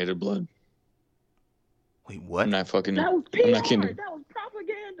donated blood? Wait, what? I'm not fucking. That was PR. I'm not kidding. That was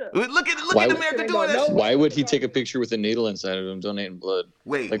propaganda. Look at America doing that. Why would he take a picture with a needle inside of him donating blood?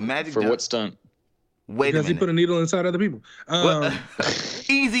 Wait, like, Magic for what stunt? Wait because he put a needle inside other people.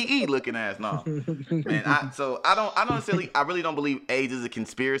 Easy looking ass, no. Man, I really don't believe AIDS is a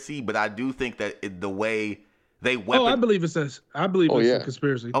conspiracy, but I do think that the way they I believe it's a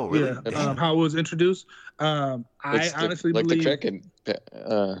conspiracy. Oh, really? Yeah. How it was introduced. I honestly believe. Like the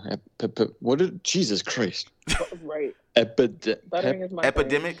crack what did Jesus Christ? Right.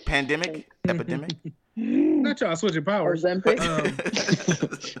 Epidemic. Not y'all switching powers.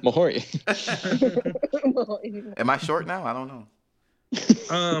 Mahori. Am I short now? I don't know.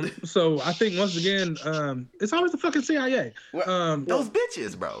 So I think once again, it's always the fucking CIA. Those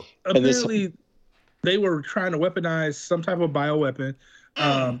bitches, bro. Apparently, they were trying to weaponize some type of bioweapon,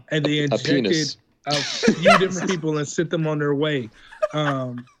 and they injected a few different people and sent them on their way.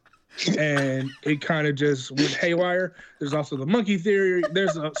 And it kind of just went haywire. There's also the monkey theory.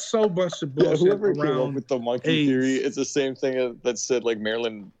 There's so bunch of bullshit whoever came around up with the monkey theory, it's the same thing that said like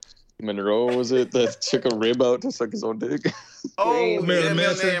Marilyn Monroe, was it, that took a rib out to suck his own dick? Oh, Marilyn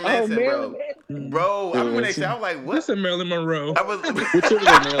Manson, bro. Bro, I remember when they said, I was like, what? Listen, Marilyn Monroe. Whichever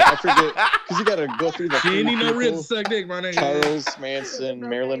I forget, because you got to go through the She ain't need no ribs to suck dick, my nigga. Charles Manson,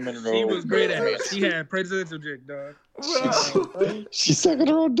 Marilyn Monroe. She was great at it. She had presidential dick, dog. She's sucking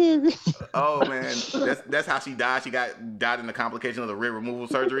her own dick. Oh, man. That's how she died. She died in the complication of the rib removal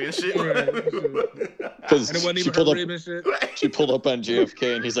surgery and shit. Because she pulled up on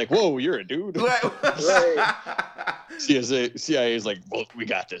JFK and he's like, whoa, you're a dude. Right. CIA is like, well, we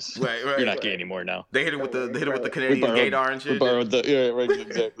got this. Right, you're not gay anymore now. They hit it with the Canadian gaydar and shit. We borrowed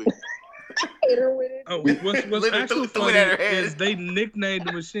exactly. What's actually funny is they nicknamed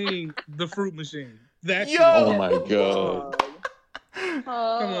the machine the fruit machine. Oh my god. Come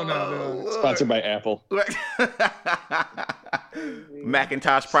on now, dog. Sponsored by Apple.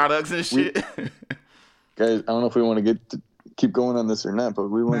 Macintosh products and shit. Guys, I don't know if we want to keep going on this or not, but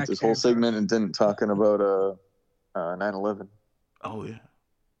we went this whole segment and didn't talking about 9/11. Oh yeah.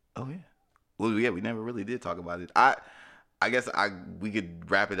 Well, yeah, we never really did talk about it. I guess we could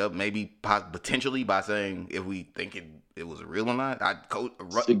wrap it up maybe potentially by saying if we think it was real or not.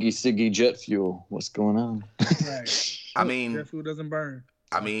 Siggy jet fuel. What's going on? Right. I mean, jet fuel doesn't burn.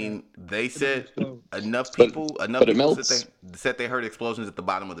 I mean, they said enough people said they heard explosions at the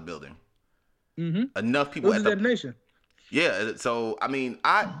bottom of the building. Mm-hmm. Enough people at the detonation. Yeah. So I mean,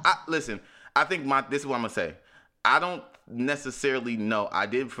 I listen. I think this is what I'm gonna say. I don't necessarily know. I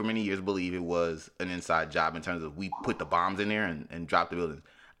did for many years believe it was an inside job in terms of we put the bombs in there and dropped the buildings.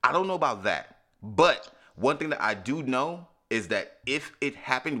 I don't know about that. But one thing that I do know is that if it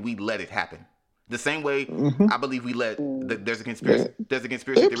happened, we let it happen. The same way I believe we let there's a conspiracy. There's a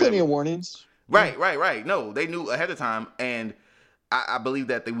conspiracy. There are plenty of warnings. Right. No, they knew ahead of time, and I believe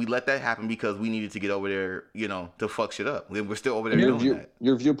that we let that happen because we needed to get over there, to fuck shit up. We're still over there doing that.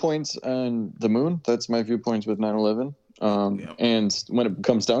 Your viewpoints on the moon, that's my viewpoints with 9/11. And when it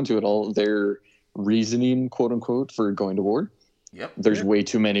comes down to it all, their reasoning, quote unquote, for going to war. Yep. There's way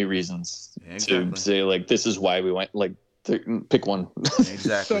too many reasons to say, like, this is why we went, like, pick one.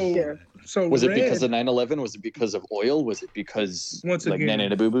 Exactly. So was it because of 9/11? Was it because of oil? Was it because once like again,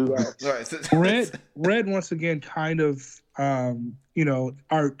 Nana Boo Boo? Red once again kind of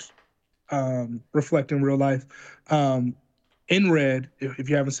art reflecting real life. In Red, if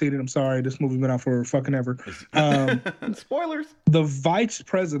you haven't seen it, I'm sorry, this movie's been out for fucking ever. Spoilers. The vice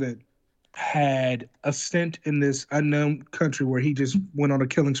president had a stint in this unknown country where he just went on a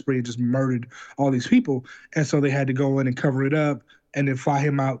killing spree and just murdered all these people. And so they had to go in and cover it up and then fly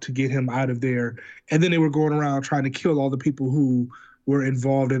him out to get him out of there. And then they were going around trying to kill all the people who were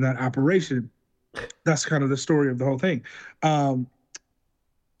involved in that operation. That's kind of the story of the whole thing. From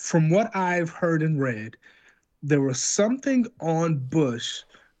what I've heard and read, there was something on Bush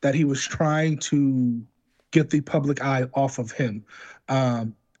that he was trying to get the public eye off of him.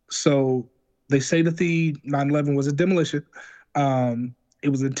 So they say that the 9/11 was a demolition. It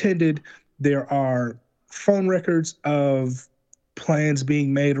was intended. There are phone records of plans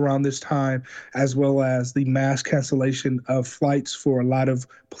being made around this time, as well as the mass cancellation of flights for a lot of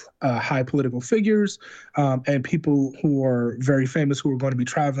high political figures and people who are very famous who were going to be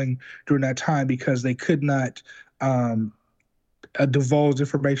traveling during that time because they could not divulge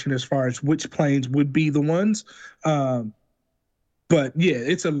information as far as which planes would be the ones. But yeah,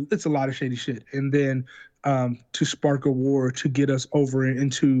 it's a lot of shady shit. And then to spark a war to get us over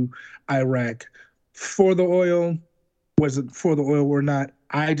into Iraq for the oil. Was it for the oil or not?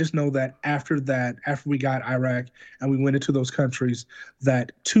 I just know that after we got Iraq and we went into those countries,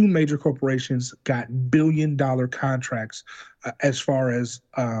 that two major corporations got billion-dollar contracts as far as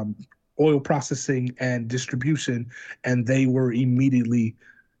oil processing and distribution, and they were immediately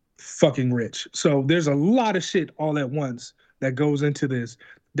fucking rich. So there's a lot of shit all at once that goes into this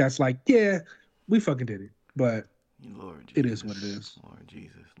that's like, yeah, we fucking did it. But Lord Jesus, it is what it is. Lord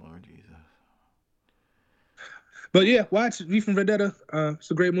Jesus. But yeah, watch V for Vendetta.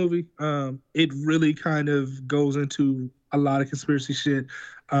 It's a great movie. It really kind of goes into a lot of conspiracy shit,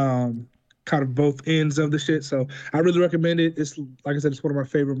 kind of both ends of the shit. So I really recommend it. It's like I said, it's one of my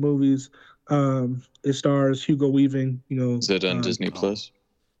favorite movies. It stars Hugo Weaving. Is it on Disney Plus?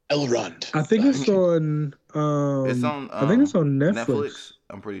 Elrond. I think it's on. It's on. I think it's on Netflix.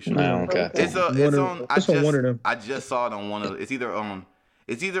 I'm pretty sure. No, okay. It's on. It's on one of them. I just saw it on one of. It's either on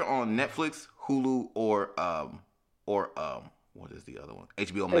Netflix, Hulu, or what is the other one?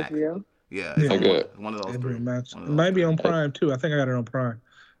 HBO Max. HBO? Yeah, it's on one of those three. Max. It might be on Prime too. I think I got it on Prime.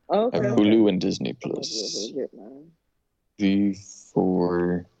 Okay. I have Hulu and Disney Plus. V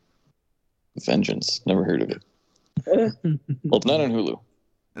for Vengeance. Never heard of it. Well, it's not on Hulu.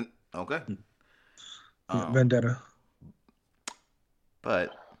 Okay. Vendetta.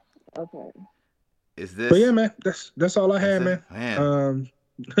 But okay. Is this? But yeah, man, that's all I had, man.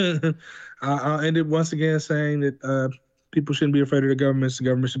 I'll end it once again saying that people shouldn't be afraid of the government. The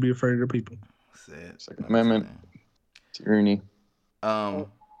government should be afraid of the people. Second Amendment. Tyranny.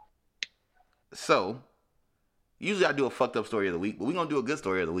 So, usually I do a fucked up story of the week, but we're going to do a good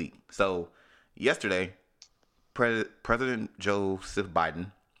story of the week. So, yesterday, President Joseph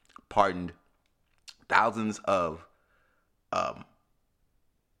Biden pardoned thousands of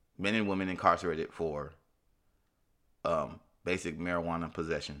men and women incarcerated for basic marijuana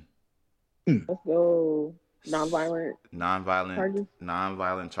possession. Let's go.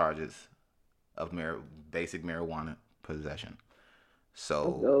 Non-violent charges of basic marijuana possession.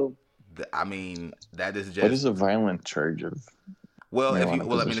 So, that is just. What is a violent charge of? Well,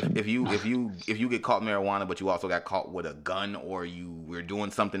 if you get caught marijuana, but you also got caught with a gun, or you were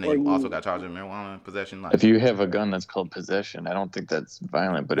doing something that you also got charged with marijuana possession. Like, if you have a gun, that's called possession. I don't think that's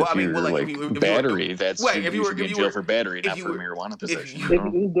violent. But if battery, that's you should be in jail for battery, not for marijuana possession. If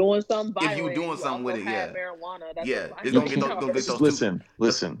you're doing something violent, if you're doing something with it, marijuana. That's it's gonna get those. Listen.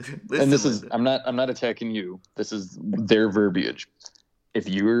 And this is I'm not attacking you. This is their verbiage. If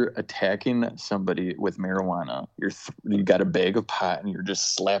you're attacking somebody with marijuana, you got a bag of pot and you're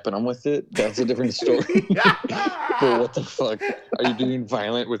just slapping them with it, that's a different story. But what the fuck? Are you doing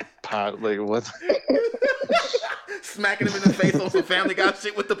violent with pot? Like, what? Smacking him in the face on some Family Guy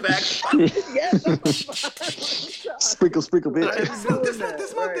shit with the bag. Sprinkle, bitch. Smoke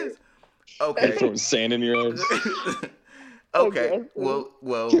this. Okay. Throwing sand in your eyes. Okay. Well.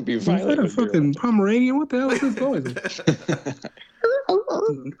 Can't be violent. Is that a fucking Pomeranian? What the hell is this noise?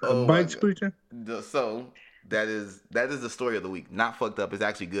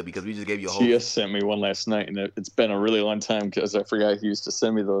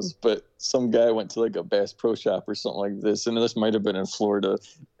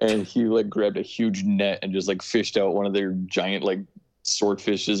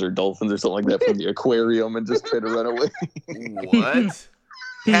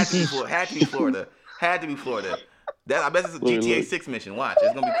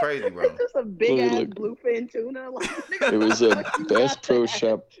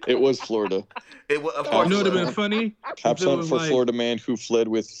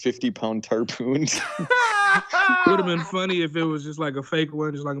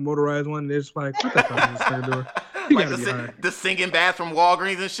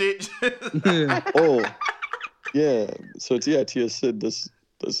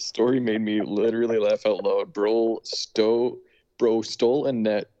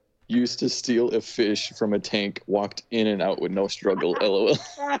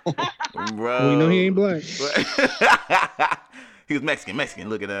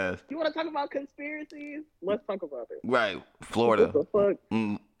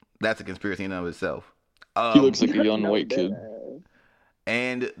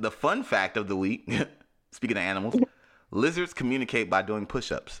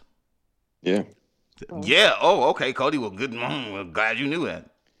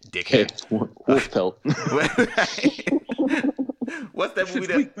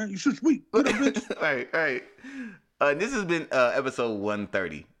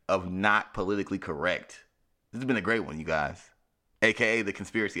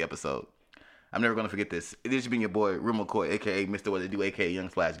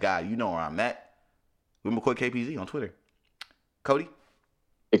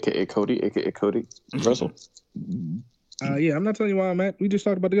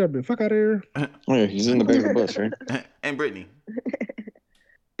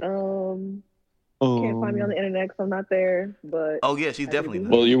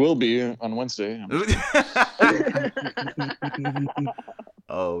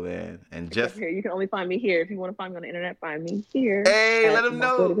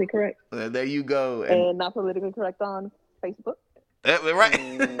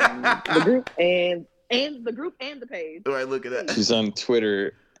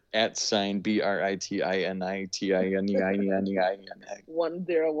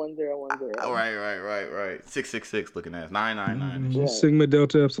 Sigma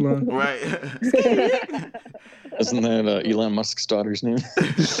Delta Epsilon. Right. Isn't that Elon Musk's daughter's name?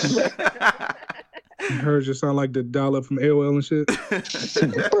 Hers just sound like the dial-up from AOL and shit.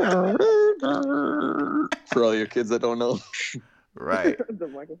 For all your kids that don't know. Right. The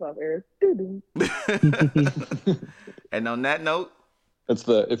Microsoft Air. And on that note, that's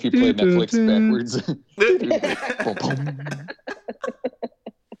if you play Netflix backwards.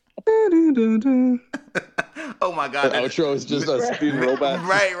 Oh my God. The outro is just us being robots.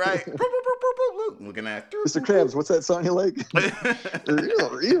 Right. Looking at Mr. Krabs, what's that song you like?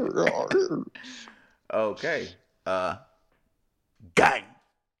 Okay. Gang.